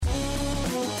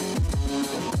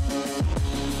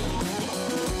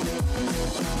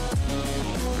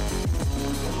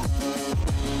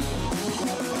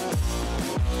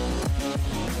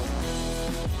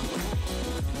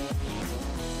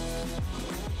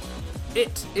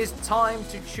It is time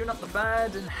to tune up the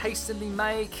band and hastily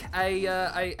make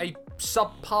a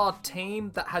subpar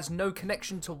team that has no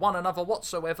connection to one another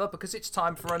whatsoever, because it's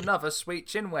time for another Sweet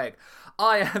Chinwag.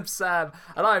 I am Sam,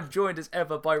 and I am joined as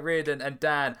ever by Reardon and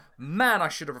Dan. Man, I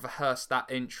should have rehearsed that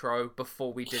intro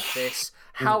before we did this.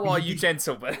 How are you,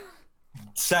 gentlemen?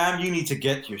 Sam, you need to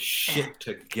get your shit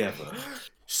together.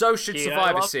 So should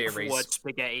Survivor Series. Word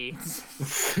spaghetti.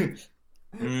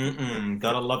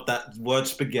 Gotta love that word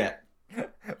spaghetti.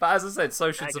 But as I said,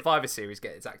 so should Survivor Series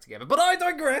get its act together. But I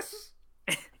digress.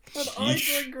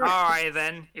 Alright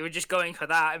then, you were just going for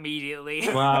that immediately.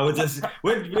 Wow,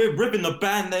 we're ripping the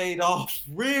Band-Aid off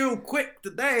real quick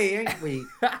today, ain't we?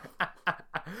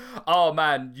 Oh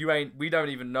man, we don't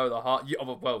even know the heart.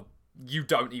 You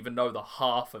don't even know the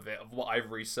half of it of what I've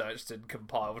researched and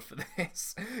compiled for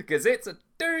this, because it's a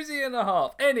doozy and a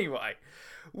half. Anyway,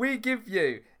 we give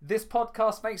you this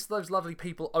podcast thanks to those lovely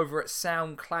people over at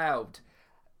SoundCloud,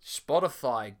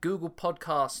 Spotify, Google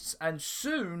Podcasts, and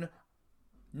soon,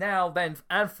 now, then,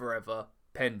 and forever,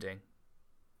 pending.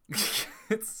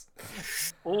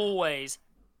 Always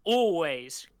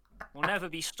will never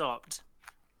be stopped.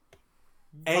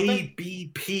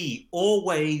 ABP,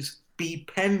 always be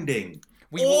pending.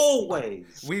 We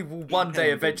will one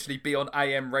day eventually be on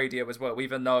AM radio as well,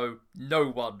 even though no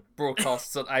one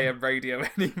broadcasts on AM radio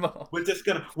anymore. We're just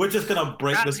gonna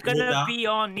break this. That's gonna be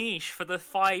our niche for the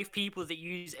 5 people that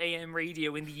use AM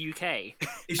radio in the UK.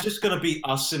 It's just gonna be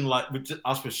us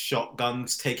us with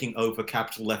shotguns taking over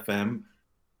Capital FM.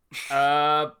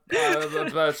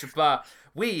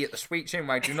 We at the Sweet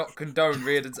Chinwag do not condone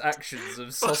Reardon's actions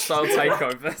of hostile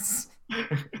takeovers.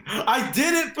 I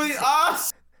did it for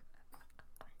us.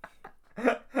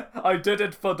 I did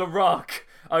it for The Rock.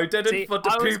 I did it for the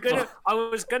people. I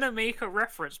was gonna make a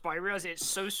reference, but I realized it's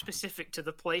so specific to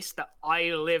the place that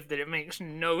I live that it makes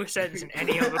no sense in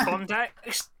any other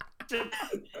context.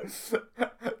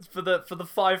 For the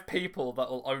 5 people that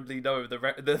will only know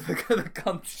the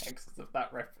context of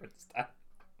that reference.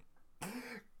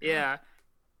 Yeah.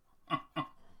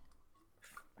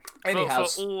 Anyhow,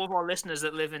 for all of our listeners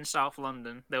that live in South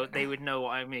London, they would know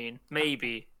what I mean.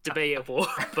 Maybe debatable,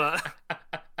 but.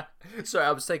 Sorry,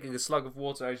 I was taking a slug of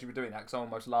water as you were doing that because I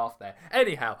almost laughed there.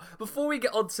 Anyhow, before we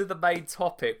get on to the main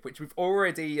topic, which we've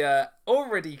already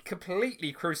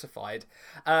completely crucified,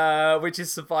 which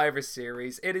is Survivor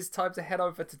Series, it is time to head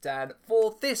over to Dan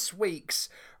for this week's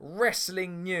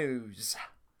wrestling news.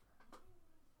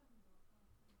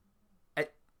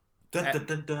 Dun, dun,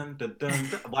 dun, dun, dun,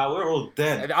 dun. Wow, we're all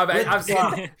dead.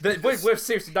 We're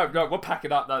seriously we're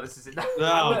packing up. No, this is it.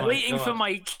 I'm waiting for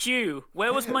my cue.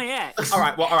 Where was my ex? All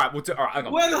right, we'll do. All right, hang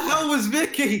on. Where the hell was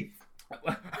Vicky?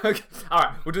 Okay, all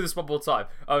right, we'll do this one more time.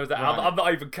 I'm not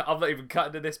even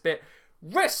cutting to this bit.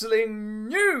 Wrestling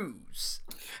news.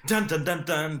 Dun dun dun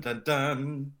dun dun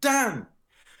dun dun.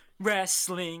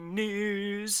 Wrestling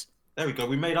news. There we go.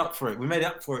 We made up for it.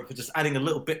 For just adding a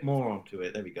little bit more onto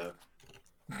it. There we go.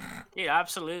 Yeah,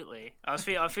 absolutely. I'm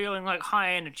feeling like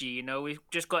high energy. You know, we've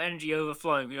just got energy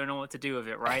overflowing. We don't know what to do with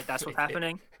it, right? That's what's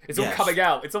happening. It's all coming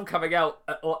out. It's all coming out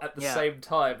at the same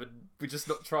time, and we're just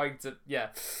not trying to.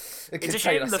 Yeah, it's a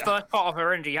shame the first part of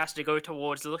her energy has to go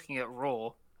towards looking at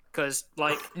Raw, because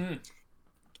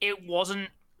it wasn't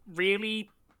really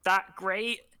that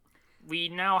great. We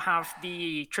now have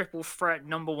the triple threat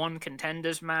 #1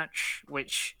 contenders match,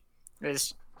 which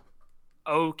is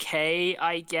okay,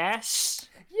 I guess.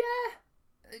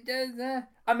 Yeah.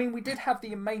 I mean, we did have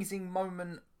the amazing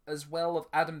moment as well of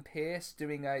Adam Pearce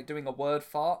doing a word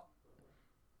fart.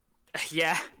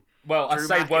 Yeah. Well, Drew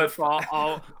I say word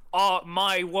fart.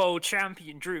 My world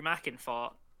champion Drew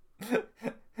McIntyre.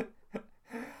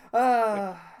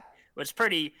 It's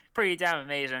pretty damn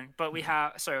amazing. But we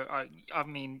have I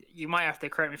mean, you might have to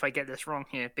correct me if I get this wrong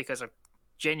here, because I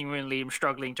genuinely am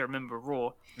struggling to remember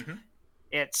Raw. Mm-hmm.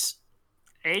 It's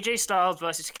AJ Styles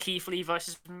versus Keith Lee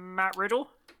versus Matt Riddle?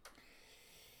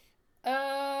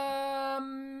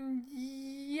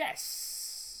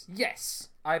 Yes.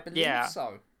 I believe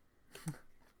so.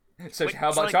 So which,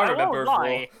 how much I remember of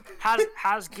Raw.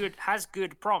 has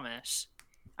good promise.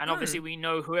 And obviously we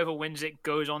know whoever wins it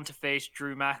goes on to face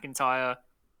Drew McIntyre.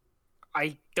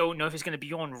 I don't know if it's going to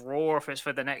be on Raw or if it's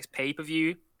for the next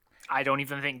pay-per-view. I don't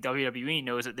even think WWE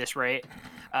knows at this rate.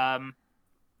 But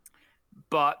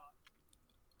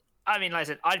I mean, like I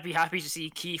said, I'd be happy to see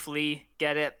Keith Lee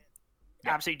get it.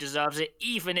 Absolutely deserves it,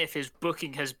 even if his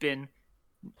booking has been,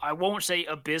 I won't say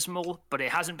abysmal, but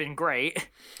it hasn't been great.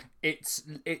 It's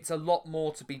a lot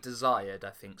more to be desired,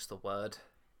 I think's the word.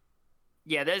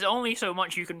 Yeah, there's only so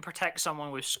much you can protect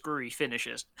someone with screwy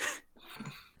finishes.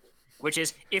 which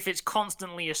is if it's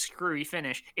constantly a screwy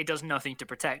finish, it does nothing to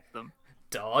protect them.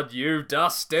 Darn you,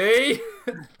 Dusty!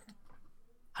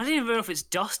 I don't even know if it's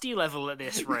Dusty level at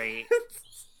this rate.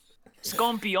 It's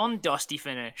gone beyond Dusty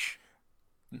finish.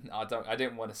 I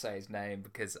didn't want to say his name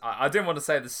because I didn't want to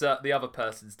say the other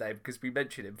person's name because we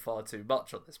mentioned him far too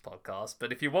much on this podcast.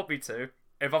 But if you want me to,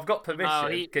 if I've got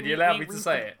permission, can you allow me to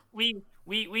say it? We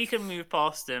can move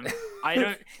past him. I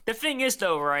don't. The thing is,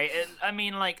 though, right? I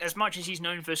mean, like, as much as he's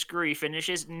known for screwy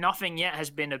finishes, nothing yet has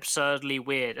been absurdly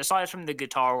weird, aside from the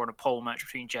guitar on a pole match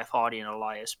between Jeff Hardy and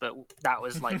Elias. But that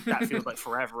was like that feels like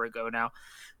forever ago now.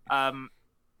 But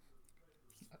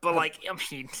like, I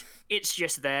mean, it's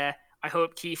just there. I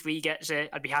hope Keith Lee gets it.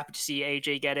 I'd be happy to see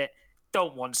AJ get it.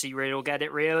 Don't want to see Riddle get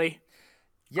it, really.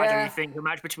 Yeah. I don't really think the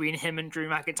match between him and Drew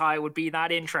McIntyre would be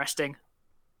that interesting.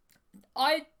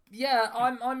 I'm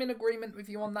in agreement with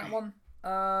you on that one.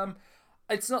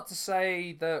 It's not to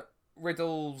say that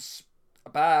Riddle's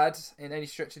bad in any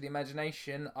stretch of the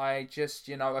imagination. I just,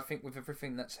 I think with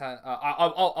everything that's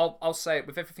I'll say it,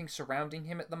 with everything surrounding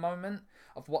him at the moment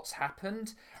of what's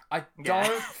happened, I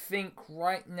don't think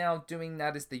right now doing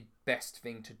that is the best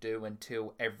thing to do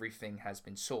until everything has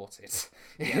been sorted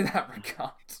in that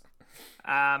regard.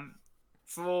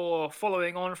 For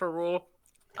following on for Raw,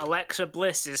 Alexa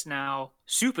Bliss is now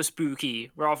super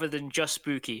spooky rather than just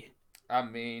spooky. I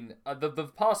mean,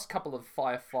 the past couple of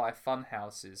Firefly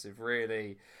Funhouses have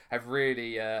really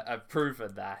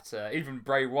proven that. Even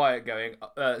Bray Wyatt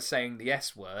saying the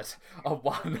S word on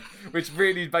one, which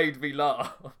really made me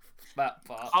laugh. That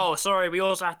part. Oh, sorry. We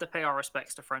also have to pay our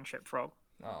respects to Friendship Frog.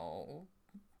 Oh,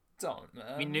 don't,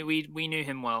 man. We knew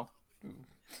him well.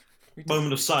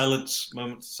 Moment of silence.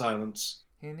 Moment of silence.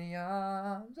 In the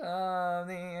arms of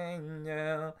the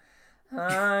angel.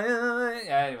 Anyway,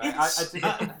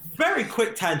 very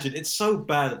quick tangent. It's so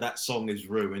bad that song is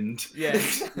ruined. Yeah,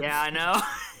 yeah, I know.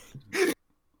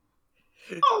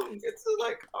 It's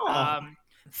like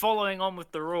following on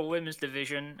with the Raw Women's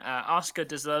Division, Asuka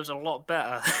deserves a lot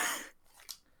better.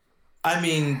 I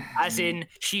mean, as in,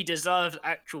 she deserves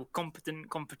actual competent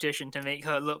competition to make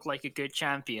her look like a good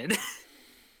champion.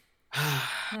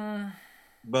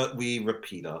 But we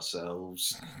repeat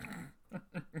ourselves.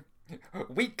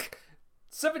 Week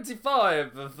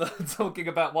 75 of talking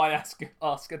about why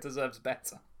Asuka deserves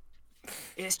better.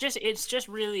 It's just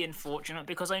really unfortunate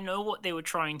because I know what they were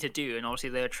trying to do, and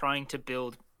obviously they were trying to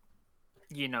build,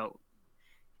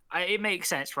 it makes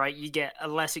sense, right? You get a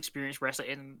less experienced wrestler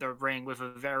in the ring with a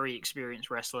very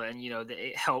experienced wrestler, and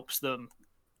it helps them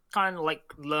kind of like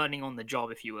learning on the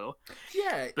job, if you will.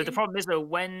 Yeah. But the problem is though,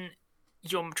 when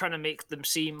you're trying to make them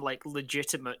seem like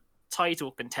legitimate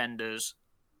title contenders,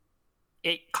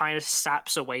 it kind of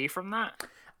saps away from that.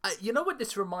 You know what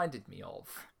this reminded me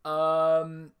of?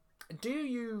 Do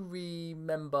you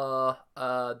remember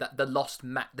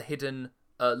the hidden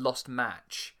lost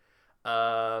match?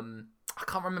 I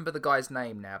can't remember the guy's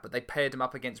name now, but they paired him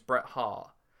up against Bret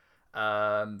Hart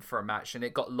for a match, and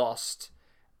it got lost,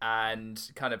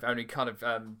 and only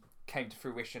came to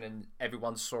fruition, and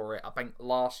everyone saw it, I think,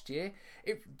 last year.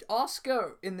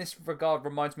 Asuka, in this regard,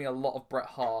 reminds me a lot of Bret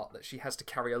Hart, that she has to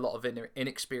carry a lot of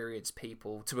inexperienced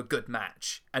people to a good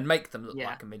match and make them look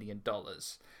like $1 million.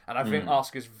 And I think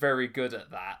Asuka's very good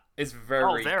at that. Is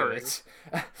very good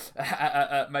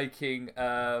at making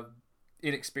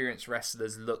inexperienced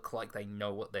wrestlers look like they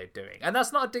know what they're doing. And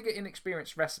that's not a dig at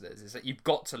inexperienced wrestlers, is that you've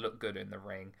got to look good in the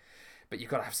ring, but you've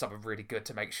got to have someone really good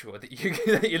to make sure that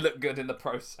you look good in the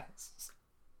process.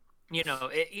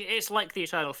 It's like the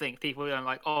eternal thing. People are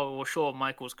like, oh, well, sure,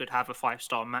 Michaels could have a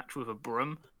 5-star match with a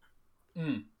broom.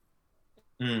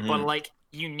 Mm-hmm. But, like,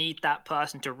 you need that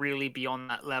person to really be on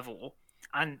that level.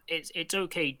 And it's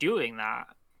okay doing that.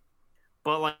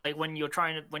 But, like, when you're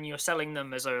selling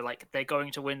them as though, like, they're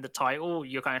going to win the title,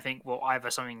 you kind of think, well, either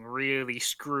something really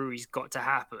screwy's got to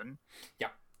happen. Yeah.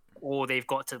 Or they've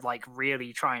got to, like,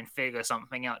 really try and figure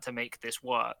something out to make this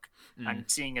work. And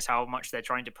seeing as how much they're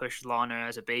trying to push Lana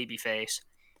as a babyface,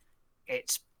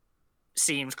 it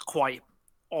seems quite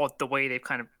odd the way they've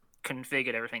kind of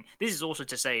configured everything. This is also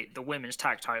to say the women's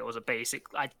tag titles are basic.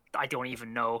 I don't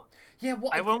even know. Yeah,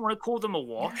 I won't want to call them a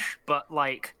wash, but,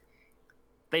 like,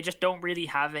 they just don't really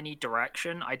have any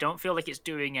direction. I don't feel like it's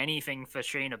doing anything for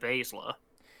Shayna Baszler.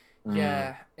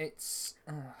 Yeah, it's...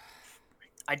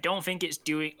 I don't think it's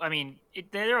doing... I mean,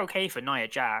 they're okay for Nia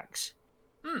Jax.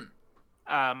 Again,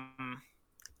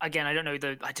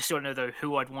 I just don't know, though,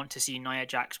 who I'd want to see Nia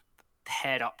Jax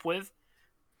paired up with.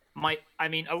 A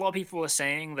lot of people are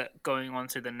saying that going on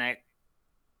to the next...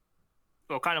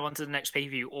 Or kind of onto the next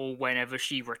pay-per-view, or whenever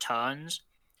she returns,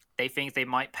 they think they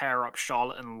might pair up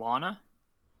Charlotte and Lana.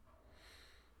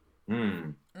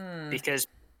 because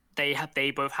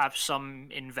they both have some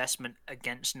investment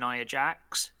against Nia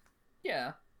Jax.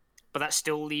 Yeah. But that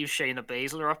still leaves Shayna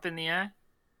Baszler up in the air.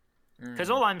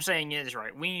 Because all I'm saying is,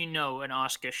 right, we know an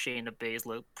Asuka Shayna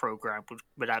Baszler program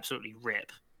would absolutely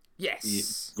rip.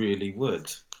 Yes. It really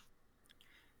would.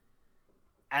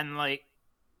 And, like,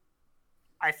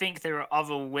 I think there are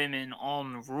other women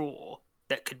on Raw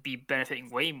that could be benefiting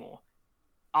way more.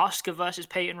 Asuka versus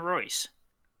Peyton Royce.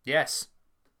 Yes.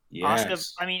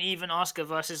 Yes. Even Asuka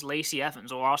versus Lacey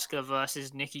Evans or Asuka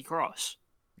versus Nikki Cross.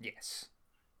 Yes.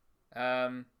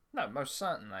 No, most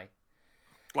certainly.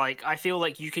 Like, I feel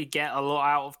like you could get a lot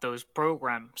out of those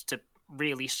programs to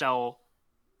really sell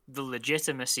the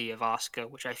legitimacy of Asuka,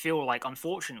 which I feel like,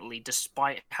 unfortunately,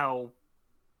 despite how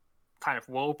kind of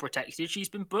well protected she's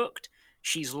been booked,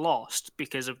 she's lost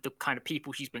because of the kind of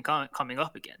people she's been coming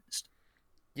up against.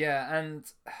 Yeah, and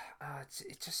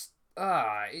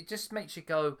it just makes you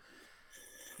go,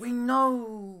 we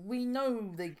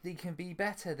know they can be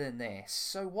better than this,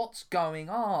 so what's going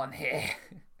on here?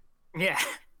 Yeah.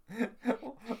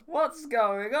 What's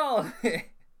going on here?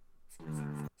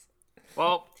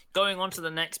 Well, going on to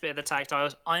the next bit of the tag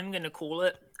titles, I'm going to call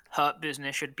it Hurt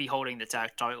Business should be holding the tag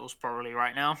titles probably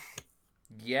right now.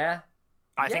 Yeah.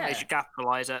 I think they should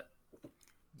capitalize it.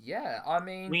 Yeah, I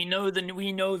mean, we know the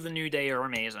New Day are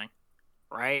amazing,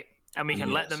 right? And we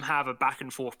can let them have a back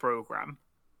and forth program.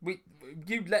 We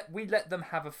let them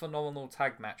have a phenomenal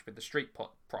tag match with the Street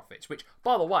Profits, which,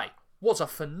 by the way, was a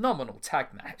phenomenal tag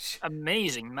match.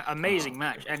 Amazing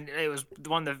match, and it was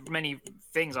one of the many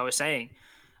things I was saying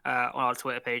on our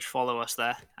Twitter page. Follow us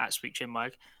there at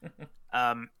SweetChinMug.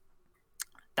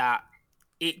 That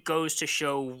it goes to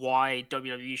show why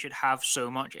WWE should have so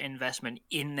much investment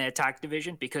in their tag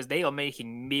division, because they are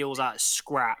making meals out of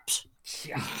scraps.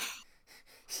 Yeah.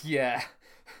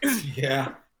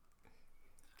 Yeah.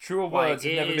 Truer words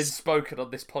have never been spoken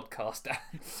on this podcast.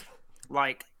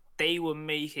 Like, they were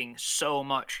making so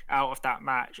much out of that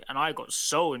match, and I got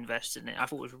so invested in it. I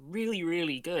thought it was really,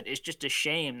 really good. It's just a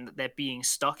shame that they're being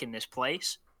stuck in this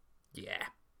place. Yeah.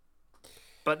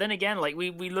 But then again, like,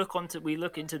 we look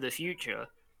into the future,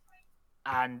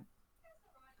 and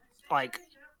like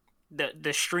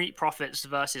the Street Profits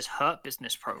versus Hurt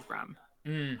Business program.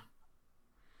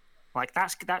 Like,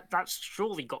 that's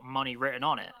surely got money written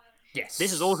on it. Yes.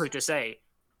 This is also to say,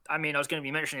 I mean, I was going to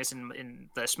be mentioning this in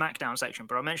the SmackDown section,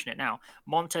 but I'll mention it now.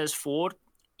 Montez Ford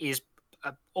is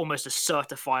almost a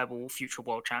certifiable future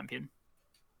world champion.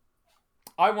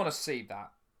 I want to see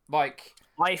that. Like,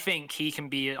 I think he can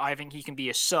be a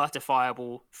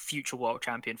certifiable future world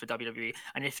champion for WWE,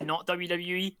 and if not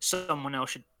WWE, someone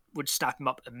else would snap him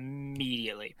up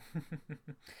immediately.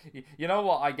 You know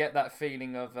what? I get that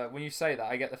feeling of when you say that.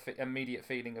 I get the immediate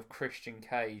feeling of Christian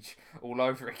Cage all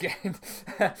over again.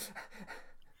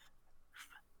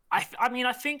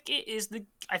 I think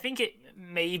it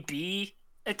may be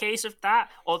a case of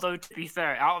that. Although, to be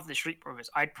fair, out of the Street Profits,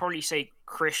 I'd probably say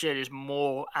Christian is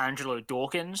more Angelo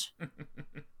Dawkins.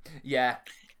 Yeah.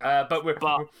 But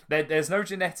there's no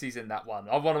Genettis in that one.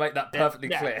 I want to make that perfectly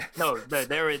clear. No,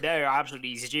 there are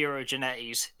absolutely zero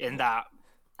Genettis in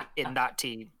that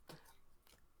team.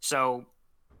 So,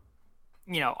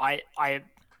 you know, I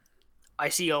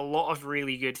see a lot of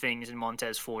really good things in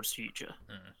Montez Ford's future.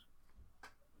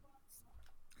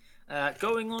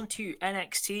 Going on to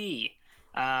NXT,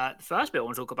 the first bit I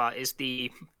want to talk about is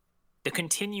the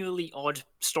continually odd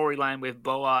storyline with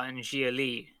Boa and Xia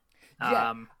Li.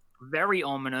 Very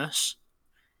ominous.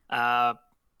 And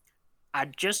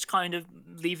just kind of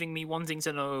leaving me wanting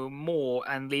to know more,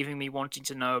 and leaving me wanting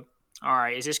to know, all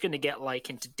right, is this going to get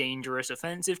like into dangerous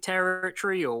offensive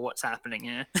territory, or what's happening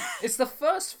here? It's the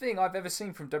first thing I've ever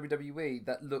seen from WWE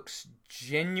that looks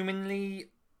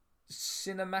genuinely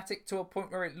cinematic to a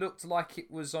point where it looked like it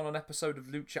was on an episode of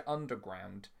Lucha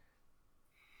Underground.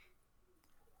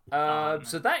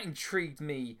 So that intrigued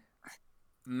me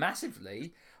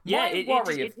massively.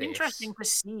 It's interesting to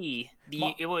see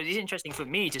it was interesting for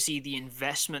me to see the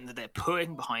investment that they're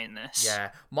putting behind this.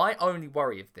 Yeah, my only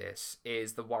worry of this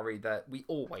is the worry that we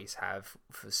always have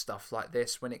for stuff like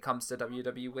this when it comes to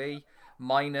WWE,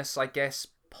 minus, I guess,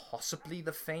 possibly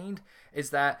The Fiend,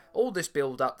 is that all this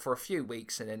build up for a few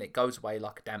weeks and then it goes away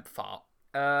like a damp fart.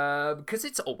 Because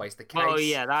it's always the case. Oh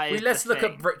yeah, that is. Let's look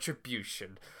at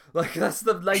Retribution. Like, that's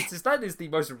the latest. That is the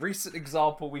most recent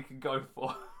example we can go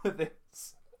for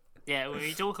this. Yeah, when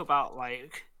we talk about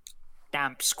like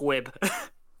damp squib,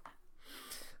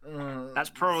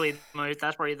 that's probably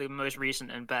the most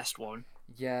recent and best one.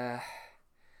 Yeah.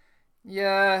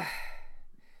 But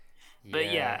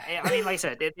yeah, I mean, like I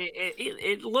said,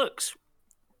 it looks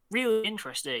really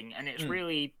interesting, and it's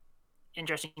really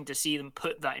interesting to see them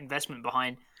put that investment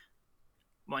behind.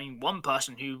 I mean, one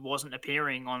person who wasn't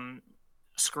appearing on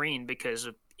screen because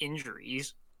of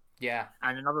injuries. Yeah.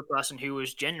 And another person who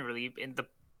was generally in the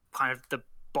kind of the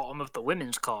bottom of the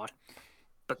women's card.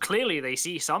 But clearly they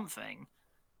see something.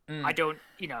 I don't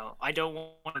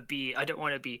want to be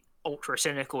ultra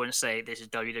cynical and say this is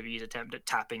WWE's attempt at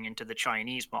tapping into the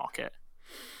Chinese market.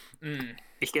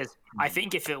 Because I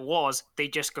think if it was,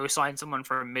 they'd just go sign someone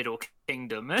from Middle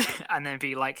Kingdom and then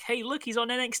be like, hey, look, he's on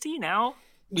NXT now.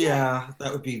 Yeah,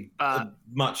 that would be a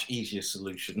much easier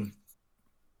solution.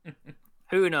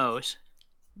 Who knows?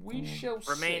 We shall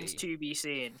Remains see. to be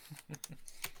seen.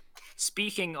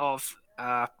 Speaking of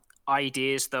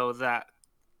ideas, though, that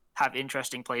have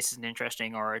interesting places and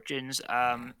interesting origins,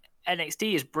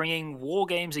 NXT is bringing War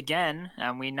Games again,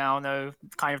 and we now know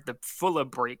kind of the fuller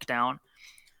breakdown.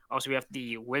 Also, we have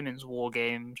the women's War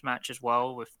Games match as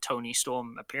well, with Toni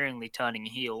Storm apparently turning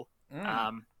heel.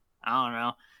 I don't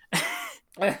know.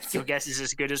 Your guess is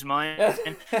as good as mine.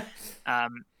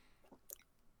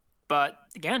 But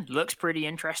again, looks pretty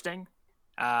interesting.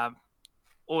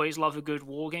 Always love a good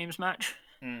War Games match.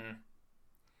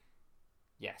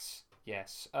 Yes.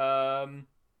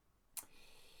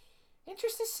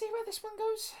 Interested to see where this one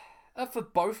goes. For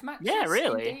both matches. Yeah,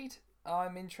 really. Indeed.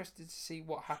 I'm interested to see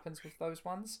what happens with those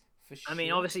ones. For sure. I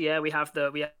mean, obviously, yeah, we have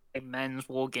a men's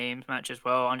War Games match as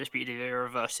well, Undisputed Era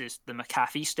versus the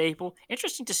McAfee staple.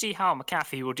 Interesting to see how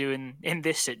McAfee will do in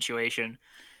this situation.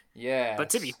 Yeah. But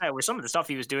to be fair, with some of the stuff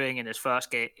he was doing in his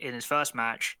first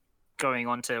match, going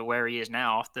on to where he is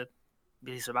now after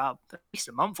it's about at least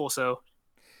a month or so.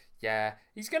 Yeah,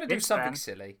 he's going to do something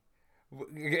silly.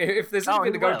 If there's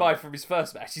anything to go by from his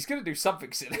first match, he's going to do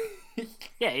something silly.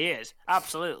 Yeah, he is.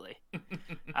 Absolutely.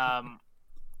 A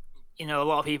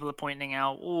lot of people are pointing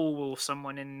out, will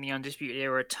someone in the Undisputed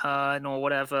Era turn or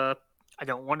whatever? I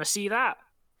don't want to see that.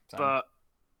 But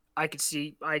I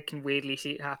can weirdly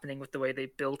see it happening with the way they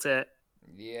built it.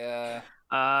 Yeah.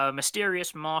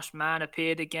 Mysterious Masked Man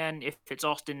appeared again. If it's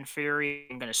Austin Theory,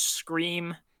 I'm going to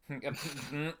scream.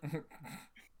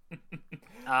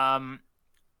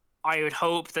 I would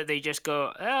hope that they just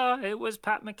go, it was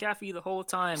Pat McAfee the whole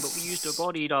time, but we used a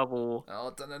body double.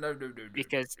 Oh, no.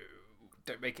 Because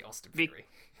don't make it Austin Theory.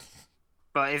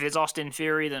 But if it's Austin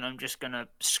Theory, then I'm just going to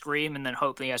scream, and then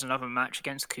hopefully he has another match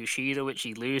against Kushida, which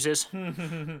he loses.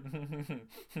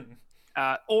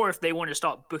 Or if they want to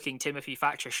start booking Timothy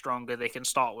Thatcher stronger, they can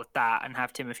start with that and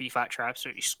have Timothy Thatcher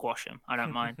absolutely squash him. I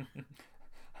don't mind.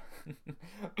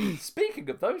 Speaking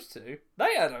of those two,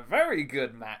 they had a very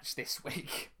good match this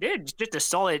week. Yeah, just a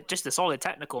solid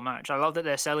technical match. I love that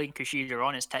they're selling Kushida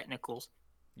on his technicals.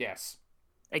 Yes.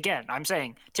 Again, I'm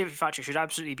saying Timothy Thatcher should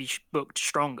absolutely be booked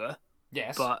stronger.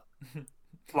 Yes. But,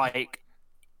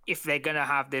 if they're going to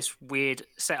have this weird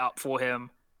setup for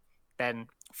him, then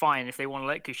fine. If they want to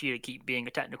let Kushida keep being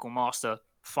a technical master,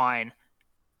 fine.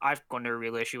 I've got no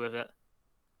real issue with it.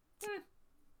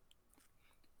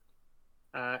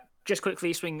 Just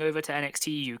quickly swinging over to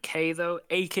NXT UK, though.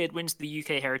 A-Kid wins the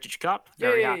UK Heritage Cup.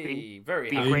 Very happy.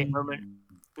 Very happy. A great moment.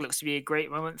 Looks to be a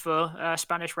great moment for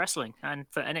Spanish wrestling and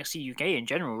for NXT UK in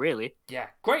general, really. Yeah,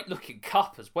 great looking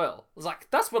cup as well. It's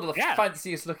that's one of the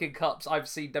fanciest looking cups I've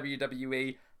seen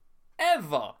WWE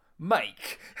ever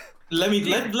make. Let's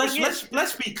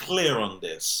be clear on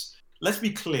this. Let's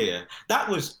be clear. That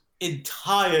was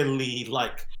entirely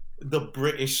the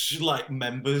British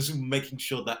members making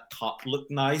sure that cup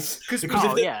looked nice. Because if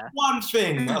there's one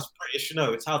thing us British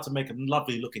know, it's how to make a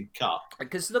lovely looking cup.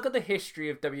 Because look at the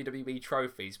history of WWE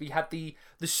trophies. We had the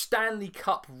Stanley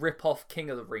Cup rip-off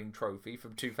King of the Ring trophy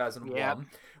from 2001. Yeah.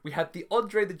 We had the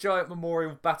Andre the Giant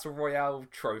Memorial Battle Royale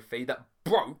trophy that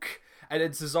broke, and then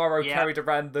Cesaro carried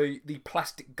around the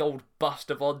plastic gold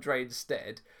bust of Andre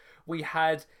instead. We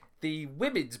had the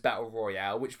Women's Battle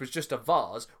Royale, which was just a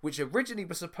vase, which originally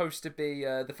was supposed to be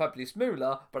the Fabulous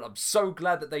Moolah, but I'm so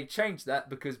glad that they changed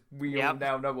that because we all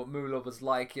now know what Moolah was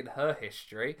like in her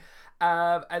history.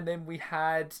 And then we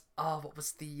had, what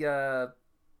was the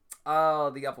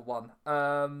other one?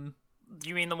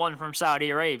 You mean the one from Saudi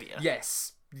Arabia?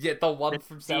 Yes. Yeah, the one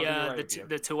from Saudi Arabia.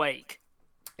 The Tuwaiq.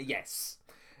 Yes.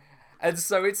 And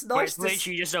so it's nice it's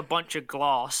literally just a bunch of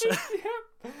glass.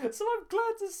 So I'm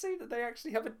glad to see that they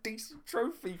actually have a decent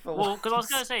trophy for Well, because I was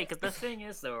going to say, because the thing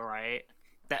is, though, right,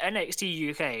 the NXT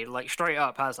UK, straight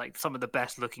up has, some of the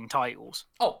best looking titles.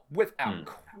 Oh, without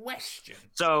question.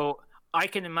 So I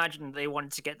can imagine they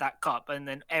wanted to get that cup, and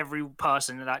then every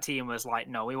person in that team was like,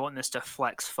 no, we want this to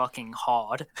flex fucking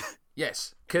hard.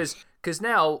 Yes, because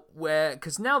now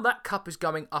that cup is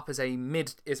going up as a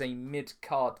mid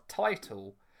card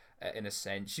title. in a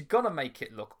sense. You're gonna make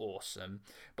it look awesome,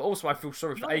 but also I feel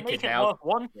sorry for Aiken make it now. worth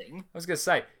one thing. I was gonna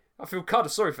say I feel kind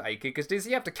of sorry for Aiken because does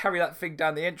he have to carry that thing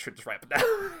down the entrance ramp now?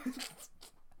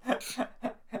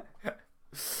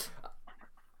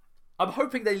 I'm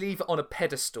hoping they leave it on a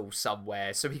pedestal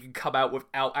somewhere so he can come out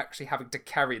without actually having to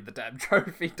carry the damn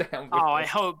trophy down. I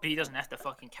hope he doesn't have to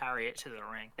fucking carry it to the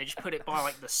ring. They just put it by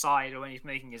like the side when he's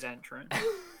making his entrance.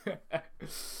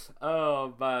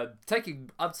 Oh man,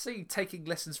 I'd say taking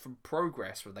lessons from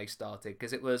Progress when they started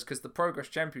because the Progress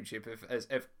Championship,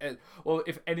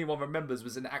 if anyone remembers,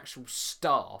 was an actual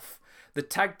staff. The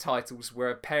tag titles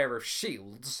were a pair of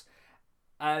shields.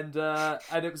 And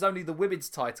it was only the women's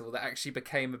title that actually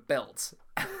became a belt.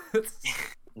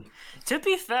 To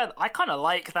be fair, I kind of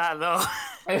like that though.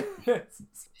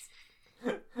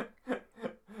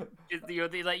 You're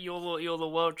the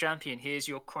world champion. Here's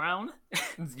your crown.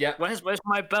 Yeah. Where's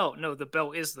my belt? No, the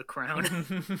belt is the crown.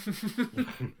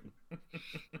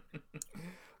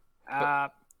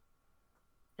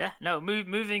 Yeah, no,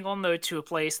 moving on, though, to a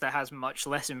place that has much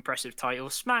less impressive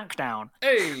titles, SmackDown.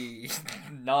 Hey!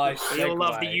 Nice segue. We all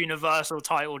love the Universal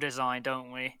title design,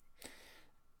 don't we?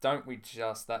 Don't we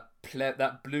just? That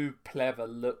blue pleather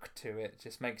look to it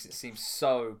just makes it seem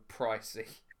so pricey.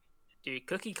 Dude,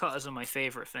 cookie cutters are my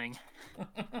favourite thing.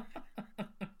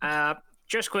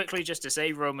 Just quickly, just to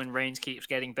say, Roman Reigns keeps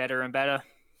getting better and better.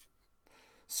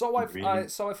 So I've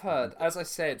heard. As I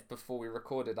said before we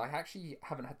recorded, I actually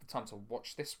haven't had the time to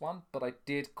watch this one, but I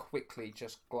did quickly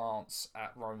just glance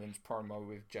at Roman's promo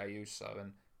with Jey Uso,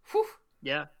 and whew.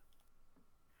 Yeah,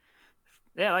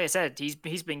 like I said,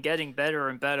 he's been getting better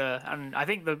and better, and I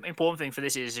think the important thing for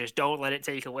this is just don't let it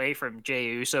take away from Jey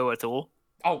Uso at all.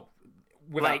 Oh,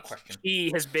 without question. He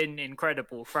has been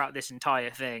incredible throughout this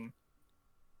entire thing,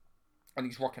 and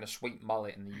he's rocking a sweet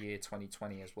mullet in the year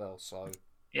 2020 as well. So.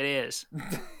 It is.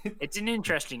 It's an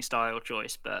interesting style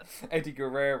choice, but... Eddie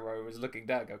Guerrero was looking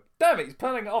down and go, damn it, he's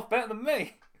pulling it off better than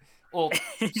me. Or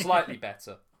slightly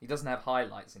better. He doesn't have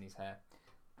highlights in his hair.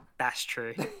 That's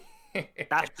true.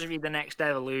 That's going to be the next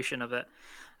evolution of it.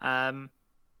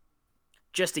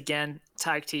 Just again,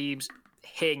 tag teams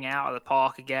hitting out of the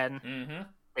park again. Mm-hmm.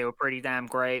 They were pretty damn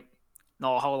great.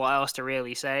 Not a whole lot else to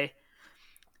really say.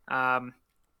 I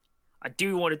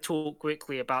do want to talk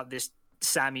quickly about this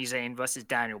Sami Zayn versus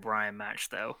Daniel Bryan match,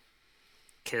 though,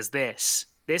 because this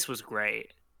was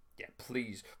great. Yeah,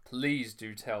 please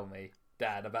do tell me,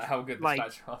 Dad, about how good this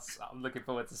match was. I'm looking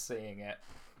forward to seeing it.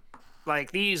 Like,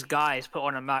 these guys put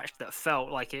on a match that felt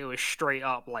like it was straight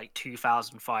up like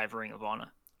 2005 Ring of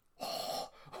Honor.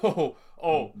 Oh,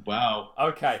 wow.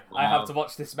 Okay, wow. I have to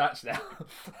watch this match now.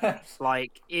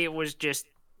 Like, it was just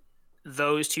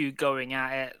those two going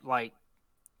at it, like,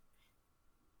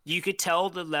 you could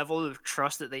tell the level of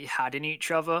trust that they had in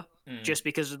each other just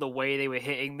because of the way they were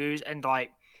hitting moves. And, like,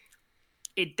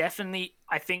 it definitely,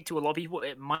 I think to a lot of people,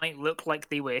 it might look like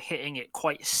they were hitting it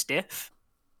quite stiff.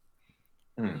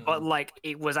 But, like,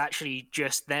 it was actually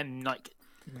just them, like,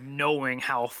 knowing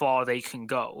how far they can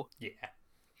go. Yeah.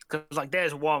 Because, like,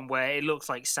 there's one where it looks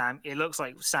like Sami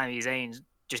Zayn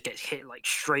just gets hit, like,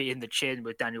 straight in the chin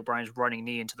with Daniel Bryan's running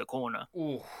knee into the corner.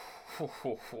 Ooh.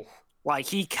 Like,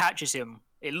 he catches him.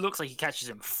 It looks like he catches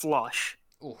him flush.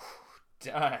 Oh,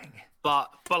 dang.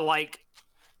 But like,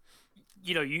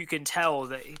 you know, you can tell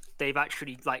that they've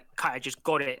actually, like, kind of just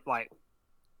got it, like,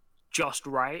 just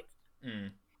right.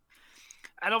 And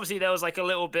obviously there was, like, a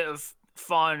little bit of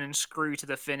fun and screw to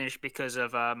the finish because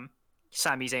of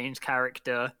Sami Zayn's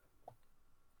character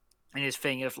and his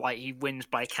thing of, like, he wins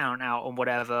by count out and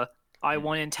whatever. I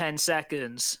won in 10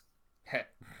 seconds.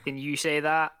 Can you say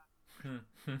that?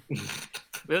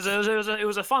 It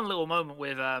was a fun little moment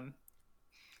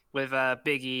with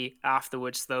Big E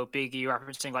afterwards, though. Big E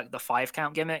referencing, like, the 5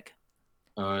 count gimmick.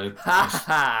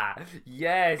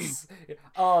 Yes.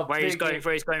 Oh, where he's going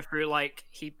through, like,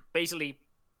 he basically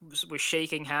was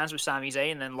shaking hands with Sami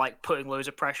Zayn and then, like, putting loads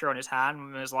of pressure on his hand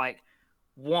and was like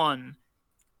 1,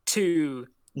 2,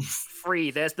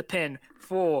 3. There's the pin.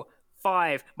 4,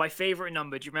 5. My favorite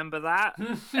number. Do you remember that?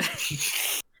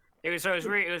 It was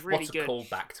really good. What a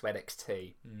callback to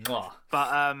NXT. Mwah.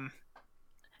 But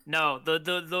no,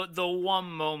 the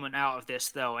one moment out of this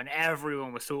though, and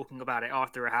everyone was talking about it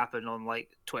after it happened on, like,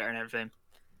 Twitter and everything.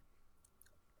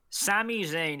 Sami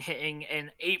Zayn hitting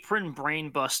an apron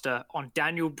brainbuster on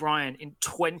Daniel Bryan in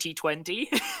 2020.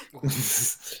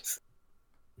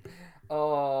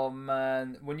 Oh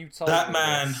man, when you told that me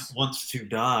man this... wants to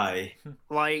die.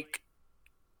 Like,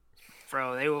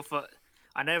 bro, they were.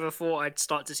 I never thought I'd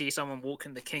start to see someone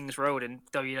walking the King's Road in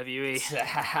WWE.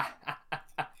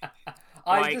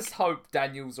 I just hope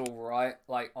Daniel's all right.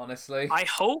 Like, honestly, I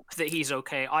hope that he's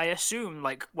okay. I assume,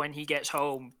 like, when he got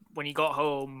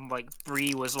home, like,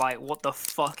 Bree was like, "What the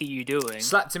fuck are you doing?"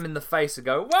 Slapped him in the face and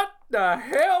go, "What the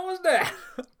hell was that?"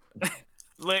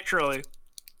 Literally.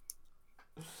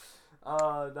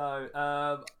 Oh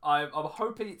no. I'm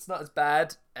hoping it's not as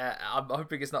bad. I'm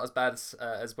hoping it's not as bad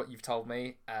as what you've told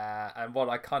me. And what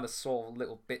I kind of saw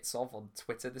little bits of on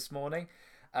Twitter this morning.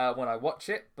 When I watch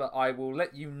it, but I will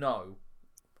let you know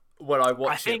when I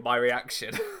watch it my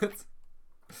reaction.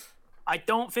 I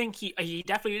don't think he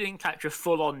definitely didn't catch a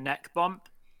full-on neck bump.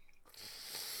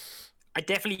 I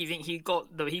definitely think he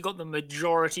got the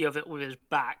majority of it with his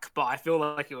back, but I feel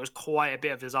like it was quite a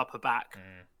bit of his upper back.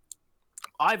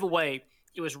 Either way,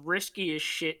 it was risky as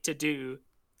shit to do,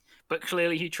 but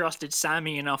clearly he trusted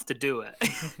Sammy enough to do it.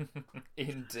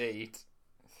 Indeed.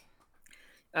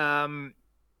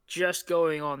 Just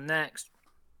going on next.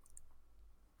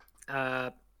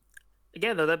 Again,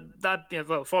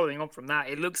 though, following on from that,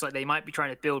 it looks like they might be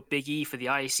trying to build Big E for the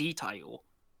IC title.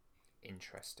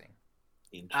 Interesting.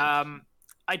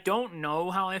 I don't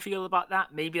know how I feel about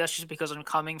that. Maybe that's just because I'm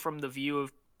coming from the view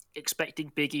of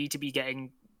expecting Big E to be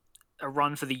getting a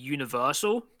run for the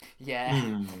Universal.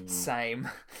 Yeah, same.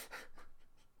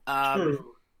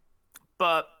 True.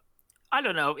 But I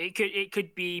don't know. It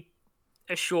could be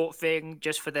a short thing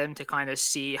just for them to kind of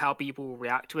see how people will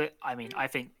react to it. I mean, I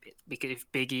think because if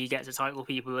Big E gets a title,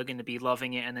 people are going to be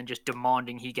loving it and then just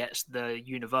demanding he gets the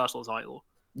Universal title.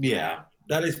 Yeah,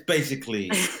 that is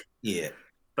basically it.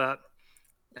 But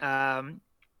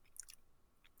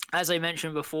as I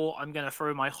mentioned before, I'm going to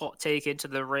throw my hot take into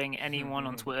the ring. Anyone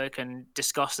on Twitter can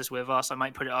discuss this with us. I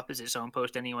might put it up as its own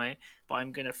post anyway, but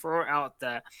I'm going to throw it out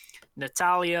there.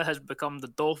 Natalya has become the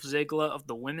Dolph Ziggler of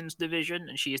the women's division,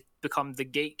 and she has become the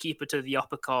gatekeeper to the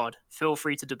upper card. Feel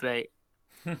free to debate.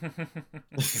 At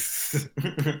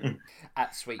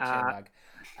Sweet Chinwag.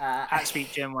 At Sweet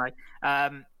Chinwag.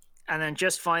 And then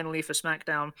just finally for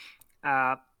SmackDown,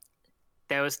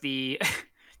 there was the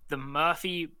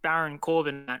Murphy Baron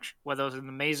Corbin match where there was an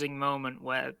amazing moment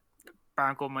where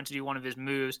Baron Corbin went to do one of his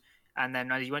moves, and then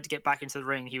as he went to get back into the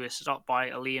ring, he was stopped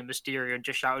by Ali and Mysterio and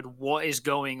just shouted, "What is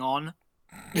going on?"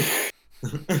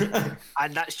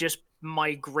 And that's just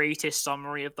my greatest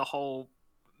summary of the whole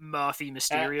Murphy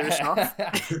Mysterio stuff.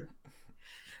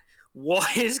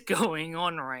 What is going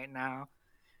on right now?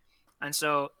 And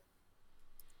so,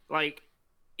 like,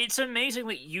 it's amazing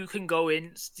that you can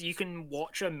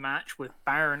watch a match with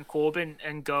Baron Corbin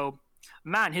and go,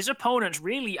 man, his opponent's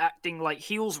really acting like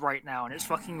heels right now, and it's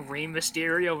fucking Rey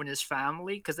Mysterio and his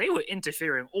family, because they were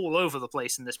interfering all over the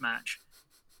place in this match.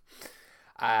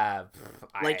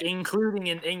 Including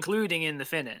in the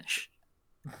finish.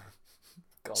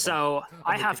 God, so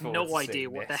I have no idea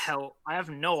what the hell. I have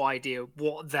no idea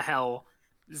what the hell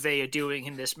they are doing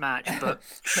in this match, but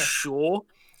sure,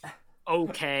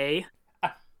 okay.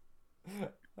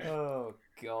 Oh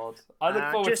god, I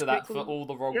look forward to that for all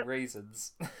the wrong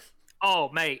reasons. Oh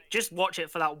mate, just watch it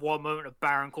for that one moment of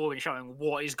Baron Corbin shouting,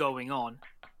 "What is going on?"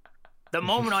 The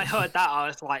moment I heard that, I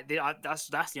was like,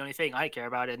 "That's the only thing I care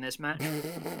about in this match."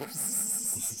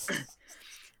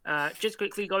 Just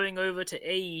quickly going over to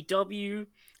AEW,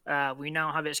 we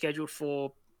now have it scheduled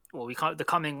for the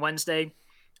coming Wednesday.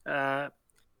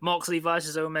 Moxley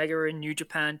versus Omega in New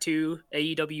Japan 2,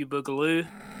 AEW Boogaloo.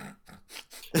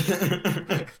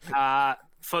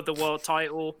 For the world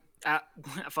title at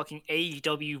fucking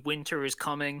AEW Winter is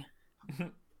Coming.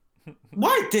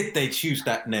 Why did they choose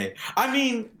that name? I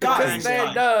mean, guys, they're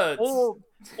nerds.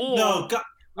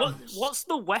 What's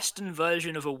the Western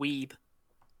version of a weeb?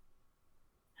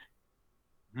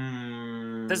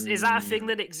 Is that a thing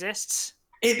that exists?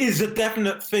 It is a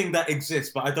definite thing that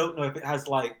exists, but I don't know if it has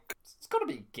like. It's got to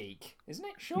be geek, isn't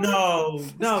it? Sure. No,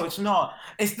 it's not.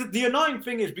 It's the annoying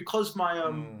thing is because my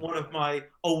one of my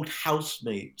old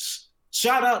housemates.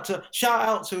 Shout out to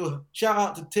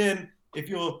Tin. If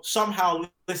you're somehow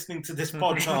listening to this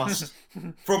podcast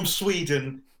from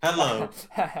Sweden, hello.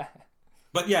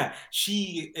 But yeah,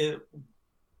 she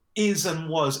is and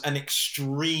was an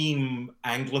extreme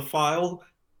Anglophile.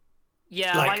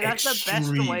 Yeah, like that's the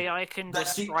best way I can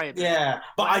describe it. Yeah,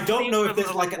 but I don't know if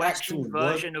there's like an actual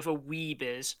version of a weeb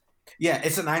is. Yeah,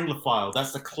 it's an Anglophile.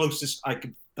 That's the closest I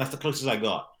could. That's the closest I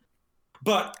got.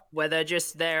 But where they're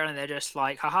just there and they're just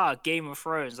like, haha, Game of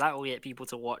Thrones, that will get people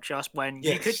to watch us, when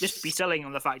you could just be selling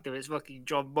on the fact that it's fucking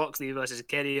John Moxley versus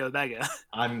Kenny Omega.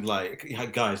 I'm like,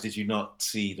 guys, did you not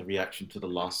see the reaction to the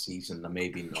last season?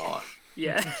 Maybe not.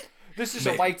 Yeah. This is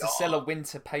a way to sell a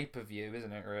winter pay-per-view,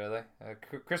 isn't it, really?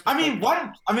 Christmas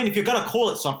if you're going to call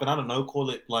it something, I don't know,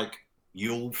 call it like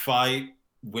Yule Fight,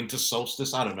 winter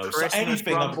solstice. I don't know. Christmas So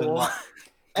anything other than Rumble. that.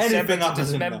 Anything other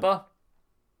than that. December.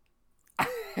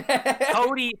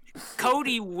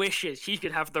 Cody wishes he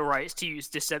could have the rights to use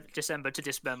December to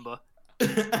dismember. He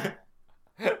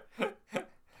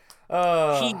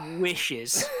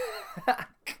wishes.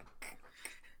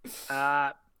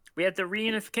 We had the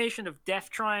reunification of Death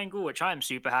Triangle, which I'm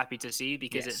super happy to see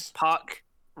because it's Puck,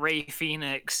 Ray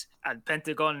Phoenix, and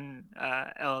Pentagon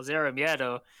El Zero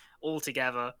Miedo all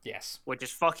together. Yes. Which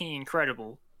is fucking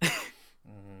incredible.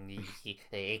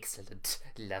 Excellent.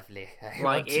 Lovely.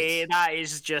 That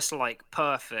is just like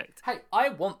perfect. Hey, I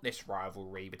want this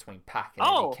rivalry between Pac and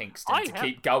Eddie Kingston to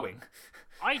keep going.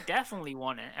 I definitely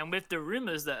want it. And with the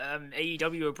rumors that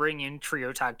AEW are bringing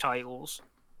trio tag titles.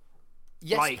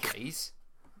 Yes, please.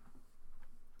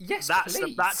 Yes,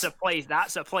 please.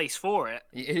 That's a place for it.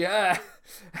 Yeah.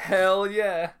 Hell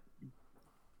yeah.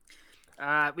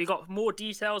 We got more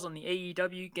details on the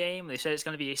AEW game. They said it's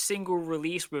going to be a single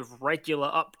release with regular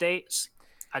updates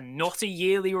and not a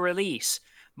yearly release.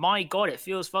 My God, it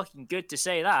feels fucking good to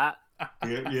say that.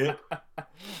 Yeah.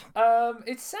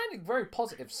 It's sounding very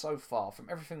positive so far from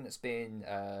everything that's been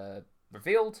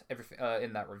revealed. Everything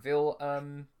in that reveal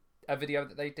a video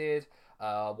that they did.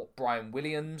 What Brian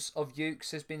Williams of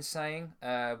Ukes has been saying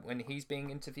when he's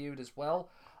being interviewed as well.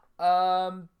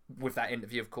 With that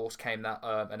interview, of course, came that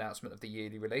announcement of the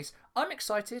yearly release. I'm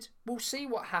excited. We'll see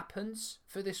what happens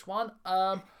for this one.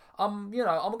 I'm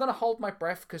gonna hold my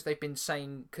breath because they've been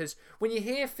saying, because when you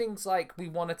hear things like we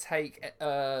want to take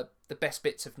the best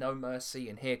bits of No Mercy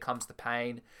and Here Comes the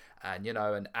Pain, and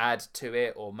and add to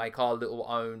it or make our little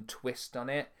own twist on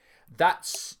it.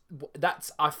 That's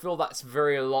I feel that's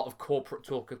very a lot of corporate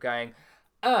talk of going,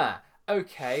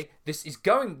 okay, this is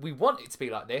going, we want it to be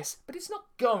like this, but it's not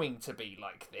going to be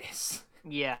like this.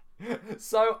 Yeah.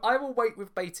 So I will wait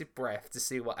with bated breath to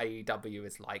see what AEW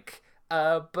is like.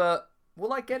 But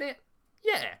will I get it?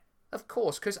 Yeah, of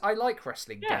course, because I like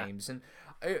wrestling games, and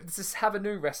just have a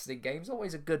new wrestling game is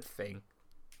always a good thing.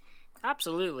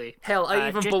 Absolutely. Hell, I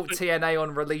even bought TNA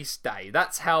on release day.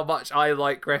 That's how much I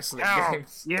like wrestling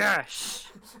games. Yes.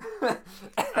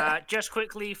 Just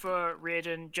quickly for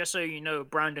Reardon, just so you know,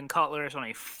 Brandon Cutler is on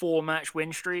a 4-match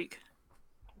win streak.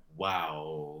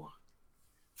 Wow.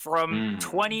 From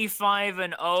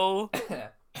 25-0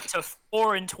 to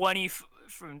 4-20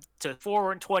 to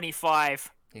 4-25.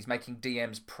 He's making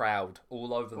DMs proud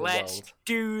all over the world. Let's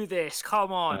do this.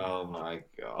 Come on. Oh my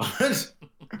God.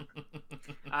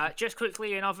 Just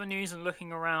quickly in other news and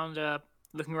looking around the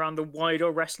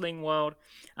wider wrestling world,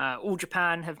 All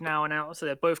Japan have now announced that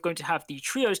they're both going to have the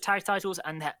trios tag titles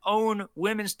and their own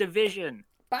women's division.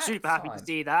 Super happy to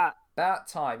see that. About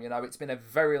time, it's been a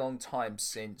very long time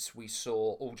since we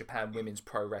saw All Japan Women's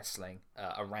Pro Wrestling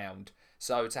around.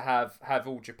 So to have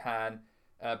All Japan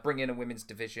bring in a women's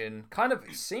division, kind of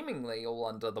seemingly all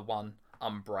under the one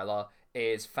umbrella,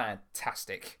 is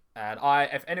fantastic. And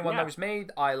if anyone knows me,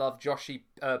 I love Joshi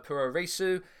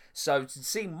Puroresu. So to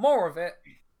see more of it,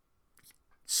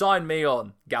 sign me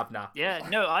on, Gavna. Yeah,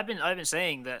 no, I've been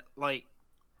saying that like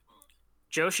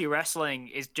Joshi wrestling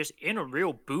is just in a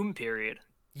real boom period.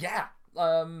 Yeah,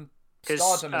 Stardom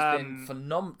has been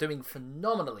doing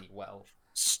phenomenally well.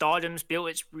 Stardom's built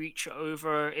its reach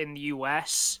over in the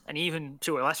US and even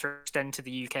to a lesser extent to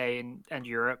the UK and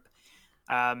Europe.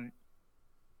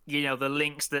 The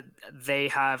links that they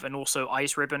have and also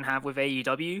Ice Ribbon have with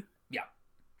AEW. Yeah.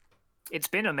 It's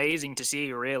been amazing to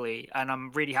see, really, and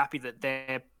I'm really happy that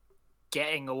they're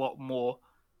getting a lot more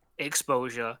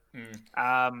exposure.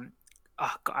 I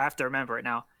have to remember it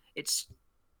now. It's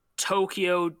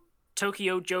Tokyo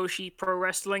Joshi Pro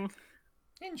Wrestling.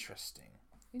 Interesting.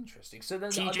 So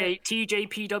then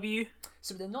TJPW.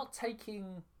 So they're not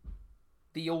taking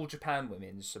the All Japan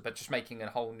Women's, but just making a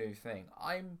whole new thing.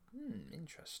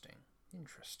 Interesting.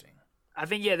 I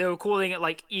think they were calling it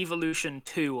like Evolution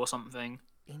 2 or something.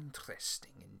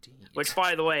 Interesting indeed. Which,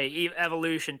 by the way,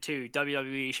 Evolution 2,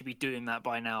 WWE should be doing that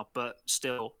by now, but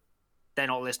still, they're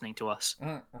not listening to us.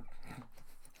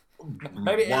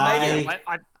 Maybe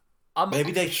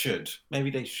they should.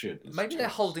 Maybe they're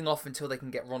holding off until they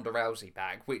can get Ronda Rousey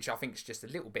back, which I think is just a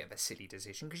little bit of a silly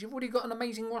decision because you've already got an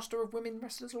amazing roster of women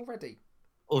wrestlers already.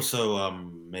 Also,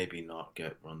 maybe not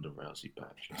get Ronda Rousey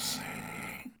back. Just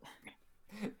saying.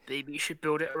 Maybe you should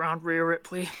build it around Rhea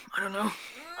Ripley. I don't know.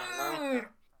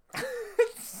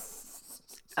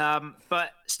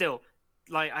 But still,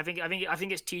 like I think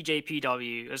it's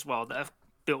TJPW as well that have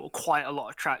built quite a lot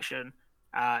of traction.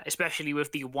 Especially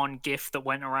with the one GIF that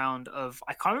went around of,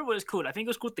 I can't remember what it's called. I think it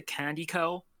was called the Candy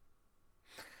Curl.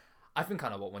 I think I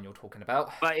know what one you're talking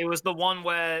about. But it was the one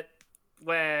where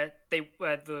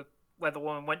the where the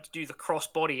woman went to do the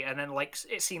crossbody, and then like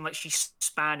it seemed like she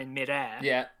span in midair.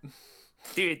 Yeah,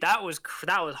 dude, that was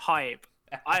hype.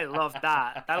 I loved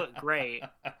that. That looked great.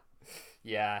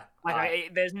 Yeah.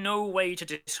 There's no way to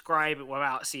describe it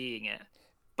without seeing it.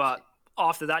 But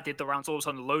after that did the rounds, all of a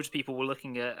sudden loads of people were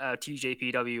looking at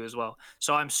TJPW as well.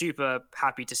 So I'm super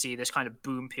happy to see this kind of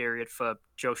boom period for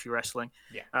Joshi wrestling.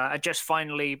 Yeah. And just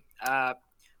finally,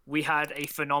 we had a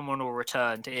phenomenal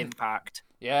return to Impact.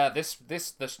 Yeah, this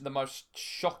the most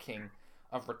shocking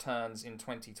of returns in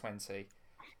 2020.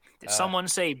 Did someone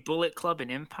say Bullet Club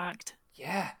in Impact?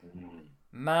 Yeah.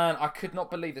 Man, I could not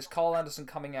believe this. Carl Anderson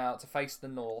coming out to face the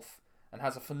North and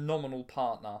has a phenomenal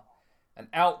partner. And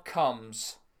out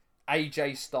comes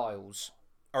AJ Styles.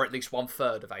 Or at least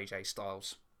 1/3 of AJ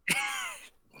Styles.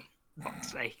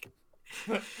 Sake.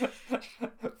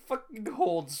 Fucking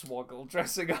Hornswoggle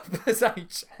dressing up as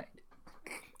AJ.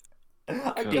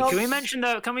 Dude,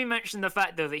 can we mention the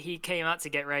fact though that he came out to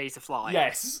get ready to fly?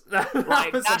 Yes, that's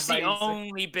amazing. The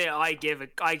only bit I give a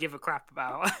crap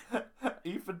about.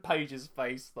 Ethan Page's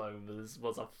face though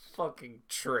was a fucking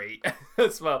treat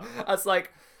as well. I was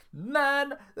like,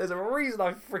 man, there's a reason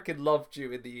I freaking loved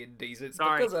you in the Indies. It's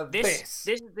because of this.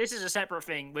 This is a separate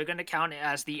thing. We're going to count it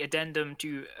as the addendum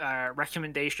to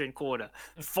recommendation corner.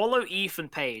 Follow Ethan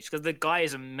Page because the guy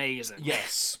is amazing.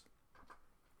 Yes.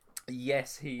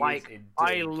 Yes, he is indeed.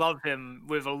 I love him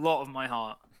with a lot of my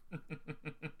heart.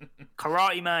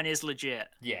 Karate Man is legit.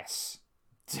 Yes.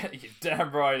 You're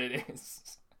damn right it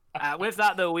is. With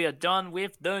that, though, we are done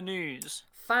with the news.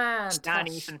 Fantastic. Stan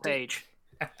Ethan Page.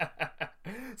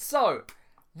 So,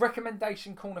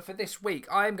 recommendation corner for this week.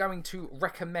 I am going to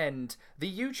recommend the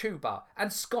YouTuber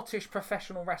and Scottish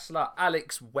professional wrestler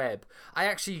Alex Webb. I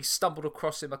actually stumbled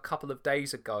across him a couple of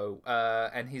days ago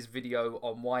and his video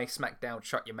on why SmackDown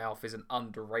Shut Your Mouth is an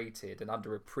underrated and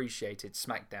underappreciated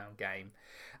SmackDown game.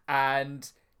 And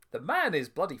the man is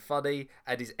bloody funny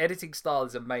and his editing style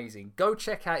is amazing. Go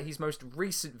check out his most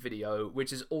recent video,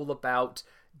 which is all about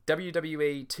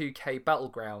WWE 2K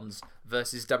Battlegrounds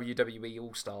versus WWE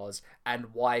All-Stars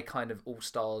and why kind of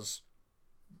All-Stars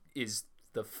is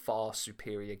the far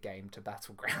superior game to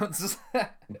Battlegrounds.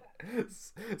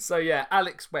 So yeah,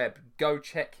 Alex Webb, go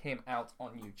check him out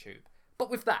on YouTube. But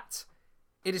with that,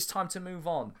 it is time to move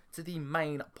on to the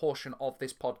main portion of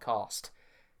this podcast.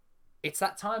 It's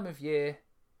that time of year.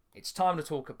 It's time to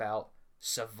talk about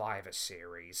Survivor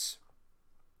Series.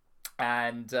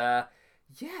 And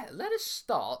yeah, let us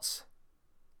start,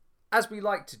 as we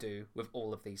like to do with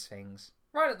all of these things,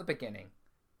 right at the beginning.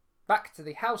 Back to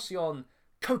the halcyon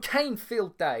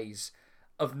cocaine-filled days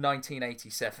of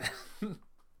 1987.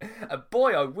 And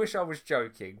boy, I wish I was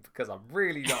joking, because I'm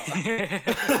really not.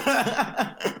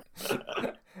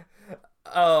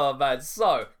 Oh, man.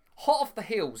 So, hot off the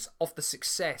heels of the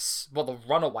success, well, the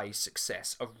runaway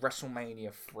success of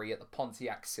WrestleMania 3 at the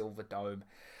Pontiac Silverdome,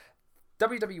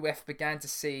 WWF began to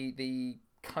see the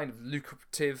kind of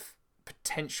lucrative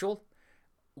potential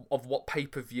of what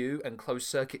pay-per-view and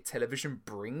closed-circuit television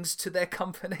brings to their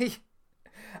company.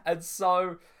 And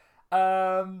so,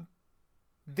 the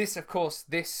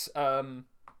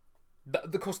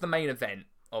main event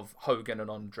of Hogan and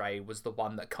Andre was the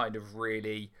one that kind of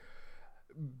really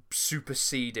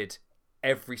superseded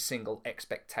every single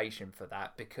expectation for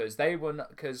that, because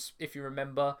if you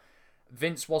remember,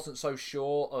 Vince wasn't so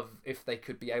sure of if they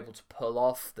could be able to pull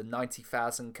off the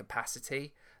 90,000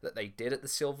 capacity that they did at the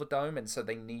Silverdome, and so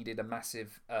they needed a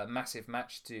massive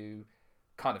match to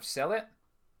kind of sell it.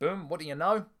 Boom, what do you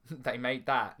know? They made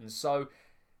that. And so,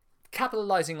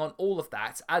 capitalizing on all of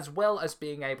that, as well as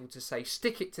being able to say,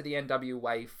 stick it to the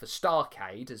NWA for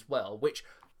Starrcade as well, which,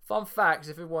 fun fact,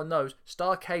 if everyone knows,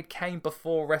 Starrcade came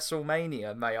before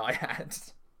WrestleMania, may I add.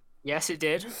 Yes, it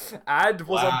did. And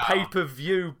was on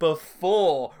pay-per-view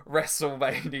before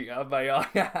WrestleMania, may I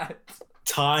add.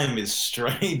 Time is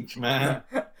strange, man.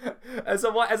 As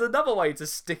another way to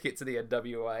stick it to the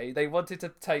NWA, they wanted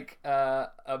to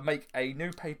make a new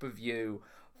pay-per-view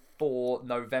for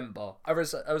November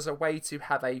as a way to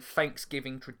have a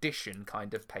Thanksgiving tradition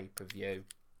kind of pay-per-view.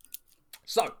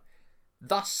 So,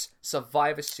 thus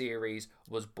Survivor Series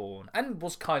was born and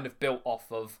was kind of built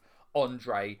off of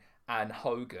Andre and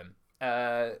Hogan.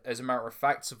 As a matter of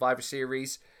fact, Survivor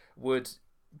Series would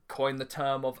coin the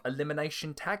term of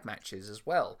elimination tag matches as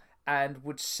well, and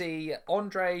would see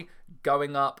Andre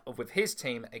going up with his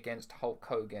team against Hulk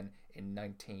Hogan in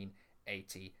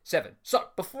 1987. So,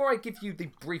 before I give you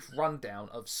the brief rundown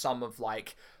of some of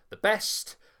the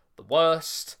best, the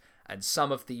worst, and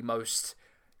some of the most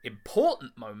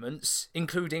important moments,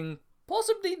 including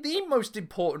possibly the most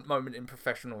important moment in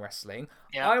professional wrestling,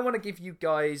 I want to give you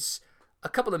guys a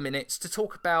couple of minutes to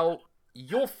talk about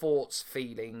your thoughts,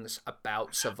 feelings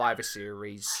about Survivor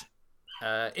Series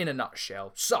in a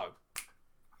nutshell. So,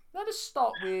 let us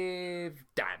start with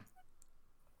Dan.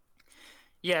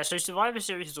 Yeah, so Survivor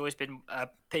Series has always been a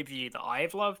pay-per-view that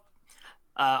I've loved.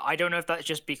 I don't know if that's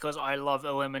just because I love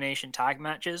elimination tag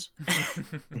matches.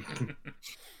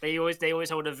 They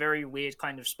always hold a very weird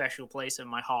kind of special place in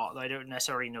my heart. I don't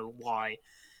necessarily know why.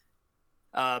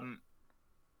 I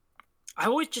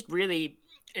always just really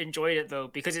enjoyed it though,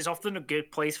 because it's often a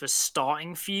good place for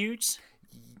starting feuds.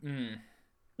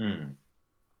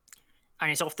 And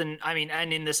it's often,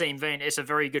 and in the same vein, it's a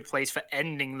very good place for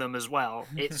ending them as well.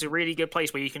 It's a really good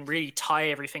place where you can really tie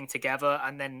everything together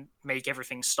and then make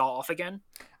everything start off again.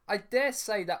 I dare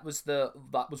say that was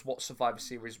what Survivor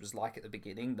Series was like at the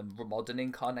beginning. The modern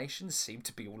incarnations seem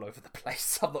to be all over the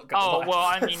place. I'm not gonna lie.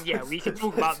 Well, we can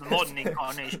talk about the modern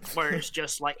incarnation where it's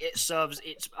just like it serves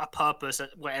a purpose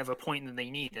at whatever point that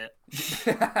they need it.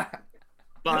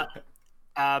 But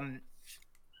I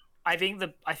think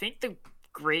the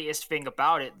greatest thing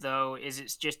about it though is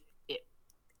it's just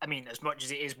as much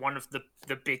as it is one of the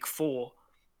big four,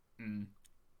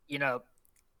 you know,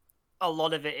 a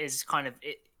lot of it is kind of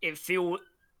it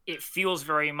feels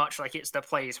very much like it's the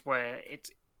place where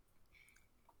it's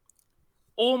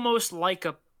almost like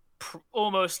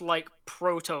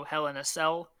proto Hell in a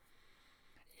Cell,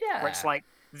 where it's like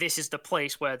this is the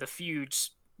place where the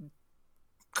feuds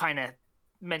kind of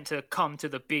meant to come to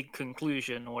the big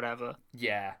conclusion or whatever.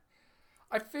 Yeah.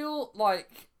 I feel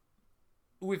like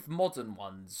with modern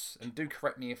ones, and do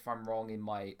correct me if I'm wrong in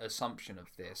my assumption of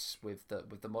this, with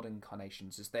the modern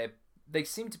incarnations, is they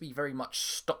seem to be very much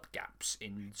stopgaps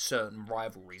in certain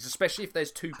rivalries, especially if there's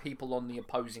two people on the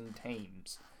opposing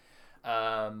teams.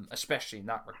 Especially in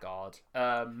that regard.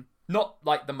 Not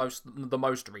like the most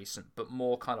recent, but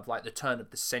more kind of like the turn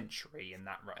of the century in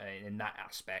that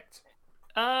aspect.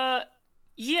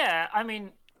 Yeah,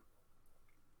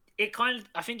 it kind of,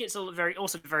 I think it's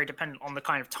also very dependent on the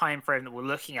kind of time frame that we're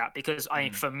looking at, because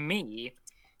for me,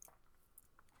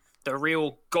 the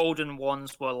real golden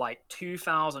ones were like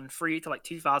 2003 to like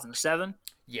 2007.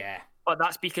 Yeah, but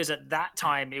that's because at that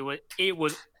time it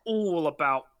was all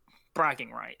about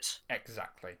bragging rights.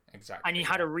 Exactly. And you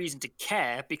had a reason to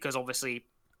care, because obviously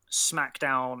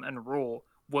SmackDown and Raw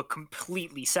were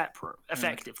completely separate,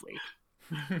 effectively.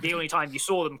 The only time you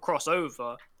saw them cross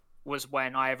over was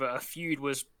when either a feud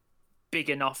was big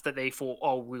enough that they thought,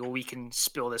 oh, we can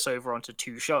spill this over onto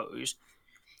two shows,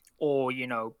 or, you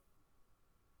know,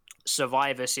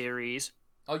 Survivor Series.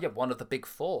 Oh yeah, one of the big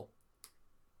four.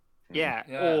 Yeah,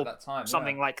 or at that time,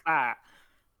 something like that.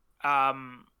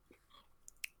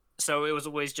 So it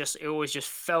always just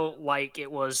felt like it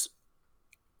was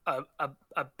a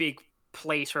big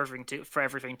place for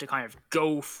everything to kind of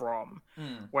go from.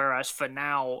 Whereas for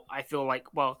now, I feel like,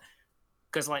 well,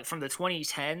 because like from the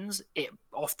 2010s, it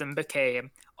often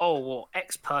became, oh, well,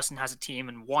 X person has a team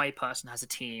and Y person has a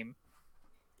team.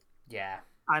 Yeah.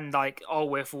 And like, oh,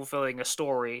 we're fulfilling a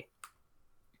story.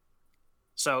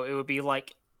 So it would be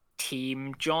like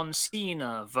Team John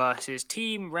Cena versus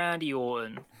Team Randy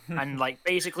Orton. And like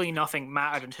basically nothing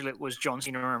mattered until it was John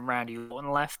Cena and Randy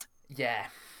Orton left. Yeah,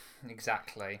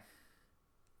 exactly.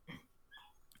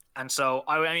 And so,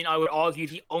 I would argue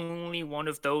the only one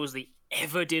of those they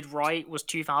ever did right was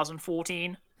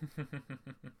 2014.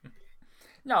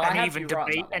 No, and I even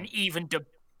debate, and even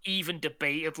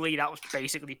debatably, that was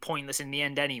basically pointless in the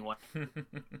end anyway.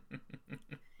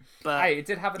 But hey, it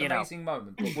did have an amazing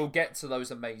moment. But we'll get to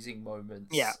those amazing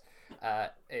moments. Yeah.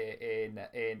 In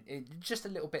just a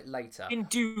little bit later. In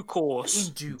due course.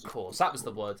 In due course. That was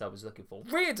the word I was looking for.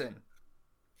 Reardon.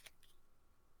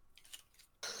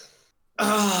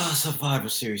 Survivor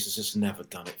Series has just never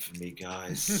done it for me,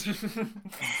 guys.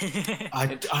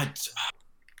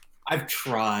 I've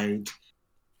tried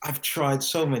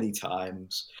so many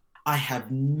times. I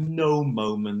have no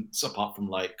moments apart from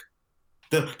like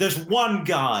there's one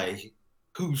guy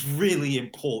who's really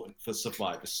important for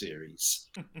Survivor Series.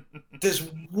 There's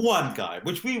one guy,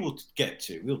 which we will get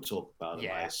to. We'll talk about it,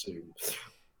 I assume.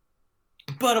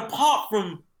 But apart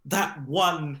from that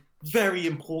one very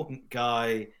important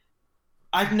guy,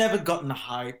 I've never gotten the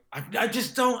hype. I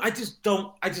just can't. I just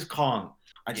can't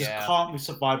with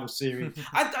Survivor Series.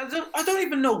 I don't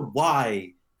even know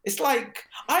why. It's like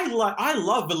I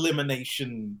love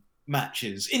elimination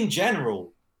matches in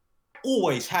general.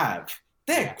 Always have.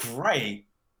 They're great.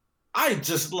 I'm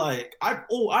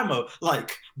a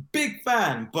big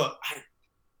fan, but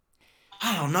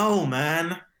I don't know,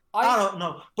 man. I don't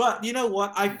know. But you know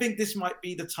what? I think this might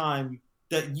be the time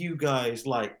that you guys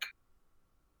enlighten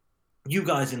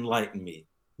me.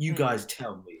 You guys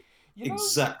tell me.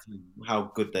 exactly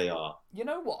how good they are. You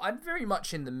know what? I'm very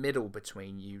much in the middle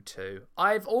between you two.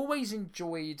 I've always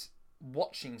enjoyed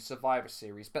watching Survivor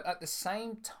Series, but at the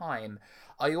same time,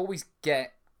 I always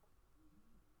get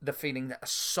the feeling that are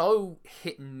so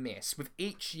hit and miss with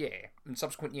each year and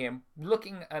subsequent year.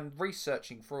 Looking and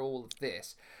researching for all of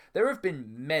this, there have been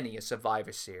many a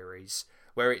Survivor Series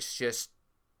where it's just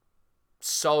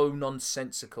so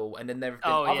nonsensical, and then there have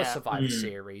been other Survivor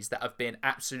Series that have been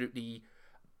absolutely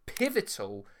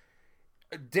pivotal,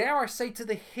 dare I say, to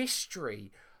the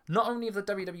history not only of the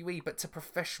WWE but to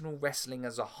professional wrestling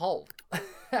as a whole.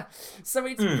 So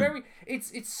it's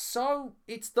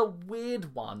it's the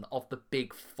weird one of the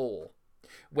big four,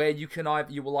 where you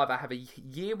will either have a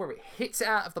year where it hits it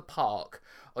out of the park,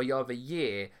 or you have a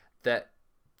year that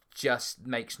just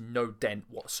makes no dent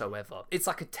whatsoever. It's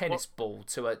like a tennis ball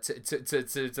to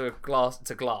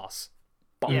glass.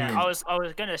 Bonk. Yeah, I was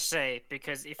gonna say,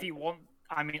 because if you want,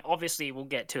 I mean, obviously we'll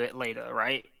get to it later,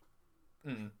 right?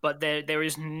 But there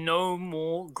is no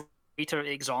more greater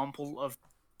example of,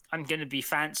 I'm gonna be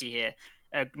fancy here,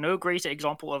 no greater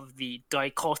example of the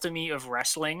dichotomy of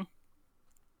wrestling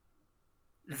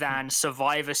than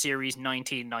Survivor Series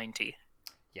 1990.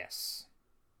 Yes.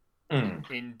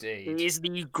 Indeed. It is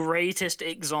the greatest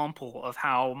example of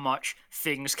how much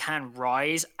things can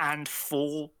rise and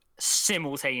fall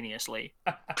simultaneously.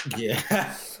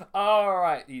 Yeah.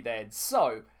 Alrighty then.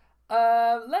 So,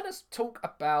 let us talk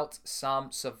about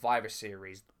some Survivor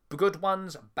Series. Good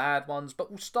ones, bad ones, but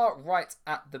we'll start right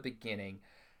at the beginning.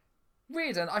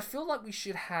 Reardon, I feel like we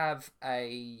should have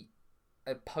a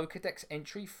Pokedex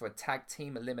entry for tag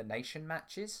team elimination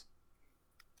matches.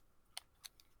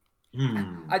 Do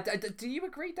you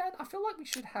agree, Dan? I feel like we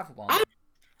should have one.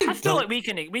 I feel like we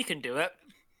can do it.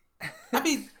 I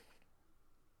mean,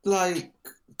 like,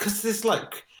 because there's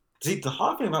like, see, the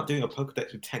hard thing about doing a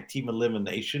Pokedex with tag team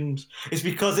eliminations is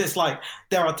because it's like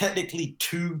there are technically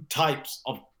two types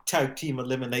of tag team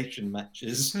elimination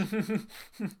matches.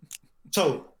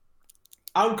 So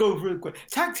I'll go real quick.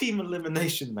 Tag team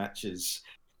elimination matches.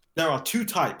 There are two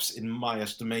types in my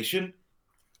estimation.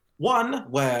 One,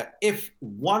 where if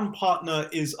one partner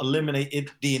is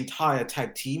eliminated, the entire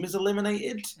tag team is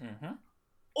eliminated.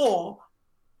 Or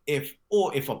if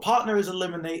a partner is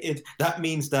eliminated, that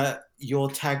means that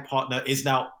your tag partner is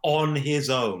now on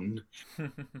his own,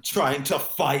 trying to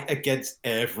fight against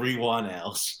everyone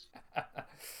else.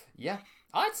 Yeah,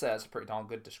 I'd say that's a pretty darn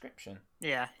good description.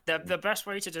 Yeah, the best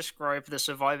way to describe the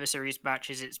Survivor Series match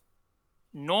is it's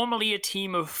normally a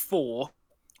team of 4,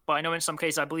 but I know in some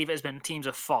cases I believe it has been teams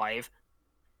of 5.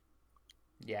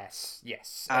 Yes.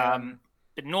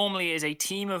 But normally it is a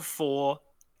team of 4,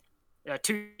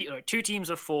 two teams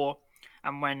of 4,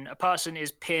 and when a person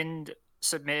is pinned,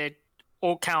 submitted,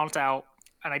 or count out,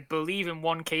 and I believe in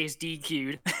one case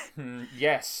DQ'd.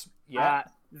 Yes. Yeah.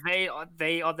 They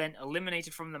are then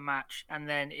eliminated from the match, and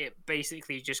then it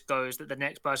basically just goes that the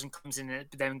next person comes in and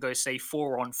then goes, say,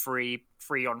 4-on-3,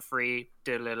 3-on-3,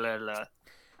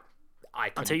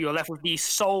 until you're left with the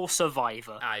sole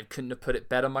survivor. I couldn't have put it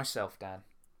better myself, Dan.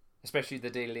 Especially the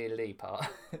dilly part.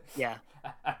 Yeah.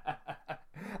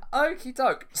 Okie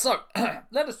doke. So,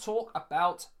 let us talk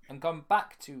about and come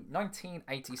back to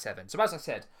 1987. So, as I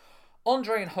said,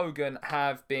 Andre and Hogan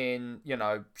have been,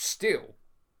 still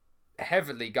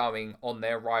heavily going on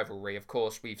their rivalry. Of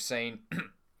course, we've seen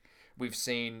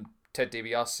Ted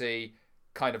DiBiase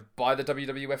kind of buy the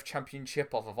WWF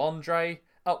Championship off of Andre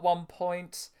at one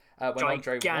point. When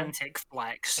gigantic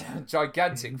flex.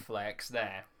 Gigantic flex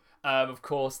there. Of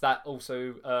course, that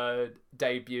also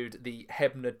debuted the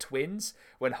Hebner twins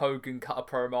when Hogan cut a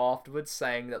promo afterwards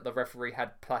saying that the referee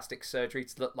had plastic surgery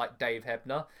to look like Dave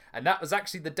Hebner. And that was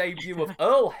actually the debut of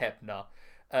Earl Hebner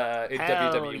in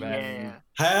WWF. Yeah.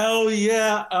 Hell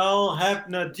yeah, Earl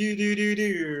Hebner.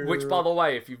 Do. Which, by the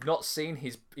way, if you've not seen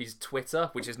his Twitter,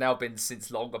 which has now been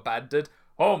since long abandoned,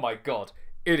 oh my god,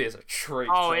 it is a treat.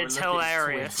 Oh, it's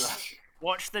hilarious.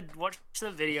 Watch the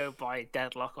video by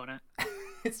Deadlock on it.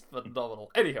 It's phenomenal.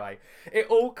 Anyway, it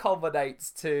all culminates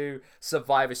to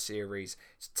Survivor Series.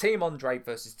 It's Team Andre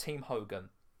versus Team Hogan.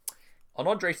 On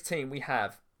Andre's team, we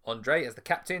have Andre as the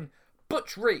captain,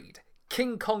 Butch Reed,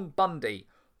 King Kong Bundy,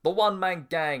 the One Man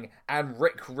Gang, and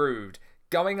Rick Rude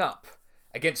going up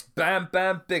against Bam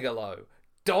Bam Bigelow,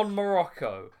 Don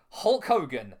Morocco, Hulk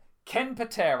Hogan, Ken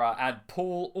Patera, and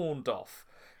Paul Orndorff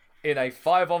in a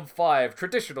 5-on-5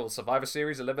 traditional Survivor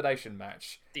Series elimination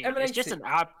match. Dude, it's just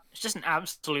an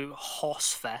absolute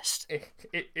hoss fest.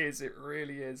 It is. It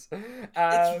really is.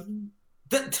 Can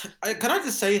I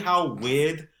just say how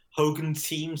weird Hogan's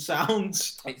team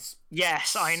sounds? It's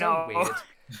yes, I so know. Weird.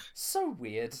 So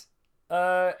weird.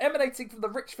 Emanating from the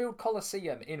Richfield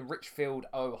Coliseum in Richfield,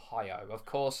 Ohio. Of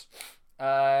course,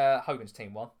 Hogan's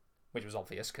team won, which was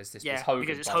obvious because this was Hogan.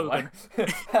 Because it's Hogan.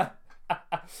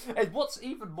 And what's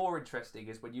even more interesting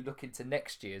is when you look into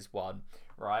next year's one,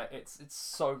 right? It's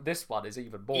so this one is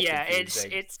even more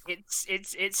confusing.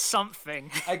 It's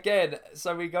something. Again,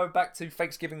 so we go back to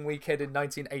Thanksgiving weekend in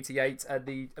 1988, and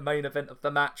the main event of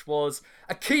the match was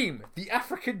Akeem, the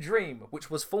African Dream,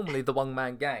 which was formerly the One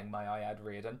Man Gang, may I add,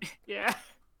 Reardon. Yeah.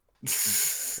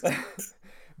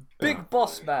 Big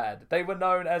Boss Man. They were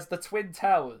known as the Twin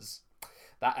Towers.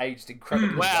 That aged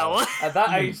incredibly well. And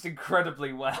that aged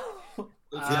incredibly well.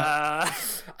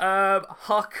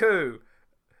 Haku.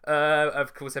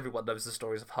 Of course, everyone knows the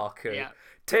stories of Haku. Yeah.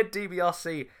 Ted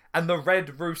DiBiase and the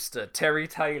Red Rooster, Terry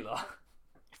Taylor.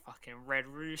 Fucking Red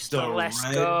Rooster, let's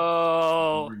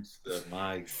go. Rooster,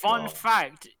 my Fun God.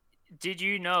 fact, did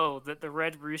you know that the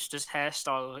Red Rooster's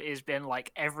hairstyle has been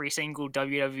like every single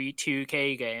WWE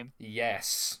 2K game?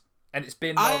 Yes. And it's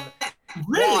been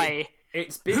Really? Why?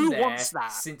 It's been Who there wants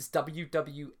that? since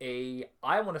WWE,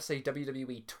 I want to say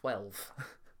WWE 12.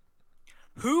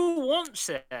 Who wants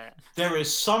it? There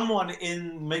is someone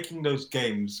in making those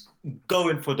games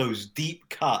going for those deep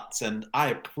cuts, and I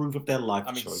approve of their life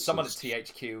I mean, choices. someone at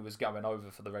THQ was going over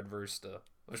for the Red Rooster.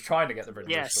 I was trying to get the Red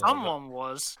Rooster. Yeah, someone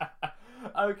was.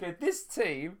 Okay, this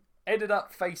team ended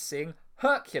up facing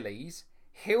Hercules,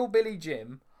 Hillbilly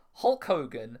Jim, Hulk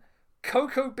Hogan,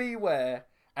 Coco Beware,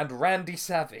 and Randy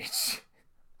Savage.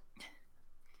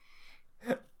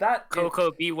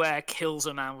 Coco Beware kills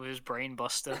a man with his brain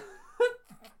buster.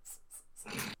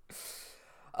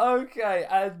 Okay,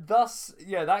 and thus,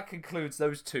 that concludes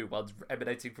those two ones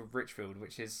emanating from Richfield,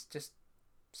 which is just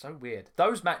so weird.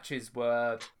 Those matches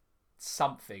were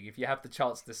something. If you have the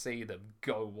chance to see them,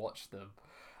 go watch them.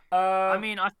 I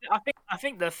mean, I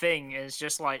think the thing is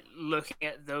just like looking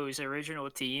at those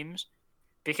original teams,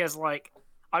 because like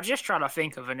I'm just trying to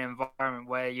think of an environment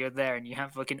where you're there and you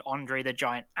have fucking Andre the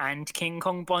Giant and King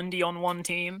Kong Bundy on one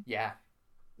team. Yeah.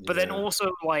 But then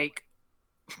also like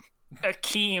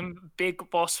Akeem, Big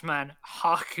Boss Man,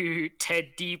 Haku, Ted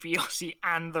DiBiase,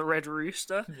 and the Red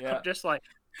Rooster. Yeah. I'm just like,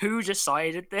 who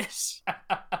decided this?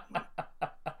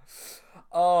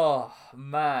 Oh,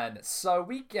 man. So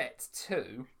we get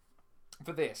to,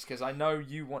 for this, because I know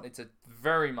you wanted to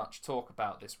very much talk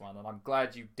about this one, and I'm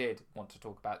glad you did want to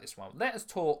talk about this one. Let us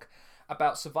talk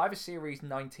about Survivor Series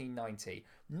 1990.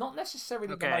 Not necessarily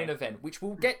the main event, which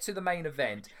we'll get to the main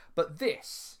event, but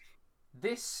this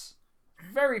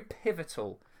very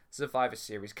pivotal Survivor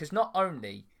Series, because not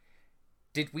only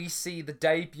did we see the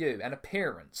debut and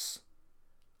appearance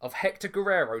of Hector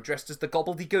Guerrero dressed as the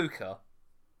Gobbledygooker,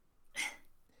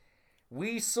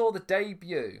 we saw the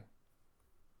debut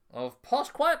of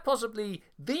quite possibly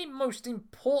the most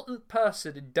important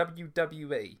person in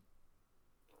WWE,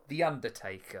 The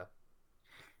Undertaker.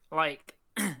 Like,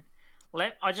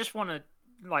 I just want to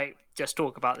just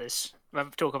talk about this.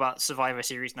 Talk about Survivor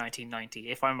Series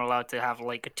 1990. If I'm allowed to have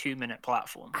like a 2-minute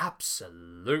platform.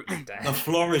 Absolutely, Dan. The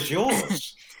floor is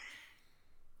yours.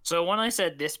 So when I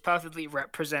said this perfectly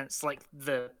represents like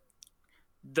the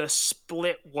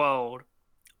split world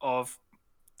of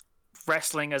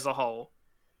wrestling as a whole,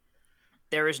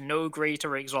 there is no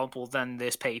greater example than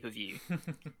this pay-per-view.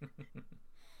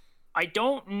 I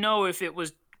don't know if it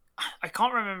was... I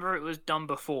can't remember if it was done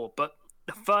before, but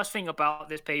the first thing about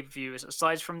this pay-per-view is,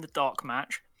 aside from the dark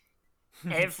match,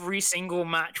 every single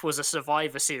match was a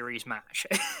Survivor Series match.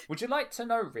 Would you like to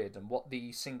know, Reardon, what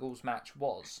the singles match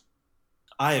was?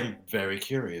 I am very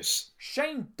curious.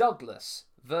 Shane Douglas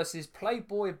versus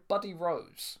Playboy Buddy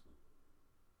Rose.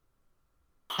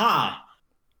 Ha!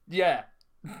 Yeah.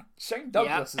 Shane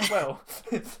Douglas as well.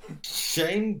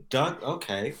 Shane Doug.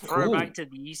 Okay. Throw Cool. back to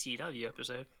the ECW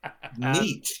episode.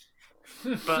 Neat.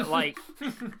 But like,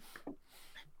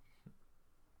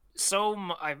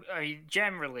 I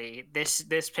generally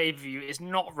this pay per view is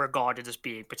not regarded as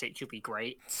being particularly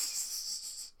great.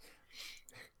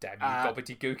 Damn you,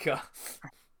 gobbledygooker.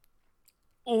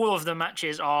 All of the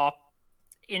matches are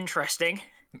interesting.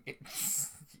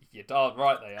 You're darn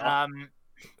right they are.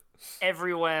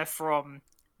 Everywhere from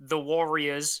the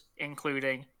Warriors,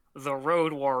 including the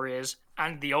Road Warriors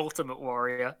and the Ultimate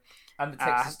Warrior. And the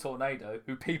Texas Tornado,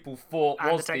 who people thought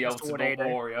was the Ultimate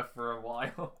Warrior for a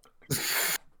while.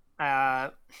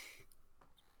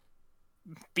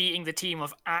 Beating the team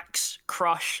of Axe,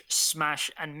 Crush, Smash,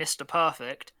 and Mr.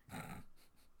 Perfect.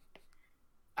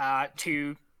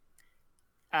 To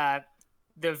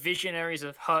the Visionaries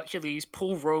of Hercules,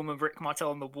 Paul Roman, Rick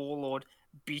Martel, and the Warlord,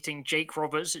 beating Jake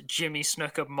Roberts, Jimmy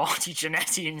Snuka, Marty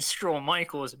Jannetty, and Shawn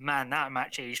Michaels. Man, that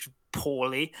match aged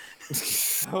poorly.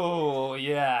 Oh,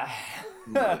 yeah.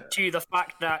 To the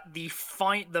fact that the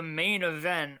main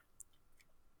event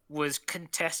was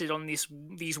contested on these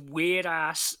weird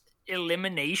ass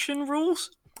elimination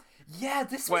rules. Yeah,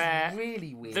 this was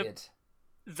really weird.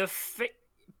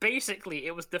 Basically,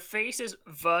 it was the faces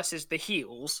versus the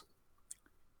heels,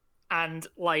 and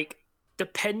like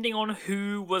depending on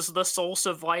who was the sole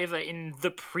survivor in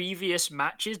the previous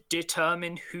matches,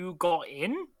 determined who got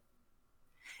in.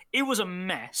 It was a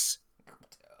mess.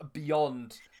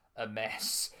 Beyond a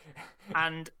mess.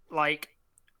 And like,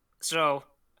 so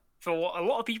for what a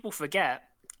lot of people forget,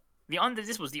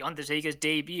 this was the Undertaker's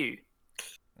debut.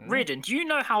 Ridden, do you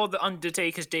know how the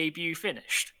Undertaker's debut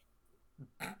finished?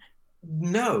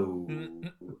 No.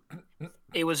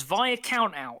 It was via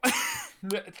count out.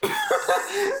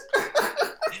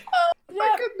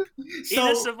 In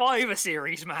a Survivor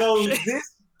Series match. So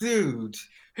this dude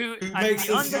who makes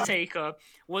the Undertaker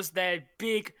was their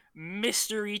big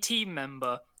mystery team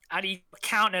member, and he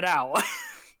counted out.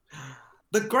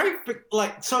 The great,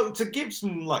 like, so to give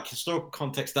some like historical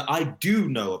context that I do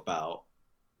know about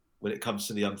when it comes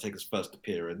to the Undertaker's first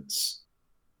appearance,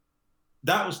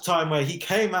 that was time where he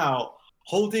came out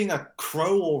holding a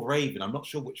crow or raven. I'm not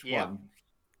sure which one.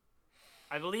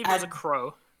 I believe it was a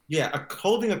crow. Yeah,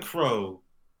 holding a crow.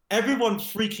 Everyone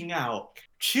freaking out.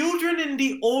 Children in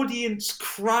the audience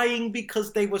crying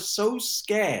because they were so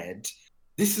scared.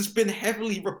 This has been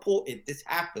heavily reported. This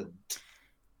happened.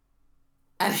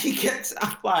 And he gets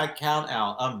up by a count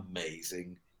out.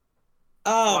 Amazing.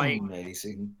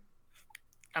 Amazing.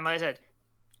 And like I said,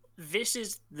 this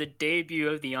is the debut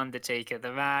of The Undertaker,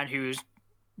 the man who's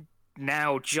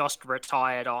now just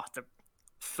retired after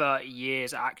 30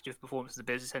 years active performance in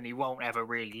the business, and he won't ever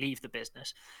really leave the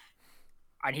business.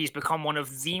 And he's become one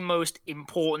of the most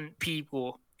important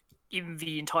people in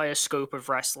the entire scope of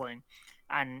wrestling,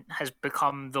 and has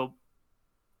become the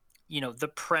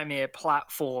premier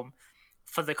platform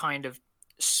for the kind of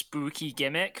spooky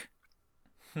gimmick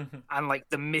and like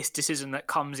the mysticism that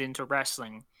comes into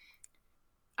wrestling.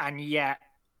 And yet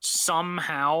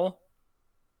somehow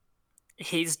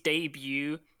his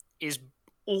debut is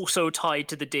also tied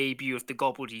to the debut of the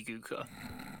Gobbledygooker.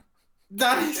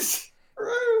 That is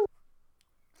true.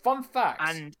 Fun fact.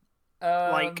 And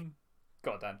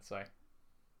God damn, sorry.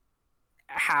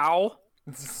 How?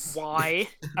 Why?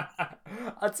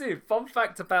 I'll tell you, fun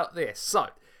fact about this. So,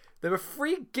 there were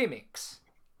 3 gimmicks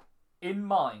in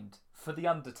mind for The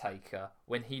Undertaker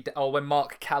when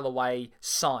Mark Calloway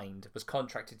was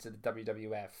contracted to the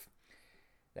WWF.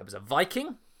 There was a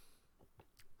Viking,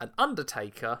 an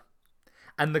Undertaker,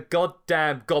 and the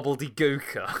goddamn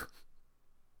Gobbledygooker.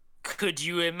 Could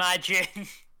you imagine?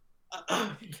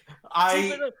 But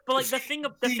like the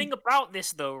thing about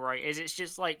this though, right, is it's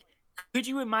just like, could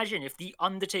you imagine if the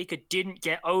Undertaker didn't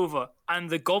get over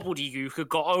and the Gobbledygooker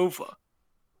got over?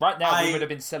 Right now, we would have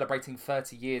been celebrating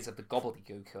 30 years of the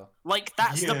Gobbledygooker. Like,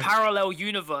 that's the parallel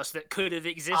universe that could have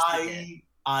existed.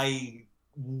 I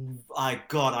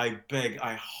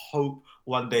hope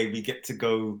one day we get to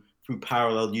go through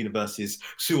parallel universes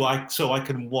so I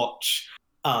can watch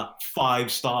a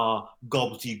 5-star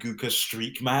Gobbledygooker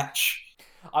streak match.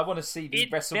 I want to see the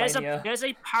WrestleMania. There's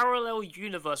a parallel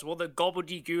universe where the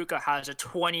Gobbledygooker has a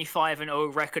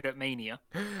 25-0 record at Mania.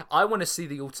 I want to see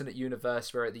the alternate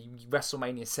universe where at the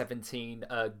WrestleMania 17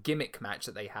 gimmick match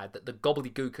that they had, that the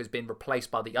Gobbledygooker has been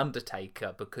replaced by the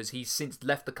Undertaker because he's since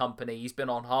left the company. He's been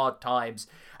on hard times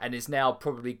and has now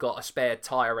probably got a spare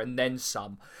tire and then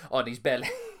some on his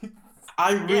belly.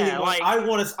 I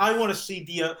want to see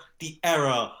the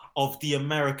era of the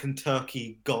American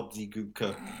Turkey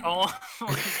Gobbledygooker. Oh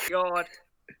my god!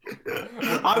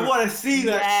 I want to see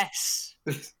that. Yes.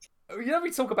 You know,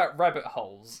 we talk about rabbit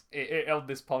holes on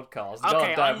this podcast.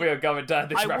 Okay, we are going down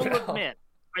this rabbit hole.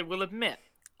 I will admit,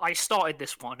 I started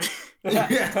this one.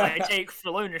 I take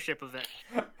full ownership of it.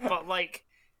 But like,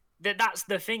 that's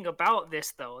the thing about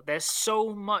this, though. There's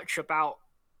so much about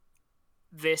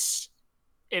this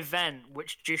event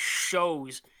which just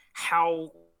shows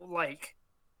how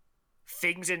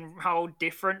how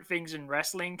different things in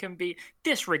wrestling can be,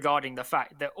 disregarding the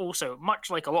fact that also, much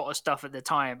like a lot of stuff at the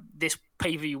time, this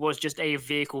pay-per-view was just a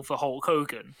vehicle for Hulk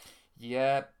Hogan.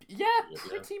 Yeah,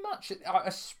 pretty much,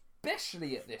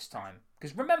 especially at this time.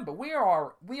 Because remember, we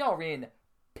are in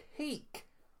peak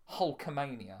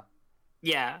Hulkamania.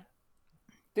 Yeah.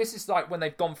 This is like when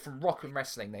they've gone from rock and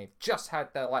wrestling. They've just had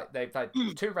they've had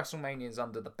 2 WrestleManias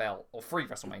under the belt, or 3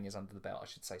 WrestleManias under the belt, I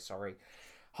should say. Sorry.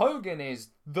 Hogan is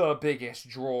the biggest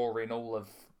draw in all of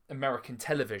American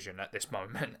television at this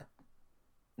moment.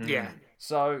 Yeah.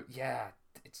 So, yeah,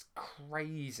 it's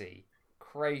crazy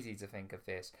to think of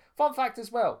this. Fun fact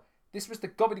as well, this was the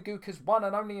Gobbledygooker's one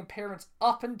and only appearance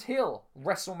up until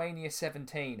WrestleMania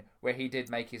 17, where he did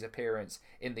make his appearance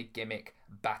in the gimmick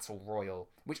Battle Royal,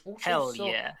 which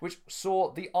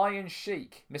saw the Iron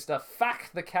Sheik, Mr.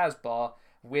 Fak the Casbah,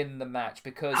 win the match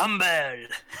because... Humble!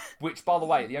 Which, by the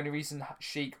way, the only reason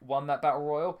Sheik won that Battle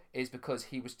Royal is because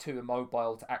he was too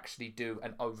immobile to actually do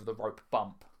an over-the-rope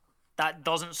bump. That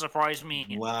doesn't surprise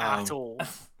me at all.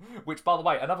 Which, by the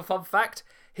way, another fun fact,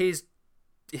 his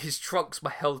trunks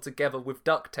were held together with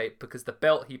duct tape because the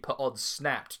belt he put on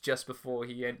snapped just before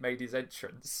he made his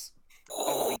entrance.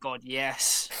 Oh my god,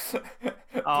 yes.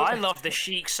 I love the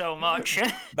Sheik so much.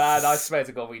 Man, I swear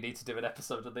to God, we need to do an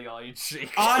episode of the Iron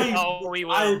Sheik. We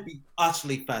will. I would be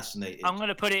utterly fascinated. I'm going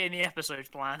to put it in the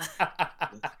episode plan.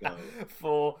 Let's go.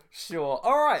 For sure.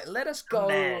 All right, let us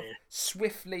go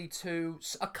swiftly to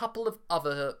a couple of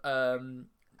other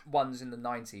ones in the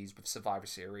 90s with Survivor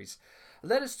Series.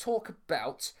 Let us talk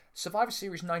about Survivor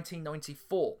Series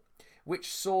 1994.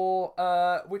 Which saw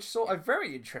a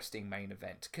very interesting main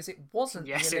event because it wasn't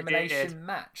the elimination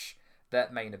match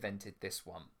that main evented this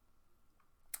one.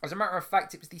 As a matter of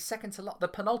fact, it was the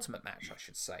penultimate match, I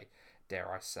should say,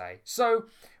 dare I say. So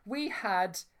we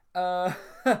had well,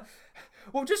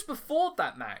 just before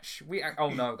that match,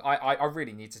 I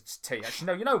really need to tell you. Actually,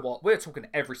 no, you know what? We're talking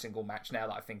every single match now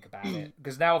that I think about it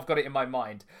because now I've got it in my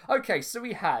mind. Okay, so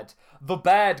we had the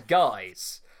bad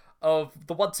guys of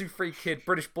the 1-2-3 Kid,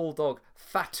 British Bulldog,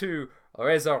 Fatu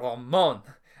Reza Ramon,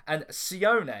 and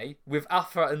Sione with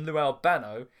Alpha and Lou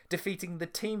Albano defeating the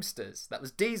Teamsters. That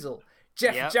was Diesel,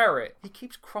 Jeff Jarrett, he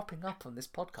keeps cropping up on this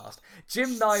podcast,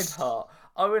 Jim Neidhart,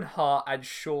 Owen Hart, and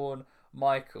Shawn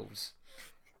Michaels.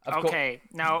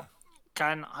 Now,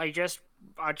 I just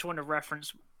want to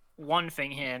reference one thing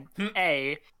here.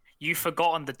 You've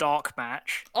forgotten the dark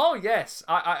match. Oh, yes.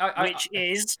 Which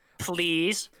is,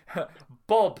 please...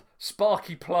 Bob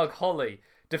Sparky Plug Holly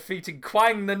defeating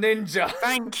Quang the Ninja.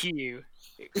 Thank you.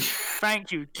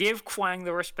 Give Quang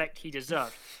the respect he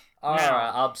deserved. Alright,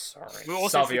 I'm sorry. We're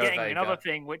also forgetting another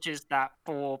thing, which is that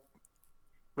Fatu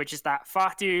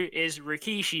is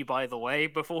Rikishi, by the way,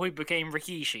 before he became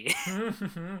Rikishi.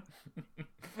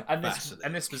 and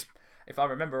this was, if I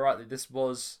remember rightly, this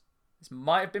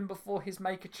might have been before his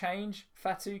make a change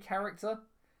Fatu character.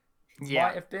 Yeah.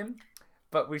 Might have been.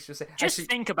 But we should say... Just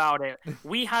think about it.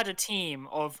 We had a team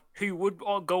of who would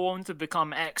go on to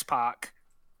become X-Pac,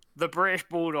 the British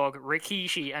Bulldog,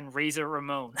 Rikishi, and Razor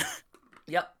Ramon.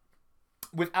 Yep.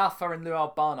 With Alpha and Lou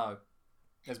Albano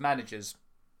as managers.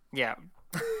 Yeah.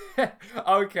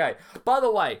 Okay. By the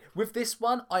way, with this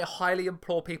one, I highly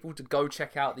implore people to go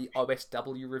check out the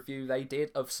OSW review they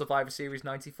did of Survivor Series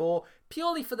 94,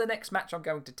 purely for the next match I'm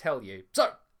going to tell you.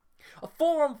 So... a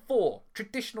 4-on-4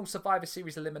 traditional Survivor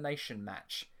Series elimination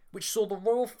match, which saw the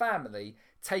royal family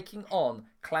taking on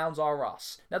Clowns R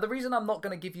Us. Now, the reason I'm not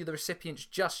going to give you the recipients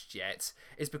just yet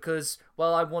is because,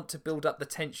 well, I want to build up the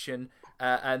tension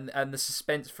and the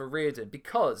suspense for Reardon.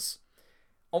 Because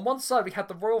on one side, we had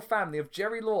the royal family of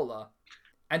Jerry Lawler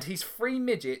and his 3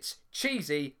 midgets,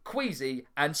 Cheesy, Queasy,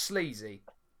 and Sleazy.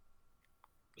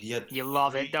 You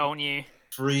love it, don't you?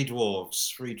 3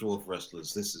 dwarf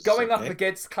wrestlers. This is going up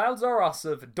against Clowns R Us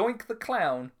of Doink the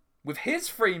Clown with his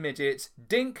 3 midgets,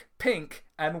 Dink, Pink,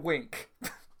 and Wink.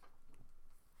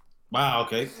 Wow,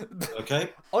 okay.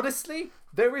 Honestly,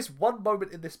 there is one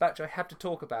moment in this match I have to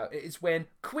talk about. It is when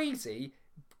Queasy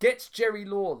gets Jerry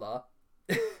Lawler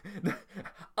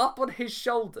up on his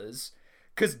shoulders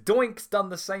because Doink's done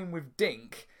the same with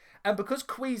Dink. And because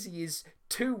Queasy is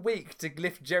too weak to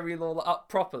lift Jerry Lawler up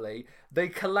properly, they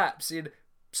collapse in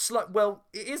slow... Well,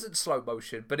 it isn't slow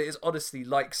motion, but it is honestly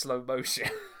like slow motion.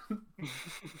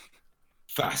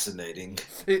 Fascinating.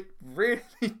 It really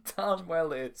darn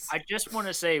well is. I just want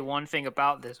to say one thing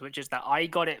about this, which is that I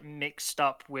got it mixed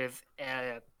up with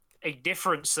a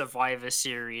different Survivor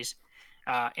Series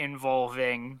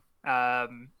involving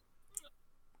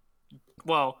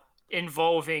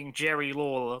Jerry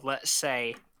Lawler, let's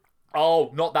say.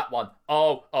 Oh, not that one.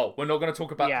 Oh, we're not going to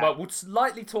talk about... Yeah. Well, we'll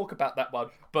slightly talk about that one,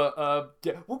 but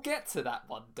yeah, we'll get to that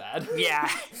one, Dad. Yeah.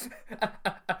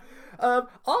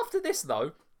 After this,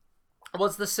 though,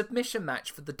 was the submission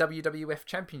match for the WWF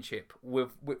Championship,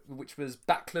 which was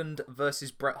Backlund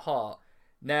versus Bret Hart.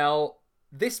 Now,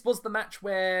 this was the match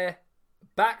where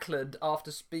Backlund,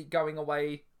 after being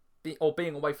away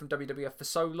from WWF for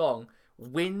so long,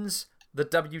 wins the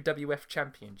WWF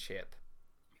Championship.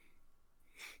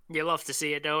 You love to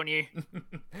see it, don't you?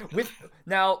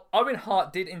 Now, Owen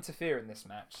Hart did interfere in this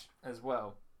match as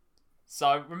well.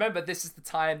 So remember, this is the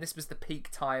time. This was the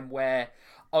peak time where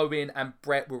Owen and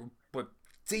Brett were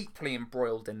deeply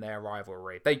embroiled in their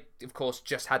rivalry. They, of course,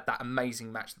 just had that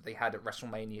amazing match that they had at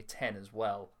WrestleMania 10 as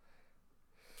well.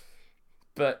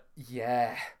 But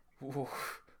yeah.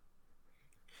 Oof.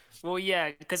 Well,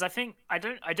 yeah, because I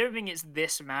don't think it's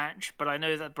this match, but I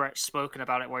know that Brett's spoken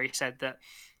about it where he said that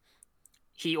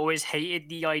he always hated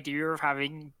the idea of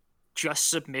having just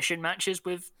submission matches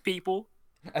with people,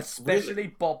 especially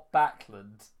Bob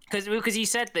Backlund. Because he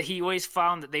said that he always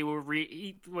found that they were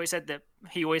he always said that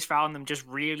he always found them just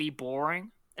really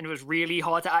boring, and it was really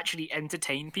hard to actually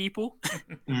entertain people.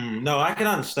 No, I can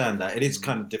understand that. It is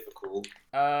kind of difficult.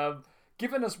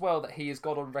 Given as well that he has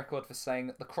got on record for saying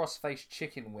that the cross-faced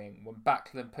chicken wing, when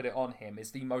Backlund put it on him,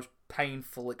 is the most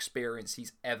painful experience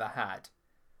he's ever had.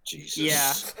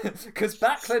 Jesus. Yeah. Because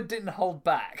Backlund didn't hold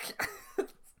back.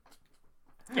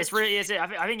 It's really,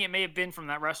 I think it may have been from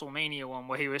that WrestleMania one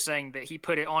where he was saying that he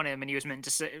put it on him and he was meant to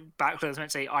say, Backlund was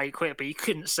meant to say, I quit, but he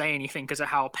couldn't say anything because of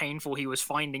how painful he was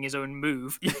finding his own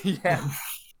move. Yeah.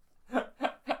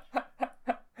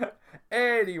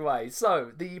 Anyway,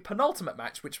 so the penultimate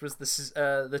match, which was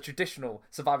the traditional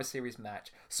Survivor Series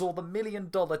match, saw the $1 Million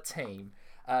Team.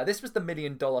 This was the $1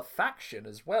 Million Faction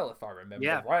as well, if I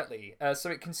remember rightly. So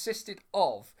it consisted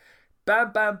of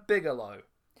Bam Bam Bigelow,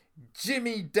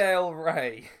 Jimmy Dale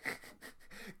Ray,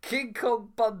 King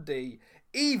Kong Bundy,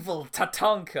 Evil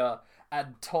Tatanka,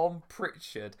 and Tom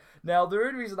Pritchard. Now, the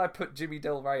only reason I put Jimmy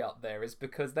Del Rey up there is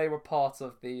because they were part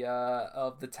of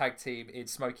the tag team in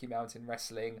Smoky Mountain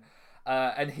Wrestling.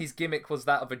 And his gimmick was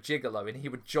that of a gigolo, and he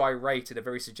would gyrate in a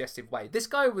very suggestive way. This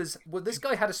guy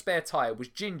had a spare tire, was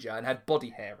ginger, and had body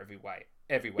hair everywhere.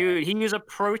 Dude, he was a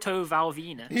proto Val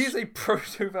Venus. He is a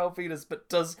proto Val Venus, but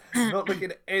does not look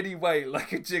in any way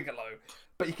like a gigolo.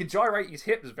 But he can gyrate his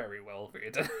hips very well,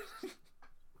 Reardon.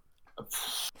 I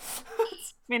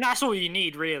mean, that's all you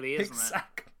need, really, isn't it?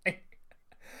 Exactly.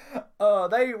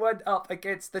 They went up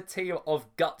against the team of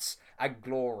Guts and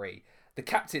Glory. The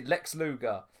captain, Lex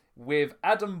Luger, with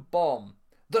Adam Bomb,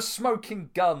 the Smoking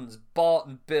Guns, Bart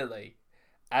and Billy,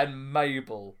 and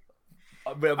Mabel.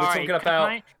 We're talking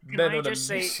about men on a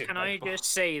mission. Can I just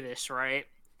say this, right?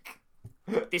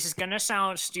 This is going to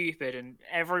sound stupid, and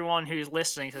everyone who's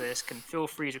listening to this can feel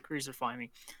free to crucify me.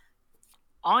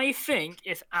 I think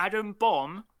if Adam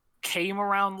Bomb came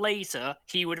around later,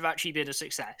 he would have actually been a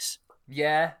success.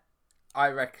 Yeah, I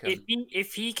reckon.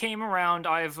 If he came around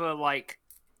either, like,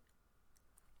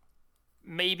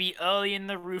 maybe early in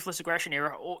the Ruthless Aggression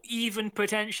era, or even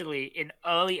potentially in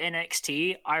early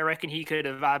NXT, I reckon he could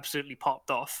have absolutely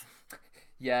popped off.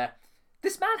 Yeah.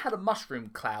 This man had a mushroom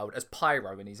cloud as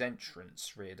pyro in his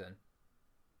entrance, Reardon.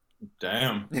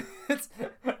 Damn.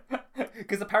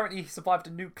 Because apparently he survived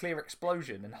a nuclear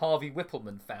explosion and Harvey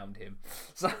Whippleman found him.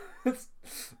 So,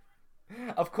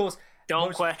 of course...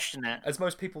 Don't question it. As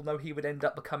most people know, he would end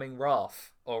up becoming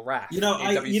Wrath or Wrath in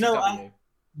WCW.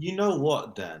 You know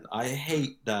what, Dan? I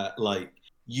hate that, like,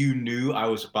 you knew I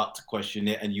was about to question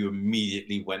it and you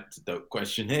immediately went to don't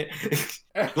question it.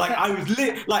 Like, I was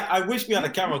I wish we had a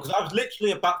camera because I was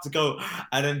literally about to go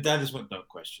and then Dan just went, don't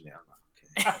question it. I'm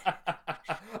like,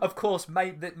 okay. Of course,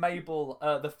 Mabel,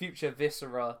 the future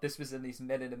Viscera, this was in these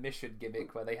Men in a Mission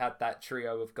gimmick where they had that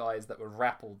trio of guys that would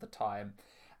rap all the time.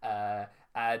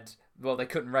 And, well, they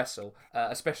couldn't wrestle,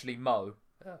 especially Mo.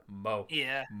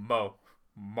 Yeah. Mo.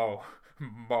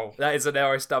 That is an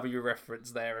RSW reference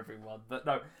there, everyone. But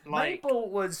no, Mabel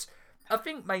was... I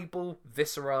think Mabel,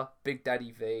 Viscera, Big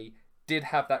Daddy V did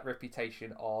have that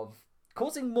reputation of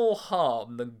causing more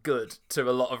harm than good to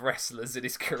a lot of wrestlers in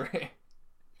his career.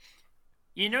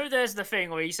 You know, there's the thing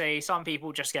where you say some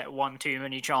people just get one too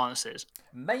many chances.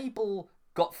 Mabel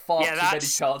got far too many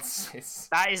chances.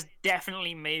 That is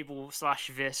definitely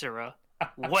Mabel/Viscera.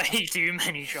 Way too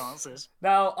many chances.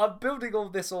 Now, I'm building all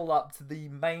this up to the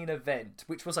main event,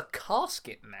 which was a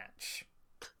casket match.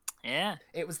 Yeah.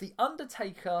 It was The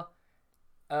Undertaker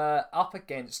up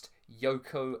against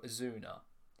Yokozuna.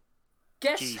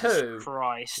 Guess Jesus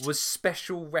Christ. was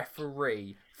special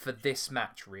referee for this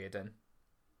match, Reardon?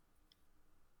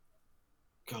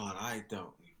 God, I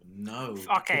don't even know.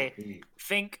 Okay,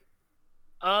 think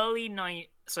early 90s.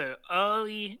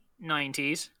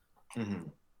 Mm-hmm.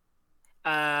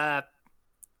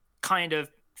 Kind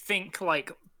of think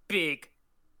like big.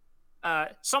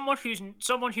 Someone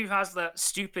who has that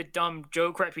stupid, dumb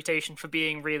joke reputation for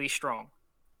being really strong.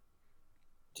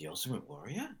 The Ultimate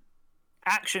Warrior?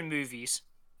 Action movies.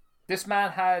 This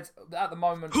man had at the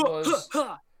moment was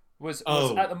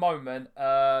at the moment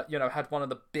had one of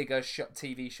the bigger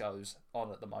TV shows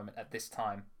on at the moment at this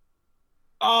time.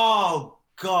 Oh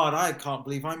God, I can't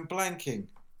believe I'm blanking.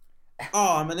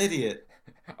 Oh, I'm an idiot.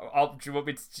 Do you want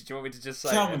me to just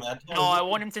say Tell it? me, man. No, I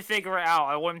want him to figure it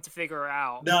out.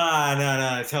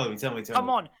 No. Tell me. Come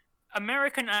on.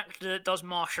 American actor that does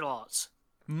martial arts.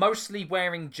 Mostly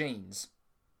wearing jeans.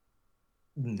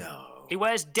 No. He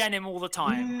wears denim all the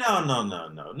time. No.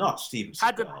 Not Steven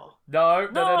Seagal. No.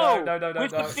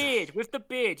 With the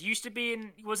beard. Used to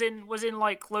be was in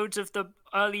like loads of the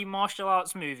early martial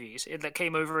arts movies that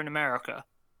came over in America.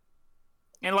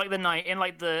 In like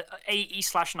the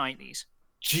 80s/90s.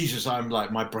 Jesus,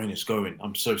 my brain is going.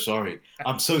 I'm so sorry.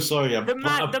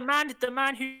 The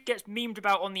man who gets memed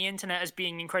about on the internet as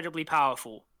being incredibly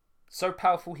powerful. So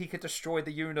powerful he could destroy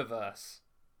the universe.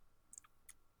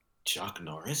 Chuck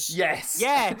Norris? Yes.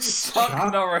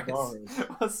 Chuck Norris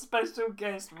was special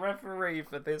guest referee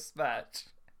for this match.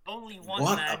 Only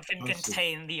one man can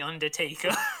contain the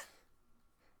Undertaker.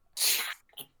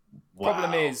 Wow.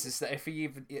 Problem is that if he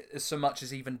even so much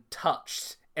as even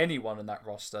touched anyone in that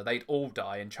roster, they'd all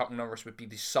die, and Chuck Norris would be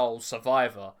the sole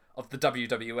survivor of the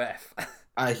WWF.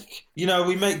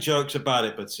 We make jokes about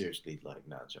it, but seriously,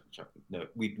 Chuck, no,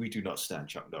 we do not stand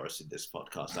Chuck Norris in this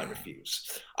podcast.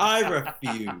 I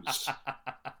refuse.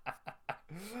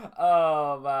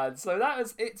 Oh man, so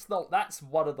that's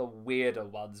one of the weirder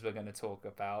ones we're going to talk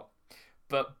about.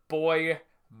 But boy,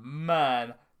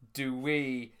 man, do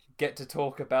we get to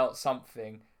talk about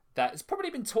something that has probably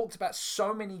been talked about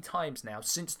so many times now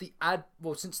since the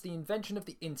invention of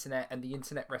the internet and the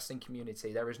internet wrestling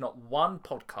community. There is not one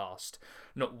podcast,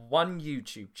 not one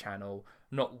YouTube channel,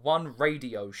 not one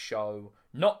radio show,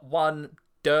 not one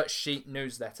dirt sheet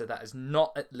newsletter that has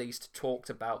not at least talked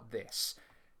about this.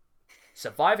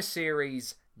 Survivor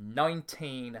Series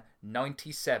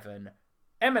 1997,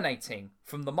 emanating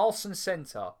from the Molson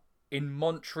Centre in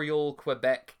Montreal,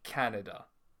 Quebec, Canada.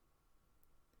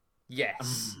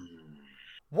 Yes.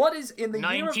 What is in the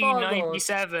year of our Lord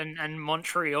 1997 and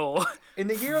Montreal? In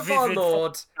the year of our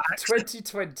Lord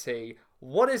 2020,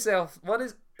 what is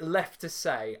left to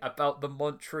say about the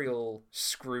Montreal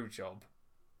screw job?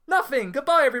 Nothing.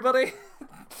 Goodbye, everybody.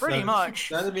 Pretty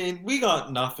much. I mean, we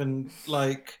got nothing.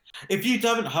 If you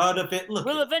haven't heard of it, look.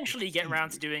 We'll eventually get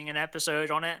around to doing an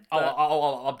episode on it. But...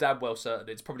 I'm damn well certain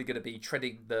it's probably going to be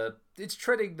treading the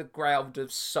ground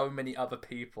of so many other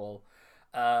people.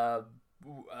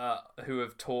 Who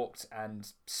have talked and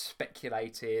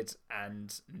speculated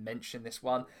and mentioned this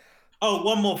one. Oh,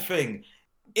 one more thing.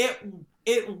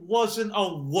 It wasn't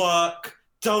a work.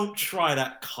 Don't try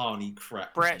that carny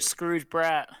crap. Brett screwed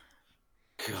Brett.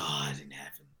 God in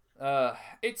heaven.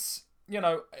 It's,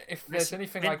 if there's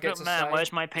anything I get to say...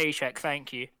 Where's my paycheck?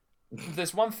 Thank you.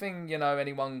 There's one thing,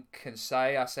 anyone can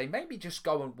say. I say maybe just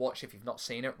go and watch, if you've not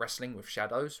seen it, Wrestling with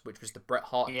Shadows, which was the Bret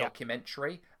Hart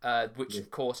documentary, which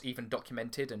of course even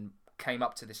documented and came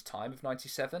up to this time of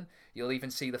 97. You'll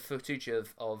even see the footage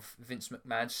of Vince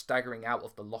McMahon staggering out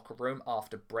of the locker room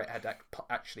after Bret had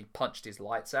actually punched his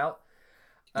lights out.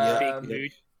 Big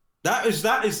mood. That is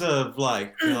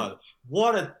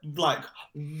what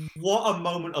a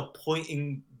moment of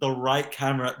pointing the right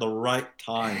camera at the right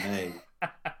time, eh?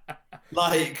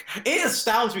 It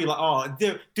astounds me,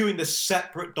 they're doing this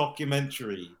separate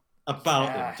documentary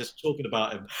about him, just talking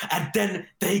about him, and then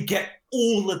they get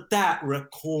all of that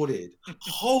recorded.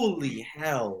 Holy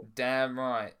hell. Damn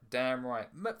right.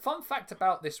 Fun fact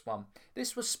about this one.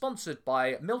 This was sponsored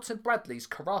by Milton Bradley's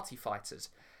Karate Fighters.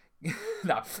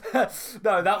 No,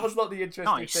 that was not the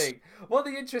interesting thing. What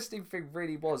the interesting thing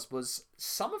really was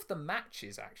some of the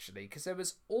matches, actually, because there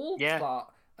was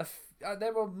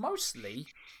there were mostly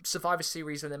Survivor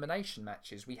Series elimination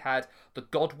matches. We had the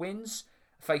Godwins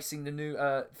facing the New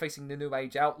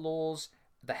Age Outlaws,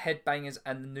 the Headbangers,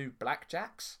 and the New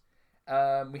Blackjacks.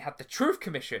 We had the Truth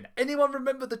Commission. Anyone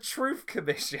remember the Truth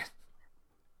Commission?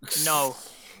 No.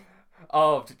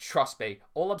 Oh, trust me.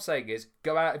 All I'm saying is,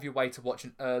 go out of your way to watch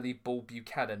an early Bull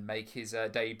Buchanan make his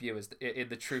debut in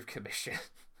the Truth Commission.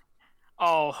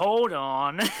 Oh, hold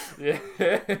on. Yeah.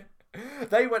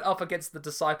 They went up against the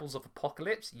Disciples of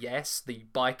Apocalypse. Yes, the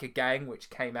biker gang which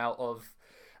came out of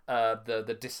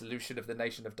the dissolution of the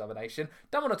Nation of Domination.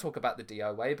 Don't want to talk about the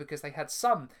DOA because they had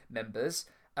some members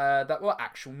that were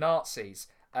actual Nazis.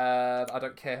 I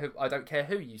don't care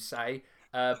who you say.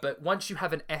 But once you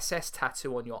have an SS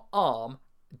tattoo on your arm,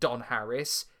 Don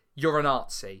Harris, you're a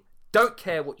Nazi. Don't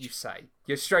care what you say.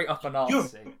 You're straight up a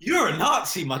Nazi. You're a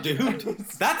Nazi, my dude.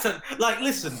 That's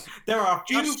listen, there are a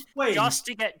few ways. Just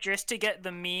to get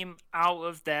the meme out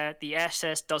of there, the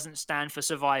SS doesn't stand for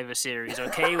Survivor Series,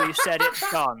 okay? We've said it,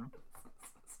 done.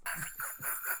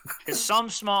 Because some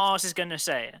smart ass is going to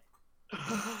say it.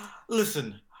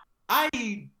 Listen,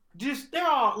 there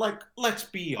are, like, let's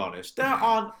be honest, there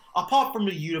aren't, apart from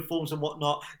the uniforms and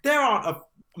whatnot, there aren't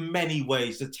many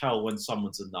ways to tell when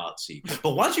someone's a Nazi.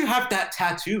 But once you have that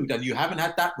tattooed and you haven't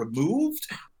had that removed,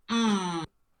 I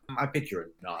think you're a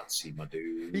Nazi, my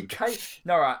dude. He came.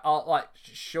 No, right. Like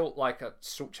short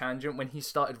tangent. When he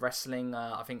started wrestling,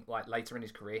 I think like later in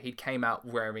his career, he came out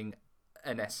wearing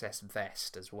an SS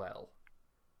vest as well.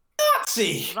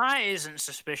 Nazi. That isn't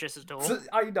suspicious at all.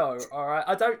 I know. All right.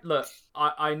 I don't look.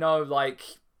 I know. Like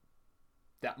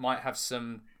that might have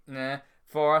some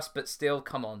for us, but still,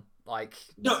 come on. Like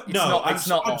I'm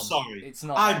sorry. It's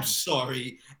not. I'm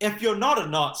sorry. If you're not a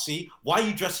Nazi, why are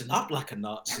you dressing up like a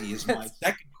Nazi? Is my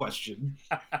second question.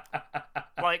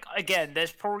 Like, again,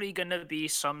 there's probably gonna be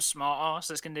some smart ass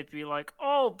that's gonna be like,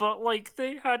 oh, but like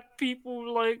they had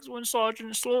people like when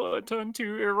Sergeant Slaughter turned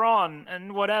to Iran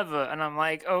and whatever, and I'm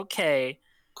like, okay,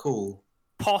 cool.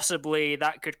 Possibly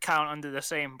that could count under the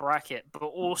same bracket, but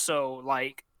also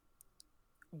like,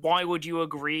 why would you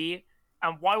agree?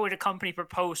 And why would a company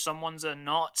propose someone's a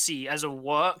Nazi as a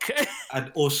work?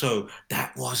 And also,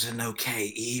 that wasn't okay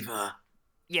either.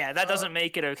 Yeah, that doesn't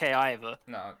make it okay either.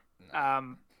 No.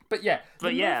 But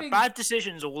bad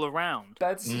decisions all around.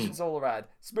 Bad decisions all around.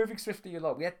 So moving swiftly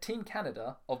along, we had Team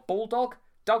Canada of Bulldog,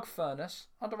 Doug Furness,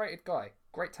 underrated guy,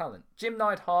 great talent, Jim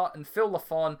Neidhart and Phil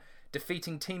LaFon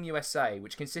defeating Team USA,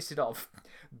 which consisted of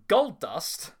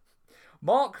Goldust,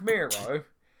 Mark Miro,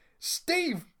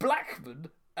 Steve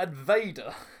Blackman, and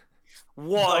Vader.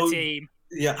 What a team.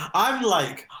 Yeah, I'm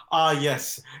like,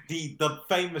 yes, the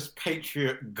famous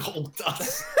Patriot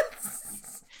Goldust.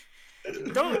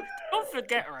 Don't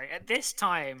forget, right, at this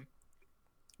time,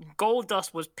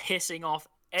 Goldust was pissing off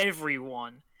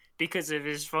everyone because of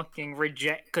his fucking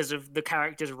because of the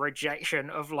character's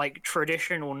rejection of, like,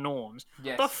 traditional norms.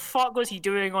 Yes. What the fuck was he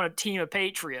doing on a team of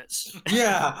Patriots?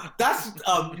 Yeah, that's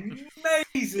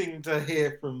amazing to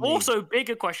hear from me. Also,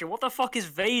 bigger question, what the fuck is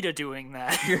Vader doing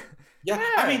there? Yeah,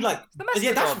 I mean, like,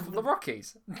 that's from the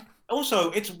Rockies. Also,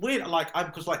 it's weird, like,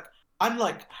 I'm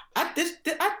like, at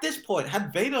this point,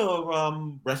 had Vader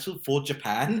wrestled for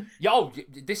Japan?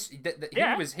 He's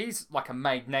like a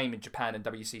made name in Japan and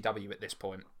WCW at this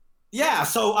point. Yeah,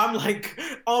 so I'm like,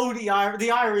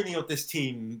 the irony of this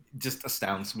team just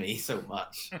astounds me so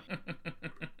much.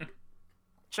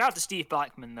 Shout out to Steve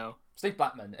Blackman, though. Steve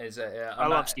Blackman is I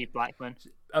love Steve Blackman.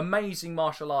 Amazing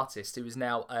martial artist who is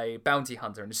now a bounty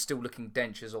hunter and is still looking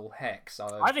dench as all heck.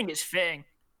 So I think it's fitting.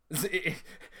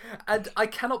 And I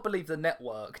cannot believe the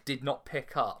network did not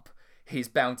pick up his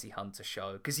bounty hunter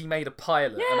show because he made a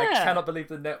pilot, and I cannot believe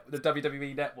the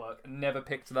WWE network never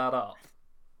picked that up.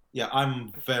 Yeah,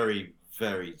 I'm very,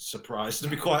 very surprised, to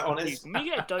be quite honest. Can we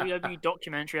get a WWE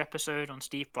documentary episode on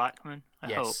Steve Blackman?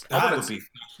 I hope. That would be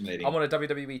fascinating. I want a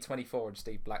WWE 24 on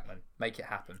Steve Blackman. Make it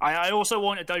happen. I also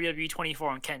want a WWE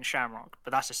 24 on Ken Shamrock,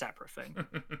 but that's a separate thing.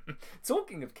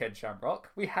 Talking of Ken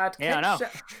Shamrock, we had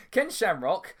Ken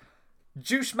Shamrock,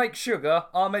 Juice Make Sugar,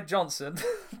 Ahmed Johnson,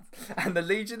 and the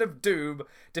Legion of Doom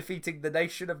defeating the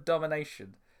Nation of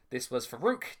Domination. This was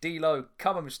Farouk, D'Lo,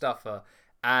 Kama Mustafa,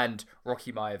 and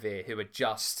Rocky Maivia, who had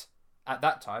just, at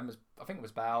that time, I think it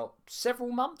was about several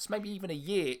months, maybe even a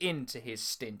year into his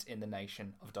stint in the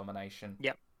Nation of Domination.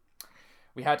 Yep.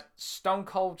 We had Stone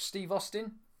Cold Steve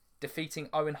Austin defeating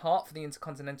Owen Hart for the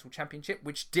Intercontinental Championship,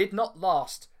 which did not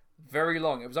last very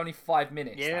long. It was only 5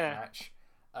 minutes, that match.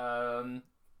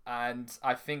 And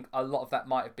I think a lot of that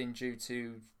might have been due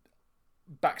to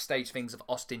backstage things of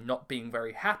Austin not being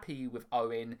very happy with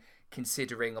Owen,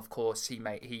 considering, of course,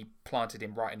 he planted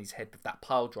him right in his head with that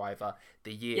pile driver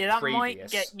the year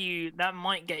previous. That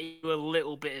might get you a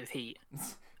little bit of heat.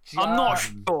 I'm not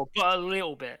sure, but a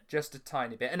little bit. Just a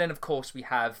tiny bit. And then, of course, we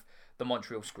have the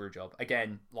Montreal Screwjob.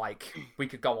 Again, like, we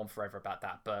could go on forever about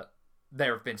that, but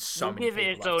there have been so many people. Give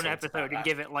it its own episode and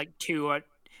give it like two.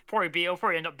 It'll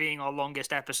probably end up being our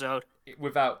longest episode.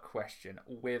 Without question.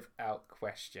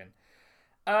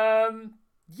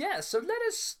 Yeah, so there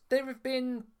has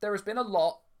been a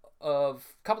lot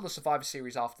of couple of Survivor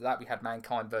Series after that. We had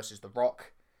Mankind versus The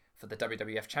Rock for the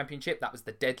WWF Championship. That was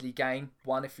the Deadly Game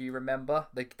one, if you remember,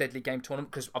 the Deadly Game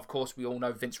tournament, because of course we all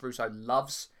know Vince Russo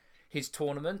loves his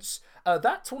tournaments.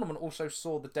 That tournament also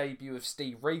saw the debut of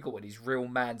Steve Regal and his Real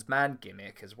Man's Man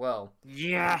gimmick as well.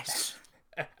 Yes.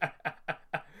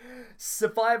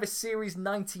 Survivor Series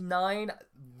 99,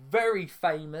 very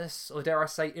famous, or dare I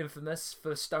say infamous,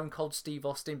 for Stone Cold Steve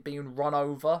Austin being run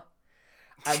over.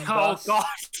 And God,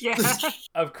 yeah.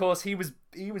 Of course, he was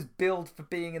billed for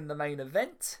being in the main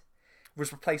event.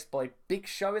 Was replaced by Big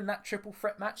Show in that triple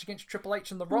threat match against Triple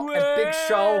H and The Rock, and Big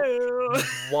Show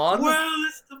won.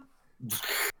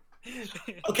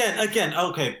 Again,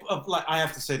 okay. Like I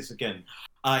have to say this again.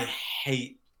 I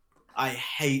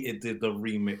hated the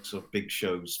remix of Big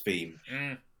Show's theme.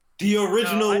 The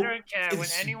original. No, I don't care when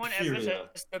anyone ever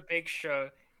says the Big Show.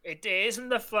 It isn't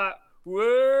the flat.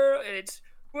 Whoa, it's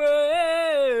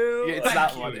whoa. Yeah, it's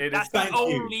that one. That's the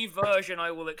only version I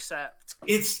will accept.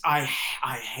 I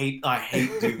hate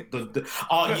the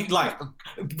you like.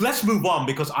 Let's move on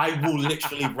because I will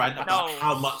literally rant about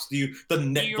how much the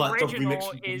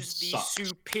original is the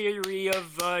superior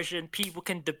version. People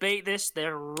can debate this.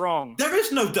 They're wrong. There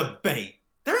is no debate.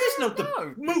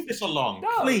 Move this along,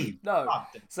 please. No.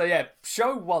 So yeah,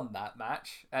 Show won that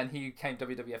match, and he became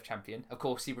WWF champion. Of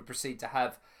course, he would proceed to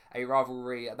have a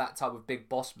rivalry at that time with Big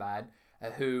Boss Man,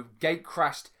 who gate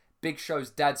crashed Big Show's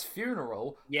dad's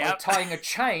funeral by tying a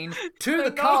chain to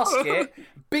the casket.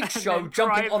 Big Show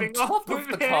jumping on top of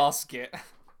the casket.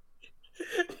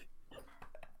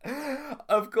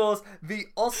 Of course, the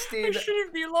Austin. I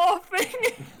shouldn't be laughing.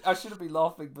 I shouldn't be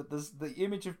laughing, but there's the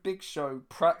image of Big Show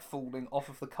falling off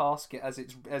of the casket as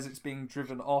it's being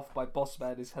driven off by Boss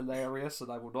Man is hilarious,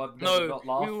 and I will not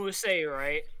laugh. We will say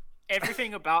right.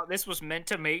 Everything about this was meant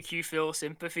to make you feel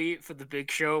sympathy for the Big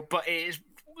Show, but it is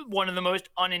one of the most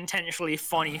unintentionally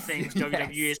funny things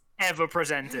WWE has ever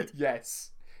presented. Yes.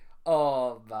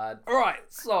 Oh man. Alright,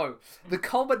 so the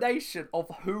culmination of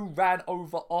who ran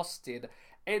over Austin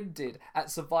ended at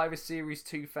Survivor Series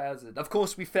 2000. Of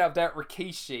course, we found out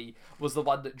Rikishi was the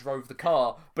one that drove the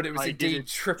car, but it was indeed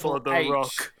Triple H.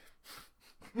 Rock.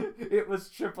 It was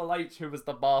Triple H who was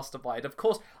the mastermind. Of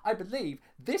course, I believe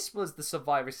this was the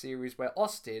Survivor Series where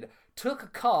Austin took a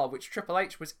car which Triple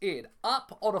H was in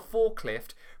up on a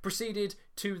forklift, proceeded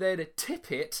to then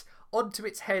tip it onto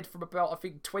its head from about, I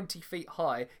think, 20 feet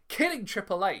high, killing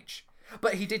Triple H.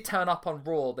 But he did turn up on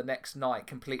Raw the next night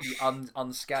completely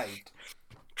unscathed.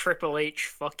 Triple H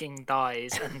fucking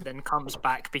dies and then comes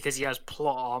back because he has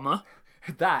plot armor.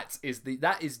 That is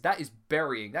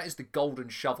burying. That is the golden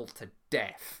shovel to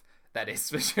death. That is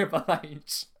for Triple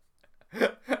H.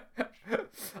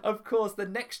 Of course, the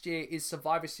next year is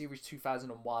Survivor Series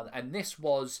 2001, and this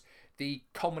was the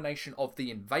culmination of the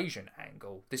Invasion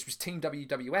angle. This was Team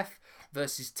WWF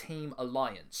versus Team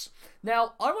Alliance.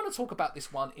 Now, I want to talk about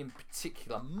this one in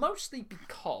particular, mostly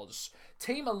because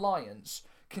Team Alliance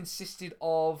consisted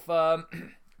of,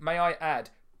 may I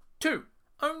add,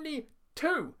 only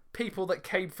two people that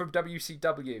came from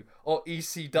WCW or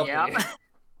ECW. Yep.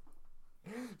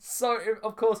 So,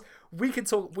 of course, we can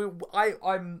talk.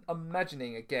 I'm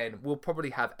imagining, again, we'll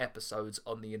probably have episodes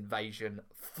on the Invasion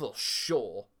for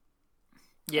sure.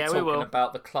 Yeah, we will. Talking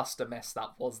about the cluster mess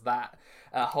that was that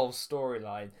whole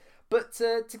storyline. But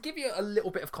to give you a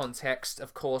little bit of context,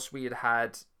 of course, we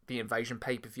had the Invasion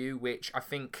pay-per-view, which I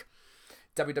think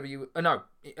ECW,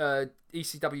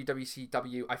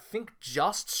 WCW, I think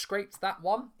just scraped that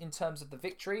one in terms of the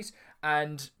victories,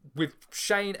 and with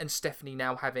Shane and Stephanie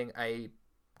now having a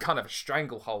kind of a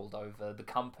stranglehold over the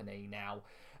company now,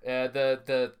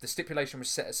 the stipulation was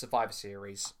set at Survivor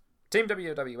Series. Team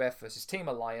WWF versus Team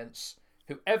Alliance.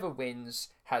 Whoever wins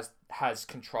has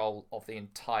control of the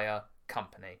entire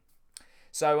company.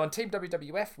 So on Team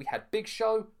WWF, we had Big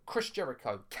Show, Chris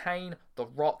Jericho, Kane, The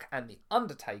Rock, and The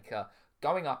Undertaker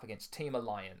going up against Team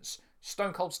Alliance.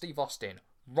 Stone Cold Steve Austin,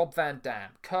 Rob Van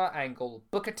Dam, Kurt Angle,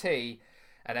 Booker T,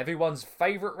 and everyone's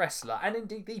favourite wrestler, and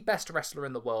indeed the best wrestler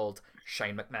in the world,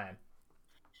 Shane McMahon.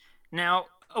 Now,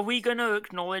 are we going to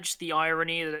acknowledge the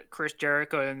irony that Chris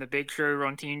Jericho and the Big Show are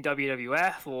on Team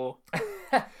WWF, or...?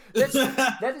 Let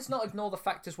us not ignore the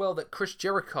fact as well that Chris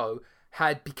Jericho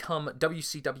had become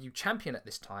WCW champion at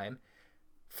this time.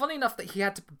 Funny enough that he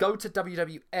had to go to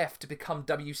WWF to become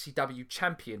WCW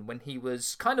champion when he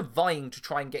was kind of vying to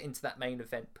try and get into that main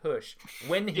event push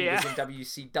when he was in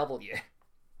WCW.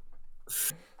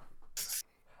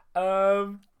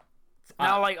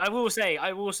 Now, I will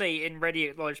say in ready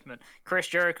acknowledgement, Chris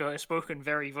Jericho has spoken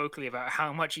very vocally about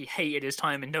how much he hated his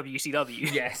time in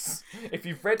WCW. Yes, if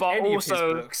you've read any of his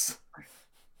books.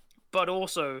 But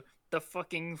also, the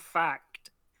fucking fact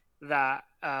that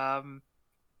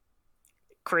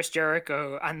Chris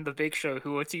Jericho and the Big Show,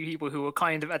 who were two people who were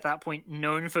kind of at that point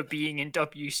known for being in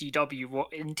WCW, were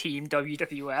in Team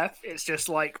WWF. It's just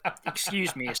like,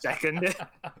 excuse me a second.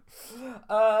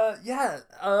 Oh,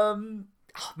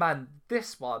 man,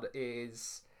 this one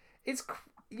it's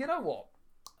you know what?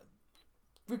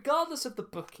 Regardless of the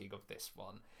booking of this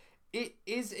one, it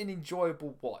is an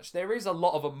enjoyable watch. There is a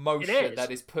lot of emotion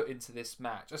that is put into this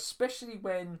match, especially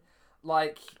when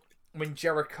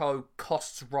Jericho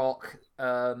costs Rock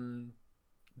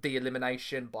the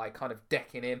elimination by kind of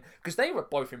decking him, because they were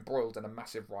both embroiled in a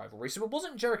massive rivalry. So it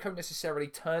wasn't Jericho necessarily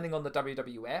turning on the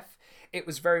WWF. It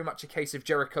was very much a case of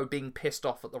Jericho being pissed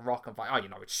off at The Rock and like, oh, you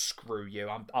know, it's screw you.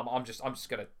 I'm just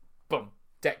gonna boom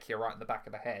deck you right in the back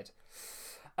of the head.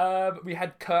 We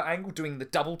had Kurt Angle doing the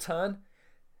double turn.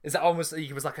 Is that almost,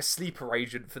 he was like a sleeper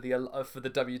agent for the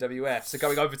WWF, so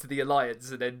going over to the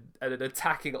Alliance and then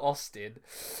attacking Austin,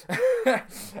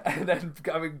 and then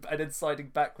siding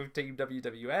back with Team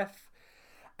WWF,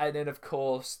 and then of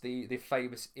course the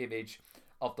famous image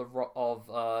of the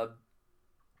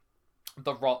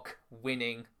Rock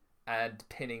winning and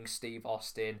pinning Steve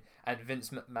Austin, and Vince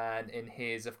McMahon in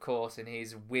his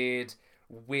weird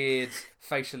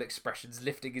facial expressions,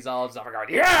 lifting his arms up and going,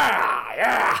 yeah,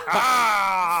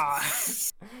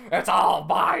 it's all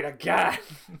mine again.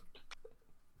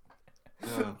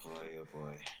 Oh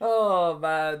boy. Oh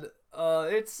man,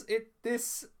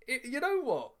 you know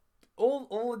what?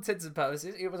 All intents and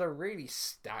purposes, it was a really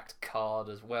stacked card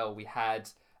as well. We had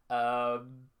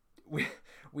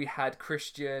we had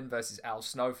Christian versus Al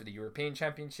Snow for the European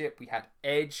Championship. We had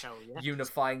Edge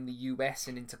unifying the US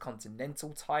and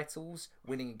Intercontinental titles,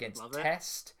 winning against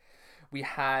Test. We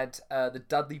had the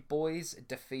Dudley Boys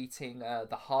defeating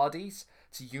the Hardys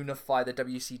to unify the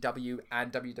WCW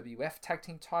and WWF tag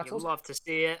team titles. You'd love to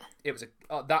see it. It was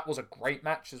that was a great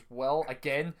match as well.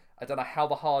 Again, I don't know how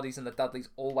the Hardys and the Dudleys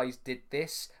always did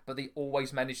this, but they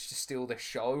always managed to steal the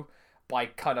show by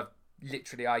kind of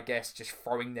literally, I guess, just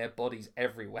throwing their bodies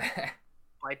everywhere.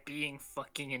 By being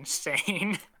fucking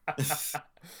insane.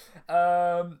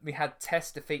 We had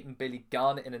Test defeating Billy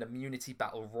Gunn in an immunity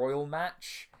battle royal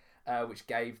match, which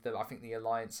gave the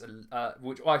Alliance,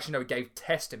 it gave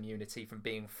Test immunity from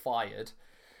being fired.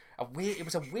 It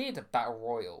was a weird battle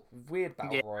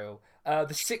royal. The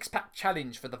 6-pack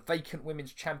challenge for the vacant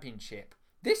women's championship.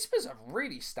 This was a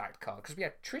really stacked card because we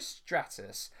had Trish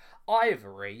Stratus,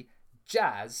 Ivory,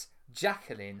 Jazz,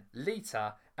 Jacqueline,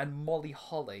 Lita, and Molly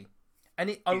Holly, and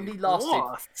it only lasted.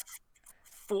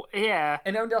 And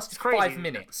it only lasted 5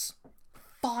 minutes.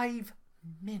 5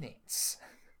 minutes.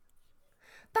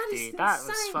 That is insane. That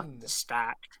was fucking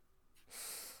stacked.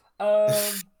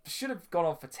 Should have gone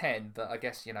on for 10, but I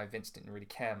guess Vince didn't really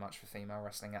care much for female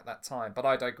wrestling at that time. But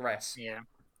I digress. Yeah.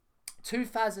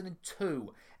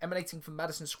 2002, emanating from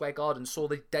Madison Square Garden, saw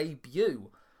the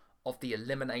debut of the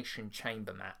Elimination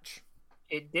Chamber match.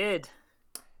 It did.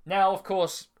 Now, of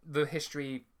course, the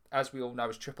history, as we all know,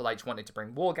 is Triple H wanted to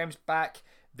bring War Games back.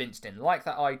 Vince didn't like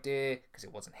that idea because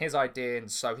it wasn't his idea, and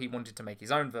so he wanted to make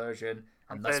his own version.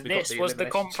 And thus this was the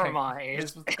compromise.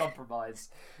 This was the compromise.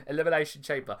 Elimination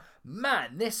Chamber.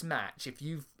 Man, this match, if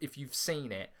you've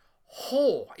seen it,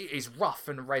 it is rough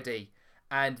and ready,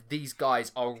 and these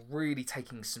guys are really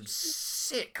taking some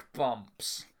sick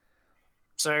bumps.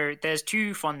 So there's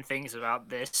 2 fun things about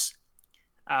this.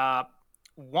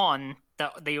 One,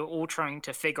 that they were all trying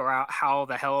to figure out how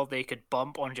the hell they could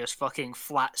bump on just fucking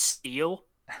flat steel.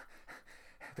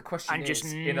 The question and is,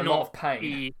 just in a lot of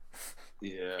pain.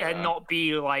 And not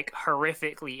be, like,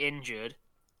 horrifically injured.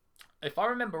 If I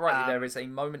remember rightly, there is a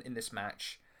moment in this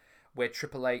match where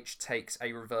Triple H takes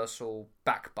a reversal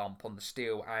back bump on the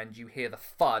steel, and you hear the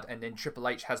thud, and then Triple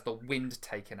H has the wind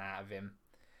taken out of him.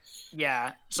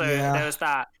 Yeah, so there was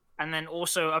that. And then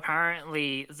also,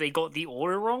 apparently, they got the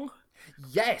order wrong.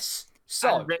 Yes!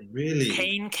 So, really?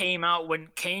 Kane came out, was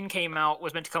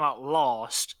meant to come out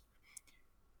last.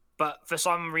 But for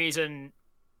some reason,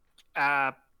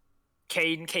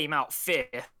 Kane came out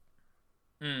 5th.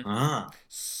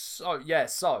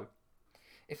 So,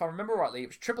 if I remember rightly, it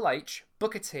was Triple H,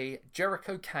 Booker T,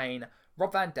 Jericho, Kane,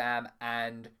 Rob Van Dam,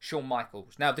 and Shawn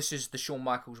Michaels. Now, this is the Shawn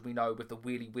Michaels we know with the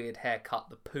really weird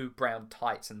haircut, the poo brown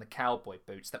tights, and the cowboy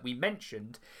boots that we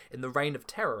mentioned in the Reign of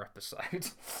Terror episode.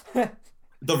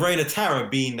 The Reign of Terror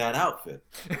being that outfit.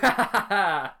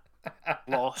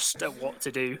 Lost at what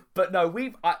to do. But no,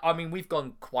 we've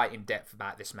gone quite in depth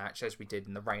about this match as we did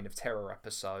in the Reign of Terror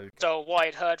episode. So what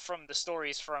I'd heard from the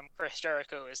stories from Chris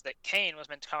Jericho is that Kane was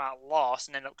meant to come out last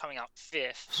and ended up coming out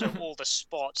 5th. So all the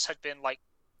spots had been like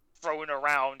thrown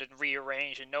around and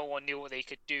rearranged, and no one knew what they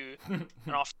could do. And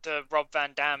after Rob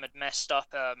Van Dam had messed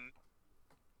up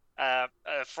a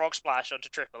frog splash onto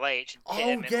Triple H and hit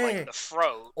him in like the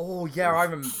throat. Oh yeah, I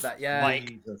remember that. Yeah,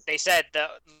 like they said that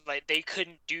like they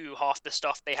couldn't do half the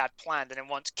stuff they had planned, and then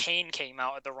once Kane came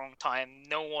out at the wrong time,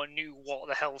 no one knew what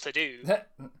the hell to do.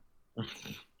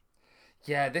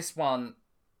 Yeah, this one,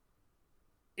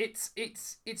 it's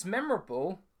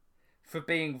memorable for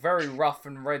being very rough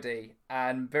and ready,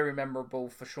 and very memorable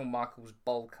for Shawn Michaels'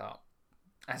 bowl cut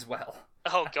as well.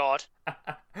 Oh god.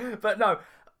 But no,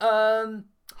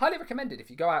 highly recommended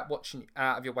if you go out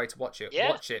of your way to watch it.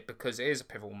 Yeah. Watch it because it is a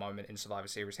pivotal moment in Survivor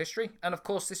Series history. And of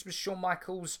course, this was Shawn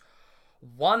Michaels'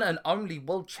 one and only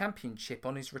World Championship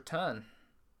on his return.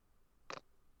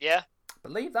 Yeah.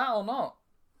 Believe that or not.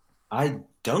 I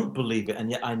don't believe it, and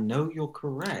yet I know you're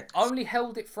correct. Only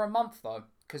held it for a month though,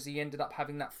 because he ended up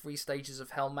having that 3 Stages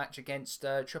of Hell match against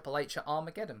Triple H at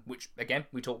Armageddon, which again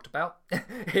we talked about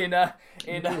in our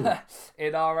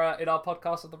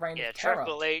podcast of the Reign of Terror.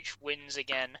 Triple H wins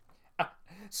again.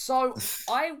 So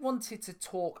I wanted to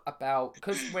talk about,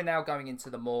 because we're now going into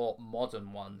the more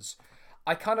modern ones,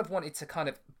 I kind of wanted to kind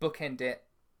of bookend it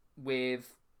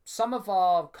with some of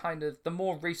our kind of the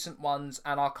more recent ones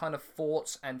and our kind of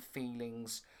thoughts and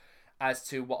feelings as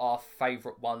to what our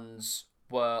favourite ones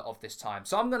were of this time.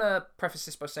 So I'm going to preface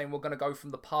this by saying we're going to go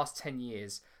from the past 10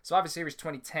 years, Survivor Series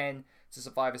 2010 to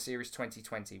Survivor Series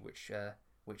 2020,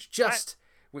 which just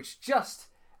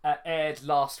aired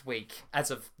last week, as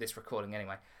of this recording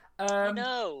anyway.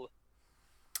 No.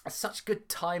 Such good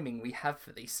timing we have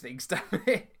for these things, don't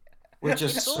we? We're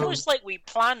just It's almost like we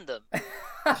planned them.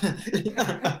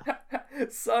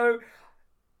 So,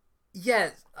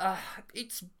 yeah,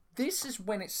 this is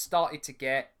when it started to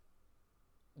get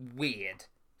weird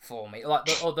for me. Like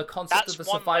the concept That's of the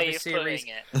one Survivor way of Series,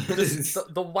 putting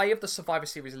it. the way of the Survivor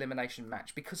Series elimination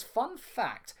match. Because fun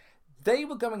fact, they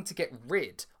were going to get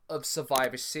rid of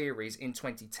Survivor Series in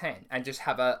 2010 and just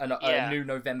have a new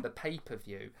November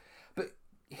pay-per-view. But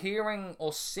hearing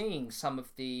or seeing some of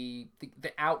the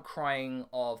outcrying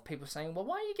of people saying, well,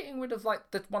 why are you getting rid of like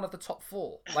one of the top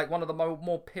 4, like one of the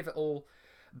more pivotal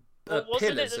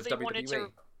pillars of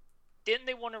WWE? Didn't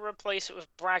they want to replace it with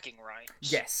bragging rights?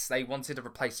 Yes, they wanted to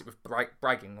replace it with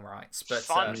bragging rights. But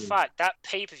Fun fact, that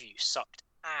pay-per-view sucked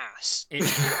ass.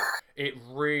 It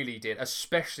really did,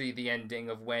 especially the ending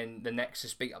of when the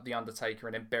Nexus beat up the Undertaker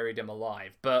and then buried him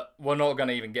alive. But we're not going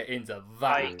to even get into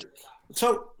that.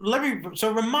 So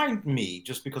remind me,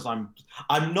 just because I'm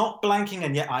not blanking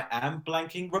and yet I am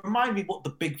blanking. Remind me what the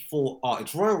big 4 are.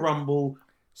 It's Royal Rumble,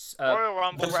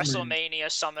 WrestleMania,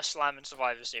 SummerSlam, and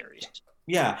Survivor Series.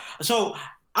 Yeah. So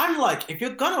I'm like, if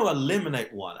you're gonna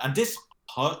eliminate one, and this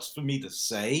hurts for me to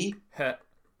say,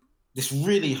 this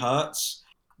really hurts.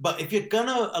 But if you're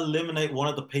gonna eliminate one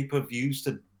of the pay-per-views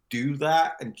to do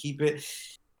that and keep it,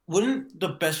 wouldn't the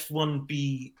best one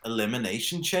be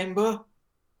Elimination Chamber?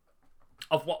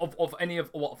 Of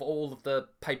all of the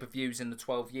pay-per-views in the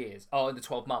 12 years? Oh, in the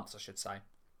 12 months, I should say.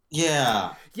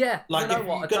 Yeah. Yeah. Like, you know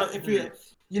what?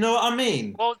 You know what I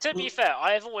mean? Well, to be fair,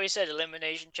 I have always said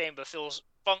Elimination Chamber feels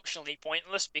functionally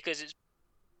pointless because it's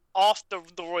after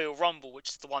the Royal Rumble, which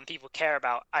is the one people care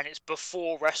about, and it's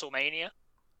before WrestleMania.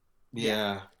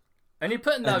 Yeah. And you're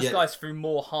putting those guys through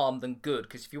more harm than good,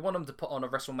 because if you want them to put on a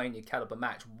WrestleMania caliber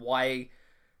match, why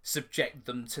subject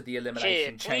them to the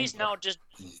Elimination Chamber?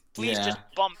 Please just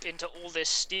bump into all this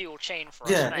steel chain for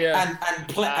us.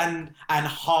 And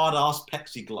hard ass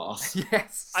plexiglass.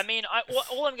 Yes. I mean,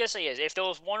 all I'm gonna say is, if there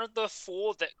was one of the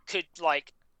 4 that could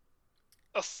like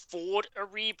afford a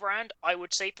rebrand, I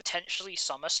would say potentially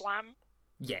SummerSlam.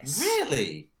 Yes.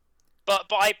 Really? But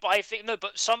I think no.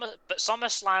 But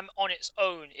SummerSlam on its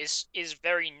own is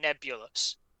very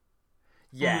nebulous.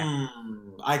 Yeah.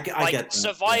 I get that.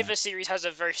 Survivor Series has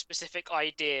a very specific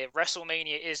idea.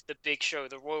 WrestleMania is the big show.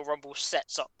 The Royal Rumble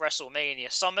sets up WrestleMania.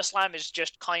 SummerSlam is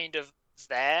just kind of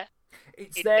there.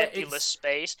 It's in their nebulous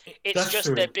space. It's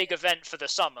just their big event for the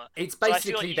summer. It's so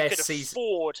basically I feel like their you could season.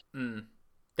 Afford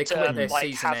they to their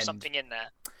season have end. something in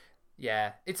there.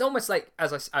 Yeah, it's almost like,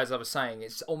 as I was saying,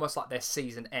 it's almost like their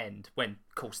season end, when,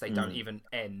 of course, they don't even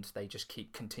end, they just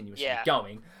keep continuously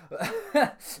going.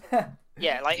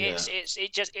 Yeah, like it's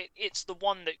the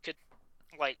one that could,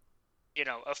 like, you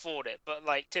know, afford it. But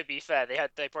like, to be fair, they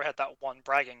probably had that one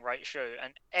bragging rights show,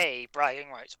 and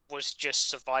bragging rights was just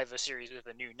Survivor Series with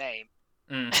a new name.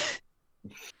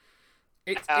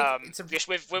 Just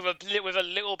with a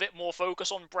little bit more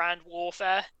focus on brand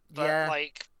warfare, but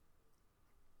like.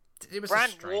 It was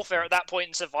brand warfare at that point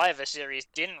in Survivor Series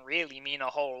didn't really mean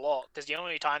a whole lot, because the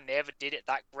only time they ever did it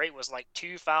that great was like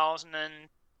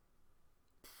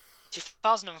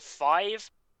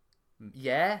 2005.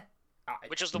 Yeah.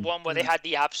 Which was the one where they had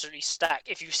the absolutely stacked.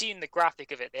 If you've seen the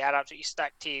graphic of it, they had absolutely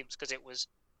stacked teams, because it was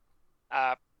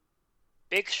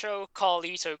Big Show,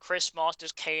 Carlito, Chris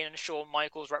Masters, Kane, and Shawn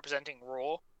Michaels representing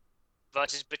Raw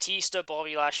versus Batista,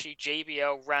 Bobby Lashley,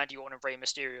 JBL, Randy Orton, and Rey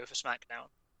Mysterio for SmackDown.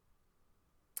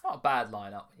 Not a bad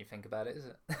lineup when you think about it, is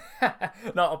it?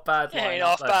 Not a bad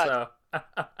lineup. Not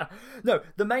bad. No,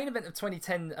 the main event of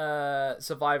 2010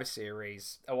 Survivor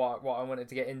Series, what I wanted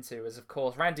to get into is, of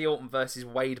course, Randy Orton versus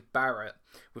Wade Barrett,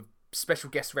 with special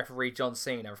guest referee John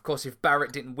Cena. Of course, if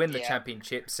Barrett didn't win the Yeah.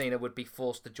 championship, Cena would be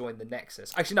forced to join the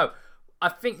Nexus. Actually, no. I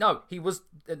think, no, he was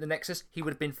at the Nexus. He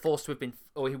would have been forced to have been,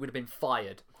 or he would have been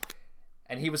fired.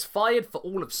 And he was fired for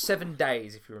all of 7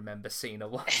 days, if you remember, Cena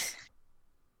was.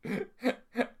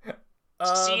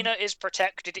 Cena is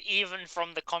protected even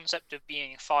from the concept of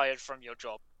being fired from your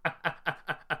job.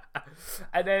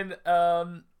 And then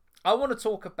I want to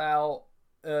talk about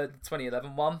the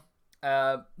 2011 one.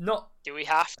 Not Do we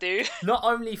have to? not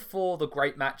only for the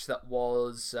great match that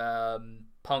was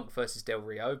Punk versus Del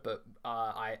Rio, but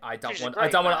I don't Which is a want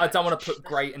great to match. put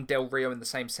great and Del Rio in the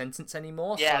same sentence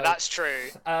anymore. Yeah, so, that's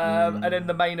true. And then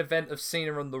the main event of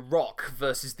Cena and The Rock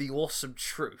versus The Awesome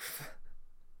Truth.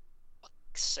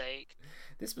 Sake.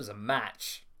 This was a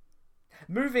match.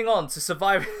 Moving on to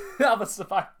Survivor, other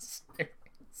Survivor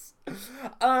Series.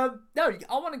 No,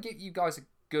 I want to give you guys a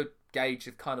good gauge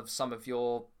of kind of some of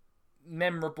your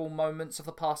memorable moments of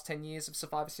the past 10 years of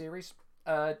Survivor Series.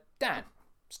 Dan,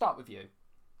 start with you.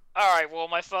 Alright, well,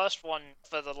 my first one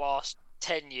for the last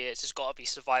 10 years has got to be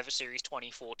Survivor Series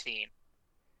 2014.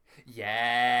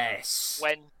 Yes.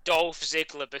 When Dolph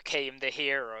Ziggler became the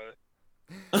hero.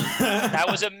 That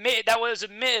was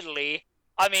admittedly...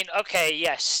 I mean, okay,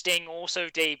 yes, Sting also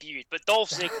debuted, but Dolph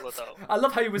Ziggler, though. I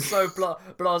love how he was so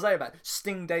blasé about it.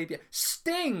 Sting debut.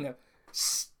 Sting!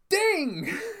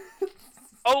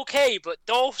 Okay, but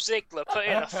Dolph Ziggler put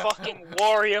in a fucking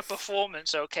warrior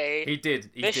performance, okay? He did.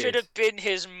 This should have been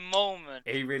his moment.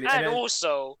 He really... And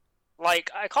also, like,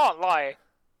 I can't lie,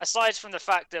 aside from the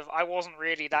fact of I wasn't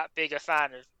really that big a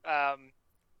fan of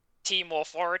Team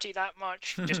Authority that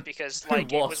much, just because,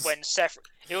 like, it was when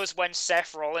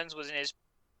Seth Rollins was in his...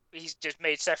 He's just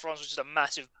made Seth Rollins just a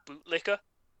massive bootlicker.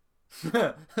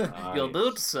 Your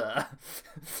boot, sir.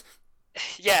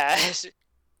 Yeah,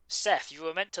 Seth, you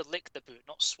were meant to lick the boot,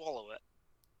 not swallow it.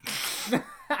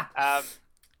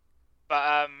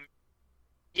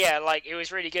 Yeah, like, it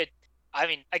was really good. I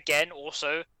mean, again,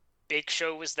 also, Big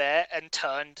Show was there and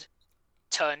turned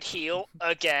heel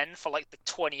again for like the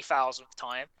 20,000th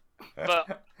time.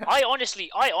 But I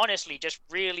honestly just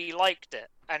really liked it,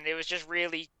 and it was just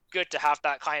really good to have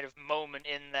that kind of moment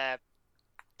in there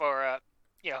for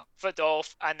for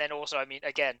Dolph, and then also, I mean,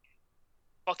 again,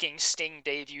 fucking Sting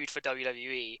debuted for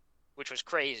WWE, which was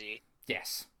crazy.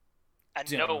 Yes.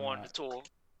 And no one at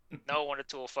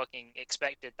all fucking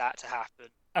expected that to happen.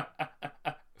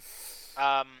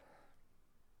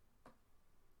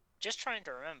 Just trying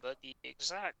to remember the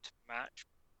exact match.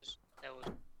 That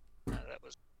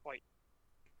was quite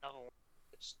another one.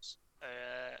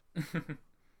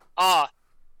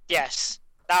 Yes,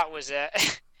 that was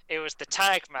it. It was the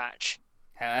tag match.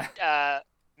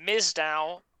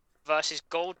 Mizdow versus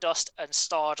Goldust and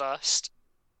Stardust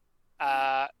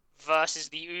versus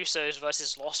the Usos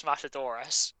versus Los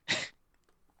Matadores.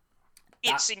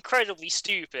 It's incredibly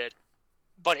stupid,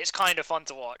 but it's kind of fun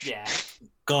to watch. Yeah.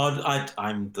 God,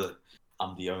 I'm the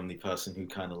only person who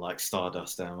kind of likes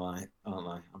Stardust, aren't I?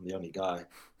 I'm the only guy.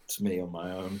 It's me on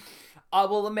my own. I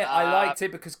will admit, I liked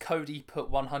it because Cody put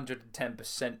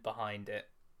 110% behind it.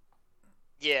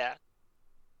 Yeah.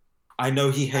 I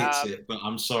know he hates it, but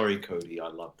I'm sorry, Cody. I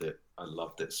loved it. I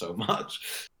loved it so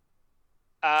much.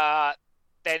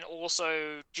 Then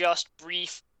also, just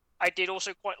brief, I did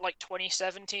also quite like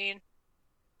 2017.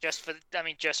 Just for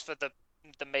the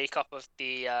makeup of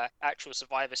the actual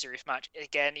Survivor Series match.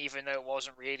 Again, even though it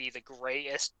wasn't really the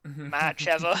greatest match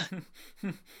ever.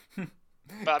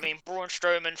 But I mean, Braun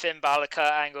Strowman, Finn Balor,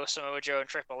 Kurt Angle, Samoa Joe, and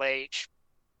Triple H.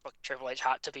 Fucking Triple H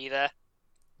had to be there.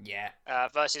 Yeah.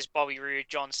 Versus Bobby Roode,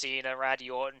 John Cena, Randy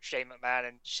Orton, Shane McMahon,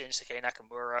 and Shinsuke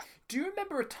Nakamura. Do you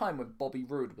remember a time when Bobby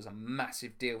Roode was a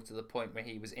massive deal to the point where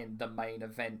he was in the main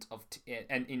event of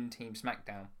and in Team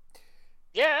SmackDown?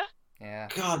 Yeah. Yeah.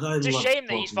 God, it's a shame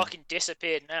that he's fucking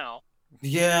disappeared now.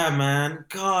 Yeah, man.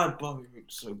 God, Bobby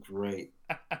Roode's so great.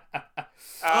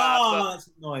 That's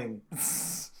annoying.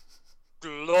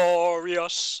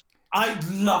 Glorious. I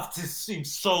loved this scene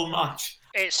so much.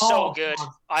 It's so good. God.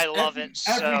 I love it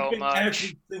so much.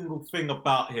 Every single thing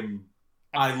about him,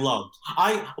 I loved.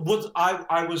 I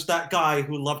was that guy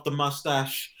who loved the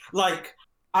mustache. Like,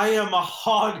 I am a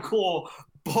hardcore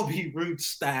Bobby Roode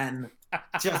stan.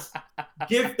 Just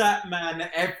give that man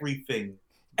everything.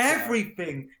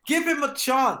 Everything. Give him a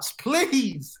chance,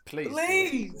 please.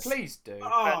 Please do.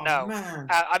 Oh, no, man.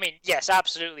 I mean, yes,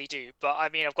 absolutely do. But I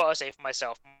mean, I've got to say for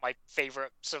myself, my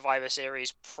favorite Survivor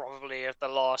Series probably of the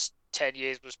last 10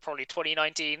 years was probably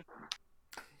 2019.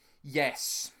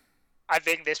 Yes. I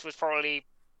think this was probably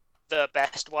the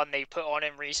best one they put on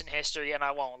in recent history, and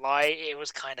I won't lie, it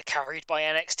was kind of carried by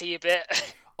NXT a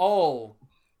bit. Oh,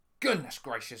 goodness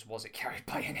gracious, was it carried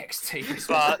by NXT?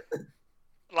 But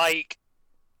like,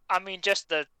 I mean,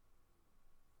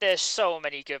 there's so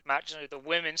many good matches. The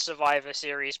Women's Survivor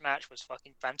Series match was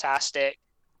fucking fantastic.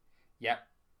 Yep.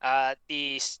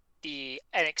 The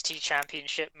NXT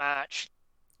Championship match.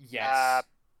 Yes.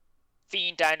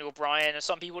 Fiend Daniel Bryan, and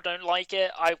some people don't like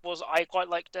it. I quite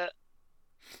liked it.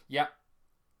 Yep.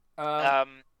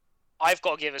 I've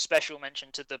got to give a special mention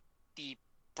to the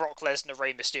Brock Lesnar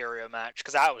Rey Mysterio match,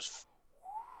 because that was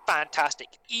fantastic,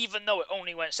 even though it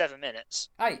only went 7 minutes.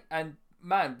 Hey, and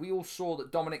man, we all saw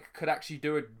that Dominic could actually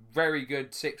do a very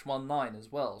good 619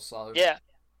 as well. So yeah,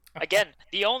 again,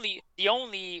 the only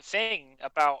thing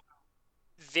about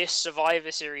this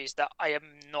Survivor Series that I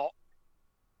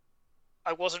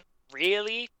wasn't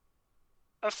really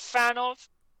a fan of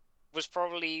was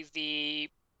probably the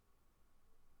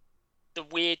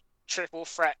weird triple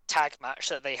threat tag match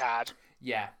that they had.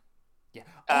 Yeah.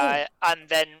 And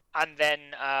then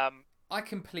I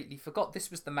completely forgot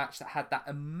this was the match that had that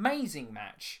amazing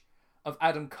match of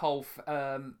Adam Cole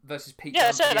versus Pete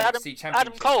Dunne for the NXT Championship.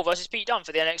 Adam Cole versus Pete Dunne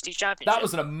for the NXT Championship. That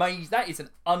was that is an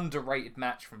underrated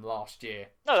match from last year.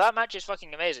 No, that match is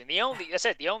fucking amazing. The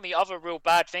only other real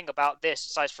bad thing about this,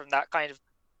 aside from that kind of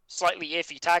slightly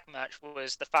iffy tag match,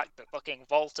 was the fact that fucking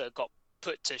Walter got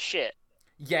put to shit.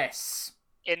 Yes.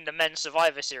 In the men's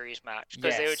Survivor Series match,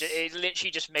 because it literally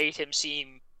just made him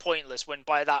seem pointless, when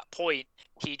by that point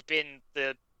he'd been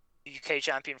the UK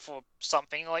champion for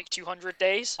something like 200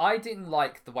 days. I didn't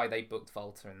like the way they booked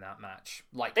Volta in that match.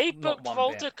 Like, they booked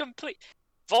Volta complete.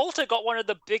 Volta got one of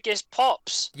the biggest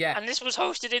pops. Yeah. And this was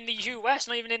hosted in the US,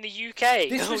 not even in the UK.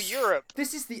 Europe.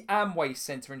 This is the Amway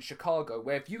Center in Chicago,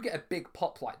 where if you get a big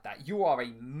pop like that, you are a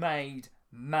made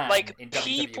man in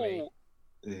WWE.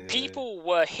 People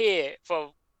were here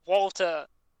for Walter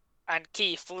and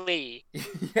Keith Lee.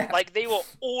 Yeah. Like, they were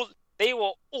all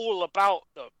about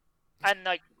them. And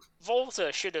like,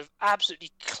 Walter should have absolutely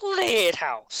cleared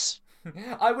house.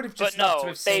 I would have just loved to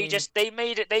have seen... they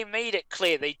made it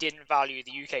clear they didn't value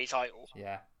the UK title.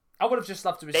 Yeah. I would have just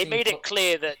loved to have seen... They made it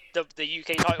clear that the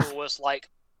UK title was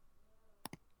like...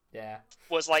 Yeah.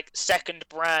 Was like second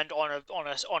brand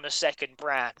on a second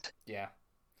brand. Yeah.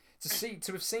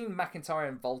 To have seen McIntyre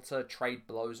and Volta trade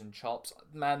blows and chops,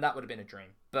 man, that would have been a dream.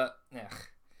 But,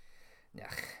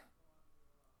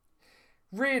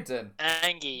 Reardon.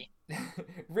 Angie.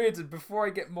 Reardon, before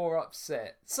I get more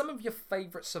upset, some of your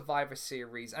favourite Survivor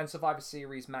Series and Survivor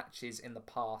Series matches in the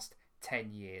past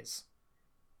 10 years.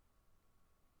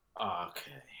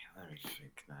 Okay, let me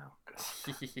think now.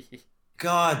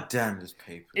 God damn this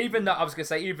paper. Even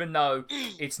though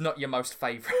it's not your most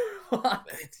favourite one.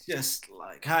 It's just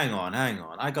like, hang on.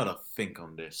 I gotta think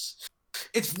on this.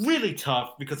 It's really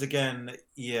tough because, again,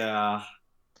 yeah,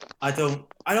 I don't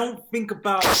think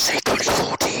about... Say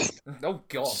 2014. Oh,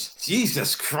 God.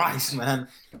 Jesus Christ, man.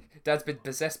 Dad's been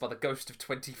possessed by the ghost of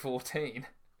 2014.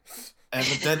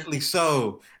 Evidently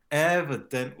so.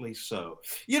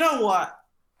 You know what?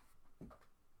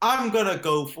 I'm gonna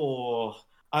go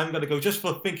just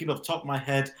for thinking off the top of my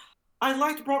head. I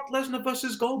liked Brock Lesnar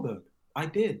versus Goldberg. I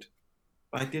did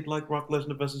like Brock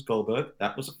Lesnar versus Goldberg.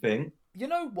 That was a thing. You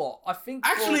know what? I think...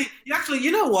 Actually,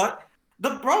 you know what?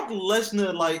 The Brock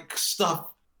Lesnar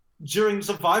stuff during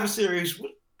Survivor Series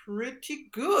was pretty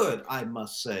good, I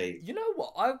must say. You know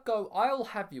what? I'll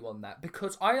have you on that,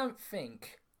 because I don't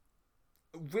think...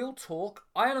 Real talk,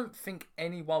 I don't think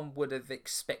anyone would have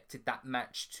expected that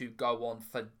match to go on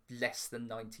for less than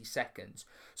 90 seconds.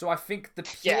 So I think the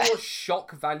pure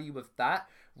shock value of that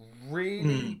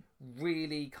really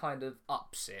kind of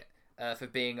ups it for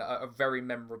being a very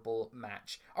memorable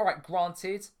match. All right,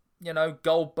 granted,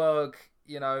 Goldberg,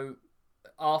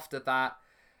 after that,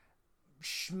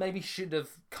 maybe should have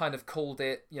kind of called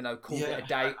it a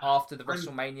day after the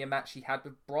WrestleMania match he had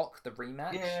with Brock, the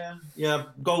rematch. Yeah,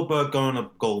 Goldberg going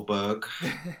up Goldberg.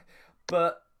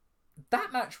 But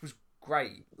that match was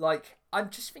great. Like,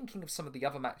 I'm just thinking of some of the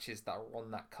other matches that are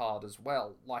on that card as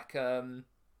well. Like, I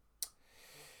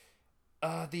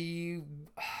think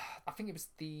it was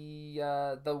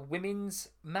the women's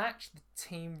match, the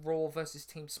Team Raw versus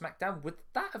Team SmackDown. Would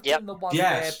that have been the one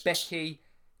where Becky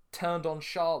turned on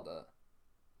Charlotte?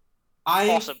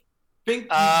 Awesome. Think would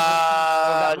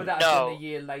that have been a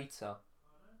year later?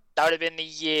 That would have been a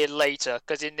year later,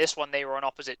 because in this one they were on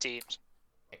opposite teams.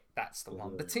 That's the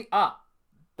one.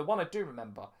 The one I do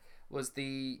remember was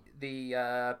the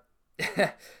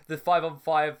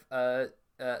 5-on-5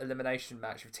 elimination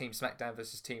match of Team SmackDown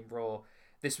versus Team Raw.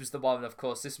 This was the one, of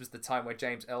course. This was the time where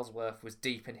James Ellsworth was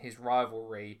deep in his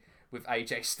rivalry with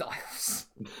AJ Styles.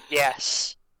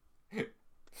 Yes.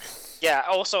 Yeah.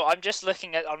 Also, I'm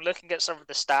looking at some of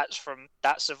the stats from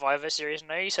that Survivor Series. I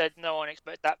know you said no one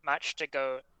expected that match to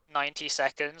go 90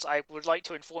 seconds. I would like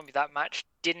to inform you that match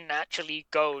didn't actually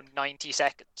go 90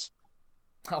 seconds.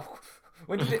 Oh,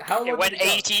 when did it? How long It went did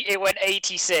it 80. It went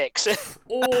 86. go?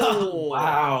 Oh,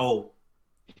 Wow.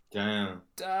 Damn.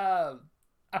 damn.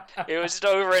 It was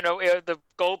over in the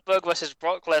Goldberg versus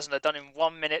Brock Lesnar done in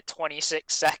 1 minute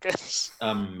 26 seconds.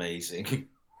 Amazing.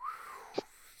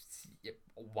 Yep.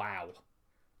 Wow.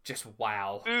 Just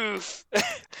wow. Oof.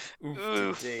 Oof,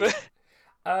 Oof. indeed.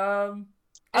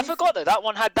 I forgot that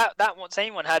one had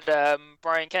same one had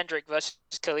Brian Kendrick versus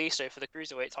Kalisto for the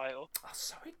cruiserweight title. Oh,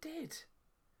 so it did.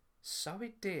 So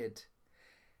it did.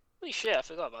 Holy shit! I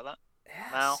forgot about that.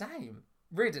 Yeah, Wow. same.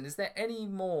 Ridden, is there any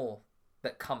more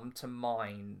that come to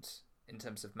mind in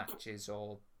terms of matches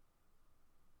or?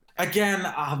 Again,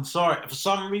 I'm sorry. For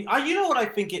some reason, you know what I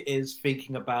think it is,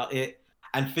 thinking about it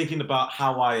and thinking about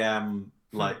how I am,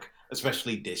 like,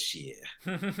 especially this year.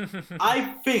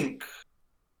 I think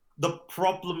the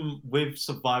problem with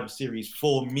Survivor Series,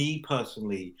 for me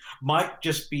personally, might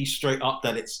just be straight up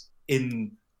that it's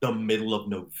in the middle of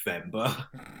November.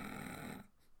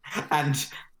 And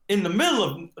in the middle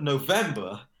of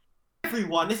November,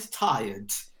 everyone is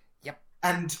tired. Yep.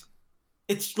 And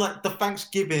it's like the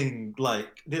Thanksgiving,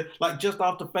 like just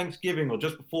after Thanksgiving or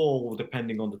just before,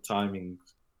 depending on the timing.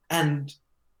 And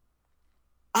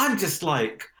I'm just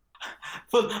like,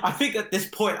 I think at this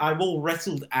point I'm all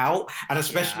wrestled out, and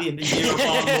especially in the year of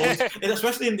our Lord, and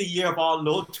especially in the year of our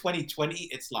Lord 2020,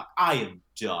 it's like I am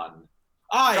done.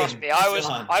 Trust me,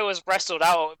 I was wrestled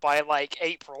out by like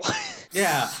April.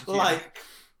 Yeah, like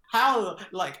how,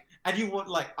 like, and you want,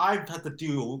 like, I've had to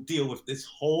deal with this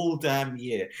whole damn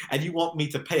year, and you want me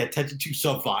to pay attention to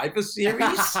Survivor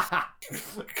Series?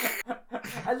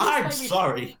 I'm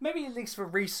sorry. Maybe at least for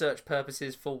research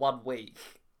purposes for 1 week.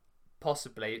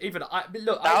 Possibly. Even I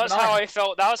look. That was how I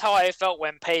felt. That was how I felt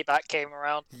when Payback came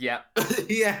around. Yeah.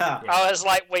 Yeah. I was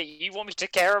like, "Wait, you want me to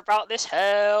care about this?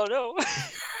 Hell no."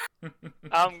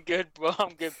 I'm good, bro.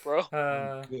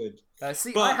 Good.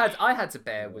 See, But- I had to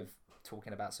bear with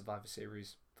talking about Survivor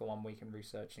Series for 1 week and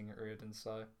researching it, Riordan.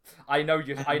 So I know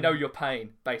your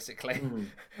pain, basically.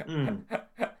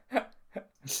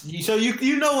 So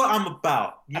you know what I'm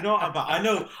about. You know what I'm about. I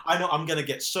know I'm gonna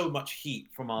get so much heat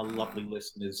from our lovely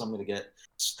listeners. They're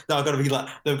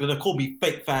gonna call me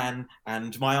fake fan,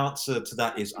 and my answer to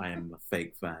that is I am a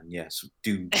fake fan. Yes,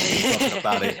 do something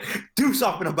about it. Do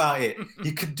something about it.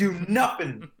 You can do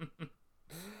nothing.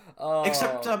 Oh.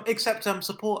 Except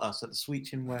support us at the Sweet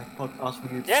Chinware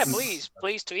podcast. Yeah, please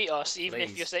tweet us. Even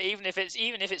if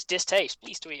it's distaste,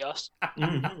 please tweet us.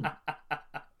 Mm-hmm.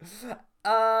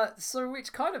 So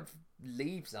which kind of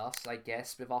leaves us, I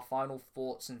guess, with our final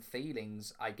thoughts and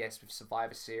feelings, I guess, with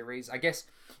Survivor Series. I guess,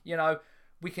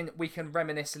 we can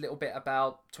reminisce a little bit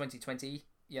about 2020,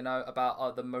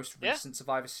 about the most recent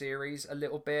Survivor Series a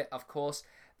little bit. Of course,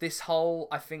 this whole,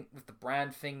 I think, with the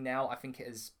brand thing now, I think it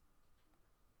has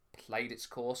played its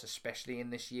course, especially in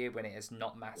this year when it has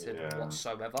not mattered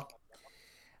whatsoever.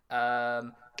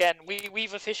 Again,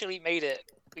 we've officially made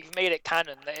it. We've made it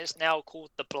canon that it's now called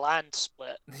the Bland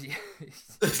Split.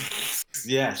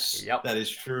 Yes, Yep. that is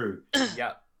true.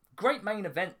 Yeah. Great main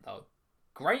event, though.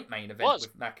 Great main event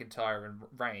with McIntyre and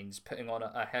Reigns putting on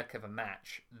a heck of a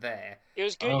match there. It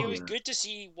was good. It was good to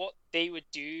see what they would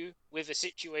do with a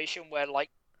situation where, like,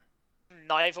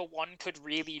 neither one could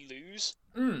really lose.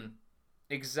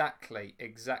 Exactly.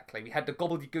 We had the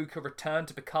Gobbledygooker return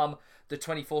to become the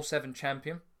 24/7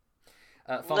 champion.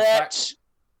 Let's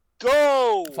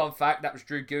go! Fun fact, that was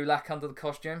Drew Gulak under the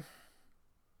costume.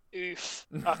 Oof.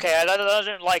 Okay, I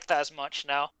don't like that as much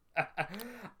now.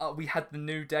 We had the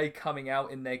New Day coming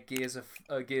out in their Gears of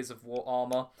War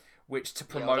armor, which to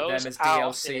promote them as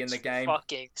DLC in the game.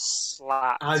 Fucking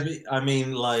slapped. I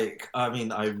don't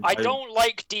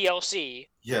like DLC.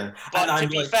 Yeah, but to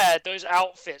be fair, those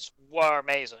outfits were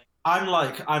amazing. I'm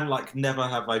like, never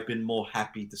have I been more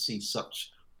happy to see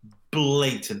such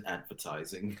blatant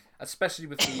advertising, especially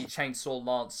with the Chainsaw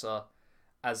Lancer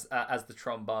as the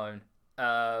trombone.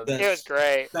 It was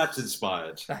great. That's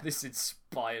inspired. That is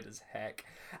inspired as heck.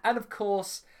 And of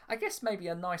course, I guess maybe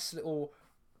a nice little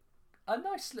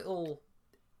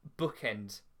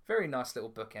bookend. Very nice little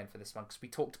bookend for this one, because we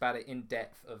talked about it in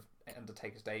depth of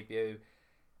Undertaker's debut.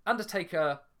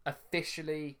 Undertaker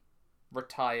officially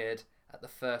retired at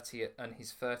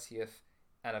his 30th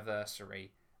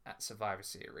anniversary at Survivor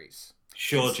Series.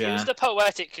 Sure, Jan. It was the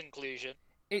poetic conclusion.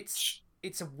 It's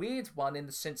a weird one in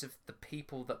the sense of the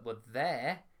people that were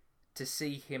there to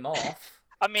see him off.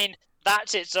 I mean,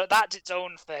 that's its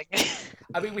own thing.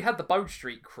 I mean, we had the Bone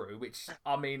Street crew, which,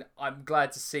 I mean, I'm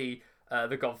glad to see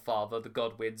the Godfather, the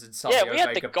Godwins, and Savio Yeah, we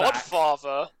had Vega the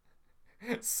Godfather. back.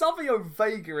 Savio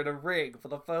Vega in a ring for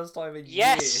the first time in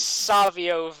Yes, years.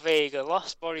 Savio Vega,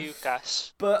 Los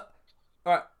Borucas. But,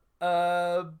 alright,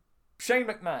 Shane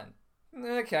McMahon.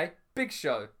 Okay, Big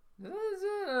Show.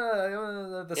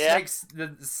 The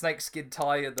snake skin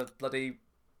tie and the bloody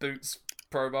boots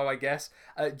promo, I guess.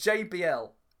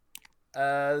 JBL.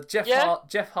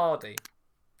 Jeff Hardy.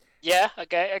 Yeah,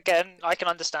 okay, again, I can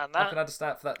understand that. I can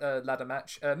understand for that ladder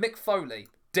match. Mick Foley.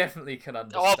 Definitely can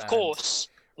understand. Oh, of course.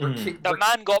 The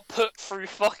man got put through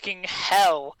fucking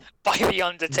hell by The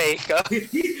Undertaker.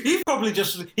 He probably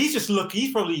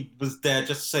he probably was there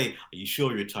just to say, "Are you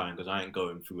sure you're retiring? Because I ain't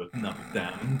going through another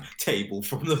damn table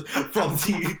from the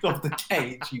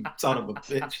cage, you son of a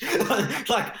bitch."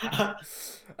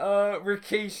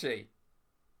 Rikishi.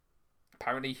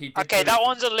 Apparently he did. Okay, that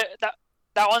one's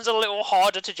a little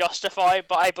harder to justify,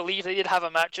 but I believe they did have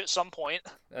a match at some point.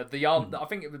 I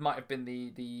think it might have been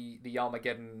the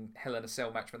Armageddon Hell in a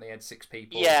Cell match when they had 6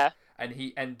 people. Yeah. And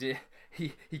he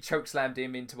chokeslammed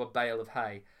him into a bale of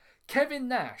hay. Kevin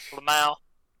Nash. Lamau.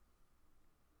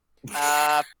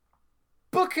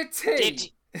 Booker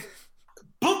T.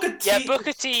 Booker T. Yeah,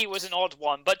 Booker T was an odd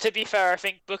one, but to be fair, I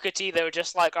think Booker T, they were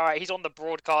just like, all right, he's on the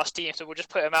broadcast team, so we'll just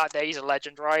put him out there. He's a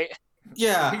legend, right?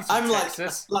 Yeah, I'm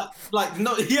Texas. not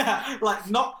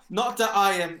that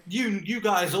I am. You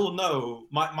guys all know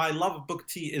my love of Booker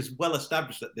T is well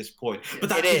established at this point, but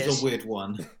that is a weird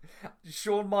one.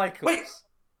 Shawn Michaels. Wait.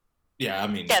 Yeah, I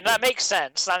mean. Yeah, that makes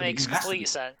sense. That makes complete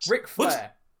sense. Ric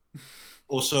Flair.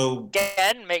 Also.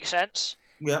 Again, makes sense.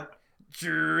 Yeah.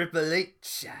 Triple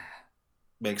H.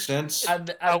 Makes sense.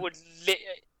 And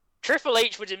Triple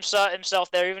H would insert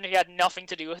himself there even if he had nothing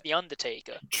to do with The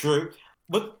Undertaker. True.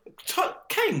 But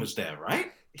Kane was there,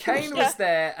 right? Kane was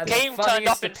there, and Kane the turned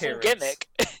up in appearance, full gimmick.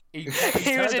 He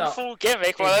was in full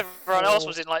gimmick while everyone else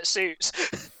was in like suits.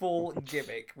 Full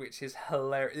gimmick, which is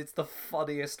hilarious. It's the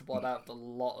funniest one out of the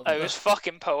lot of them. It was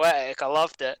fucking poetic. I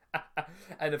loved it.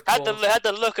 And of course, had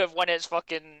the look of when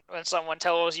someone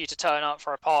tells you to turn up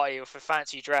for a party with a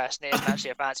fancy dress, and it isn't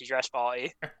actually a fancy dress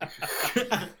party.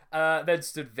 Then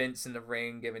stood Vince in the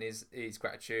ring, giving his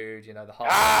gratitude. You know, the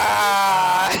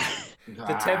heart.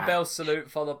 The 10 bell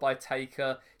salute, followed by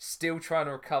Taker, still trying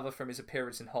to recover from his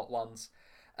appearance in Hot Ones,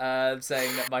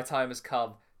 saying that my time has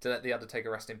come to let the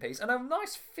Undertaker rest in peace. And a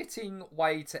nice fitting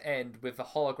way to end with a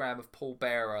hologram of Paul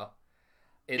Bearer.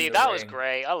 Dude, that was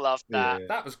great. I loved that. Yeah.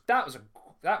 That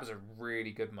was a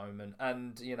really good moment,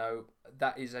 and you know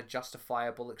that is a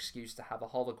justifiable excuse to have a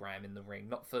hologram in the ring,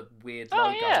 not for weird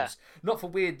logos, not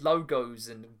for weird logos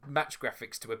and match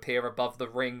graphics to appear above the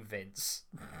ring, Vince.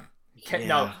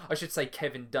 No, I should say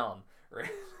Kevin Dunn.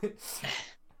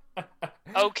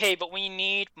 Okay, but we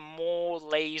need more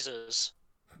lasers.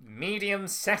 Medium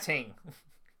setting.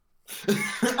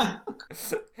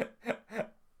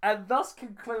 And thus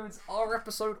concludes our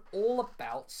episode all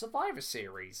about Survivor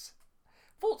Series.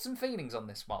 Thoughts and feelings on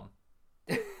this one?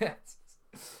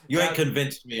 You ain't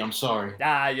convinced me, I'm sorry.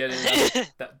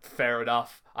 Fair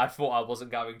enough. I thought I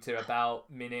wasn't going to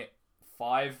about minute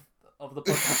 5 of the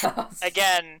podcast.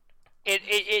 Again,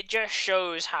 it just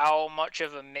shows how much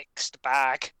of a mixed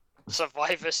bag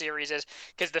Survivor Series is.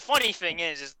 Because the funny thing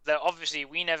is that obviously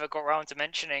we never got around to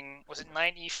mentioning, was it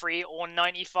 93 or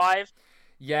 95?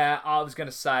 Yeah, I was going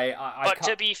to say... But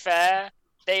to be fair,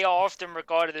 they are often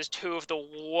regarded as 2 of the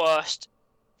worst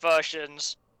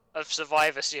versions of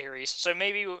Survivor Series. So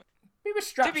maybe...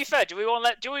 To be fair, do we want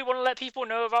to let people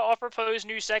know about our proposed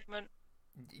new segment?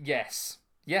 Yes.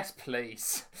 Yes,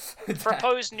 please.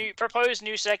 Proposed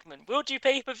new segment. We'll do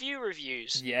pay-per-view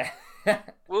reviews. Yeah.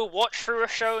 We'll watch through a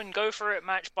show and go through it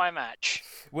match by match.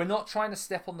 We're not trying to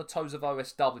step on the toes of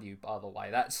OSW, by the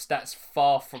way. That's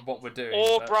far from what we're doing.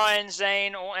 Or Brian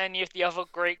Zane, or any of the other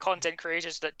great content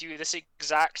creators that do this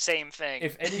exact same thing.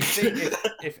 If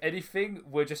anything,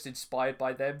 we're just inspired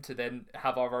by them to then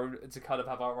have our own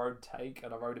take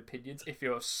and our own opinions. If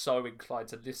you're so inclined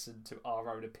to listen to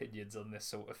our own opinions on this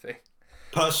sort of thing.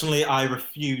 Personally, I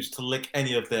refuse to lick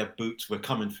any of their boots. We're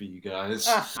coming for you guys.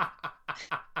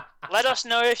 Let us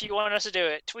know if you want us to do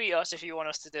it. Tweet us if you want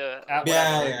us to do it.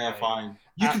 Yeah, fine.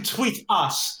 You can tweet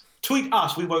us. Tweet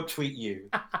us. We won't tweet you.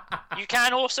 You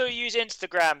can also use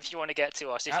Instagram if you want to get to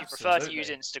us. If you prefer to use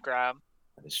Instagram.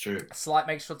 That is true.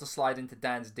 Make sure to slide into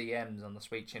Dan's DMs on the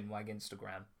Sweet Chinwag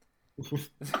Instagram.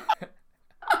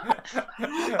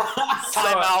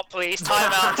 Time out, please.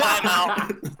 Time out.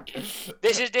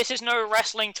 This is no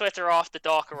wrestling Twitter after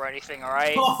dark or anything,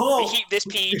 alright? We keep this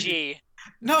PG.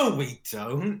 No, we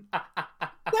don't.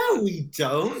 No, we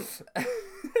don't.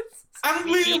 And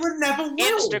we would never will.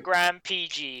 Instagram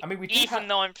PG. I mean, even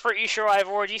though I'm pretty sure I've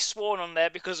already sworn on there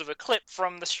because of a clip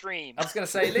from the stream. I was going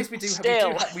to say, at least we do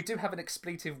have an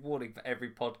expletive warning for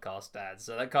every podcast, Dan.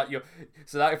 So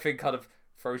that thing kind of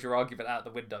throws your argument out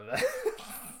the window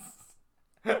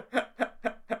there.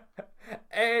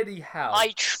 Anyhow,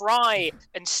 I try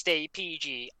and stay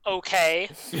PG. Okay.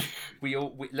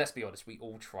 Let's be honest. We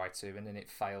all try to, and then it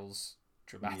fails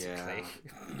dramatically.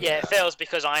 Yeah, it fails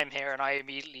because I'm here and I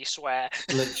immediately swear.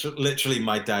 Literally,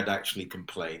 my dad actually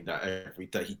complained that every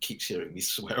day he keeps hearing me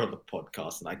swear on the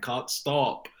podcast, and I can't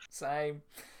stop. Same.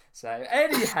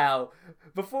 Anyhow,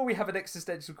 before we have an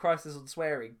existential crisis on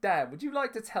swearing, Dan, would you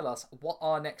like to tell us what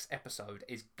our next episode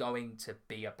is going to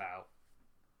be about?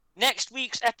 Next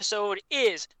week's episode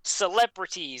is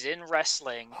celebrities in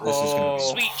wrestling. This is gonna be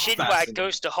Sweet Chinwag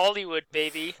goes to Hollywood,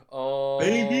 baby. Oh,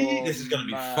 baby, this is going to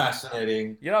be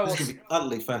fascinating. You know this is going to be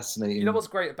utterly fascinating. You know what's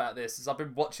great about this is I've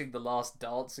been watching The Last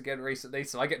Dance again recently,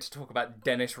 so I get to talk about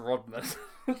Dennis Rodman.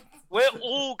 We're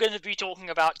all going to be talking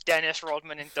about Dennis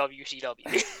Rodman in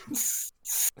WCW.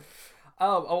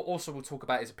 Also we'll talk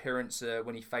about his appearance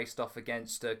when he faced off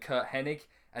against Kurt Hennig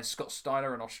and Scott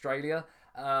Steiner in Australia.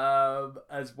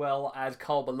 As well as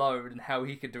Carl Malone and how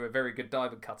he can do a very good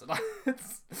diamond cutter.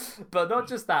 But not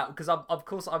just that, because I'm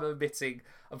omitting,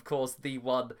 of course, the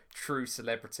one true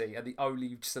celebrity and the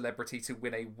only celebrity to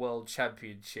win a world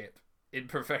championship in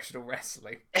professional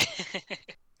wrestling.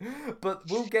 But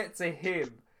we'll get to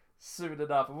him soon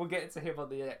enough, and we'll get to him on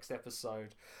the next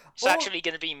episode. It's actually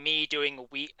going to be me doing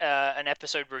an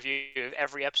episode review of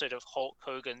every episode of Hulk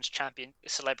Hogan's Champion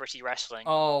Celebrity Wrestling.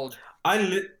 Oh, I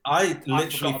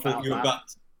literally thought you were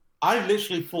about. I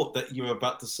literally thought that you were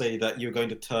about to say that you're going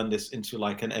to turn this into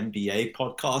like an NBA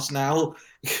podcast now.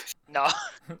 No.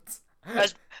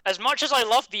 As much as I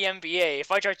love the NBA,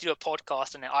 if I tried to do a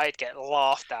podcast on it, I'd get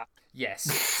laughed at. Yes,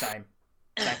 same.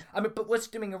 I mean, but we're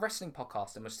doing a wrestling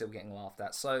podcast and we're still getting laughed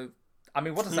at. So, I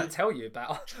mean, what does that tell you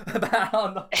about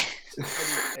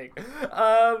anything?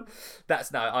 I'm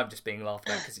just being laughed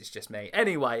at because it's just me.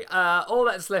 Anyway, all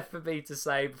that's left for me to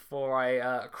say before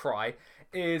I cry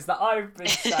is that I've been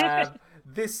Sam.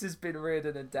 This has been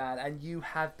Reardon and Dan, and you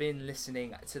have been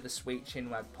listening to the Sweet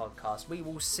Chinwag podcast. We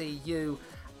will see you,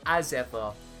 as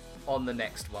ever, on the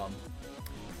next one.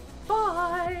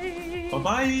 Bye.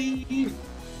 Bye.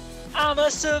 I'm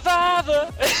a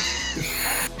survivor.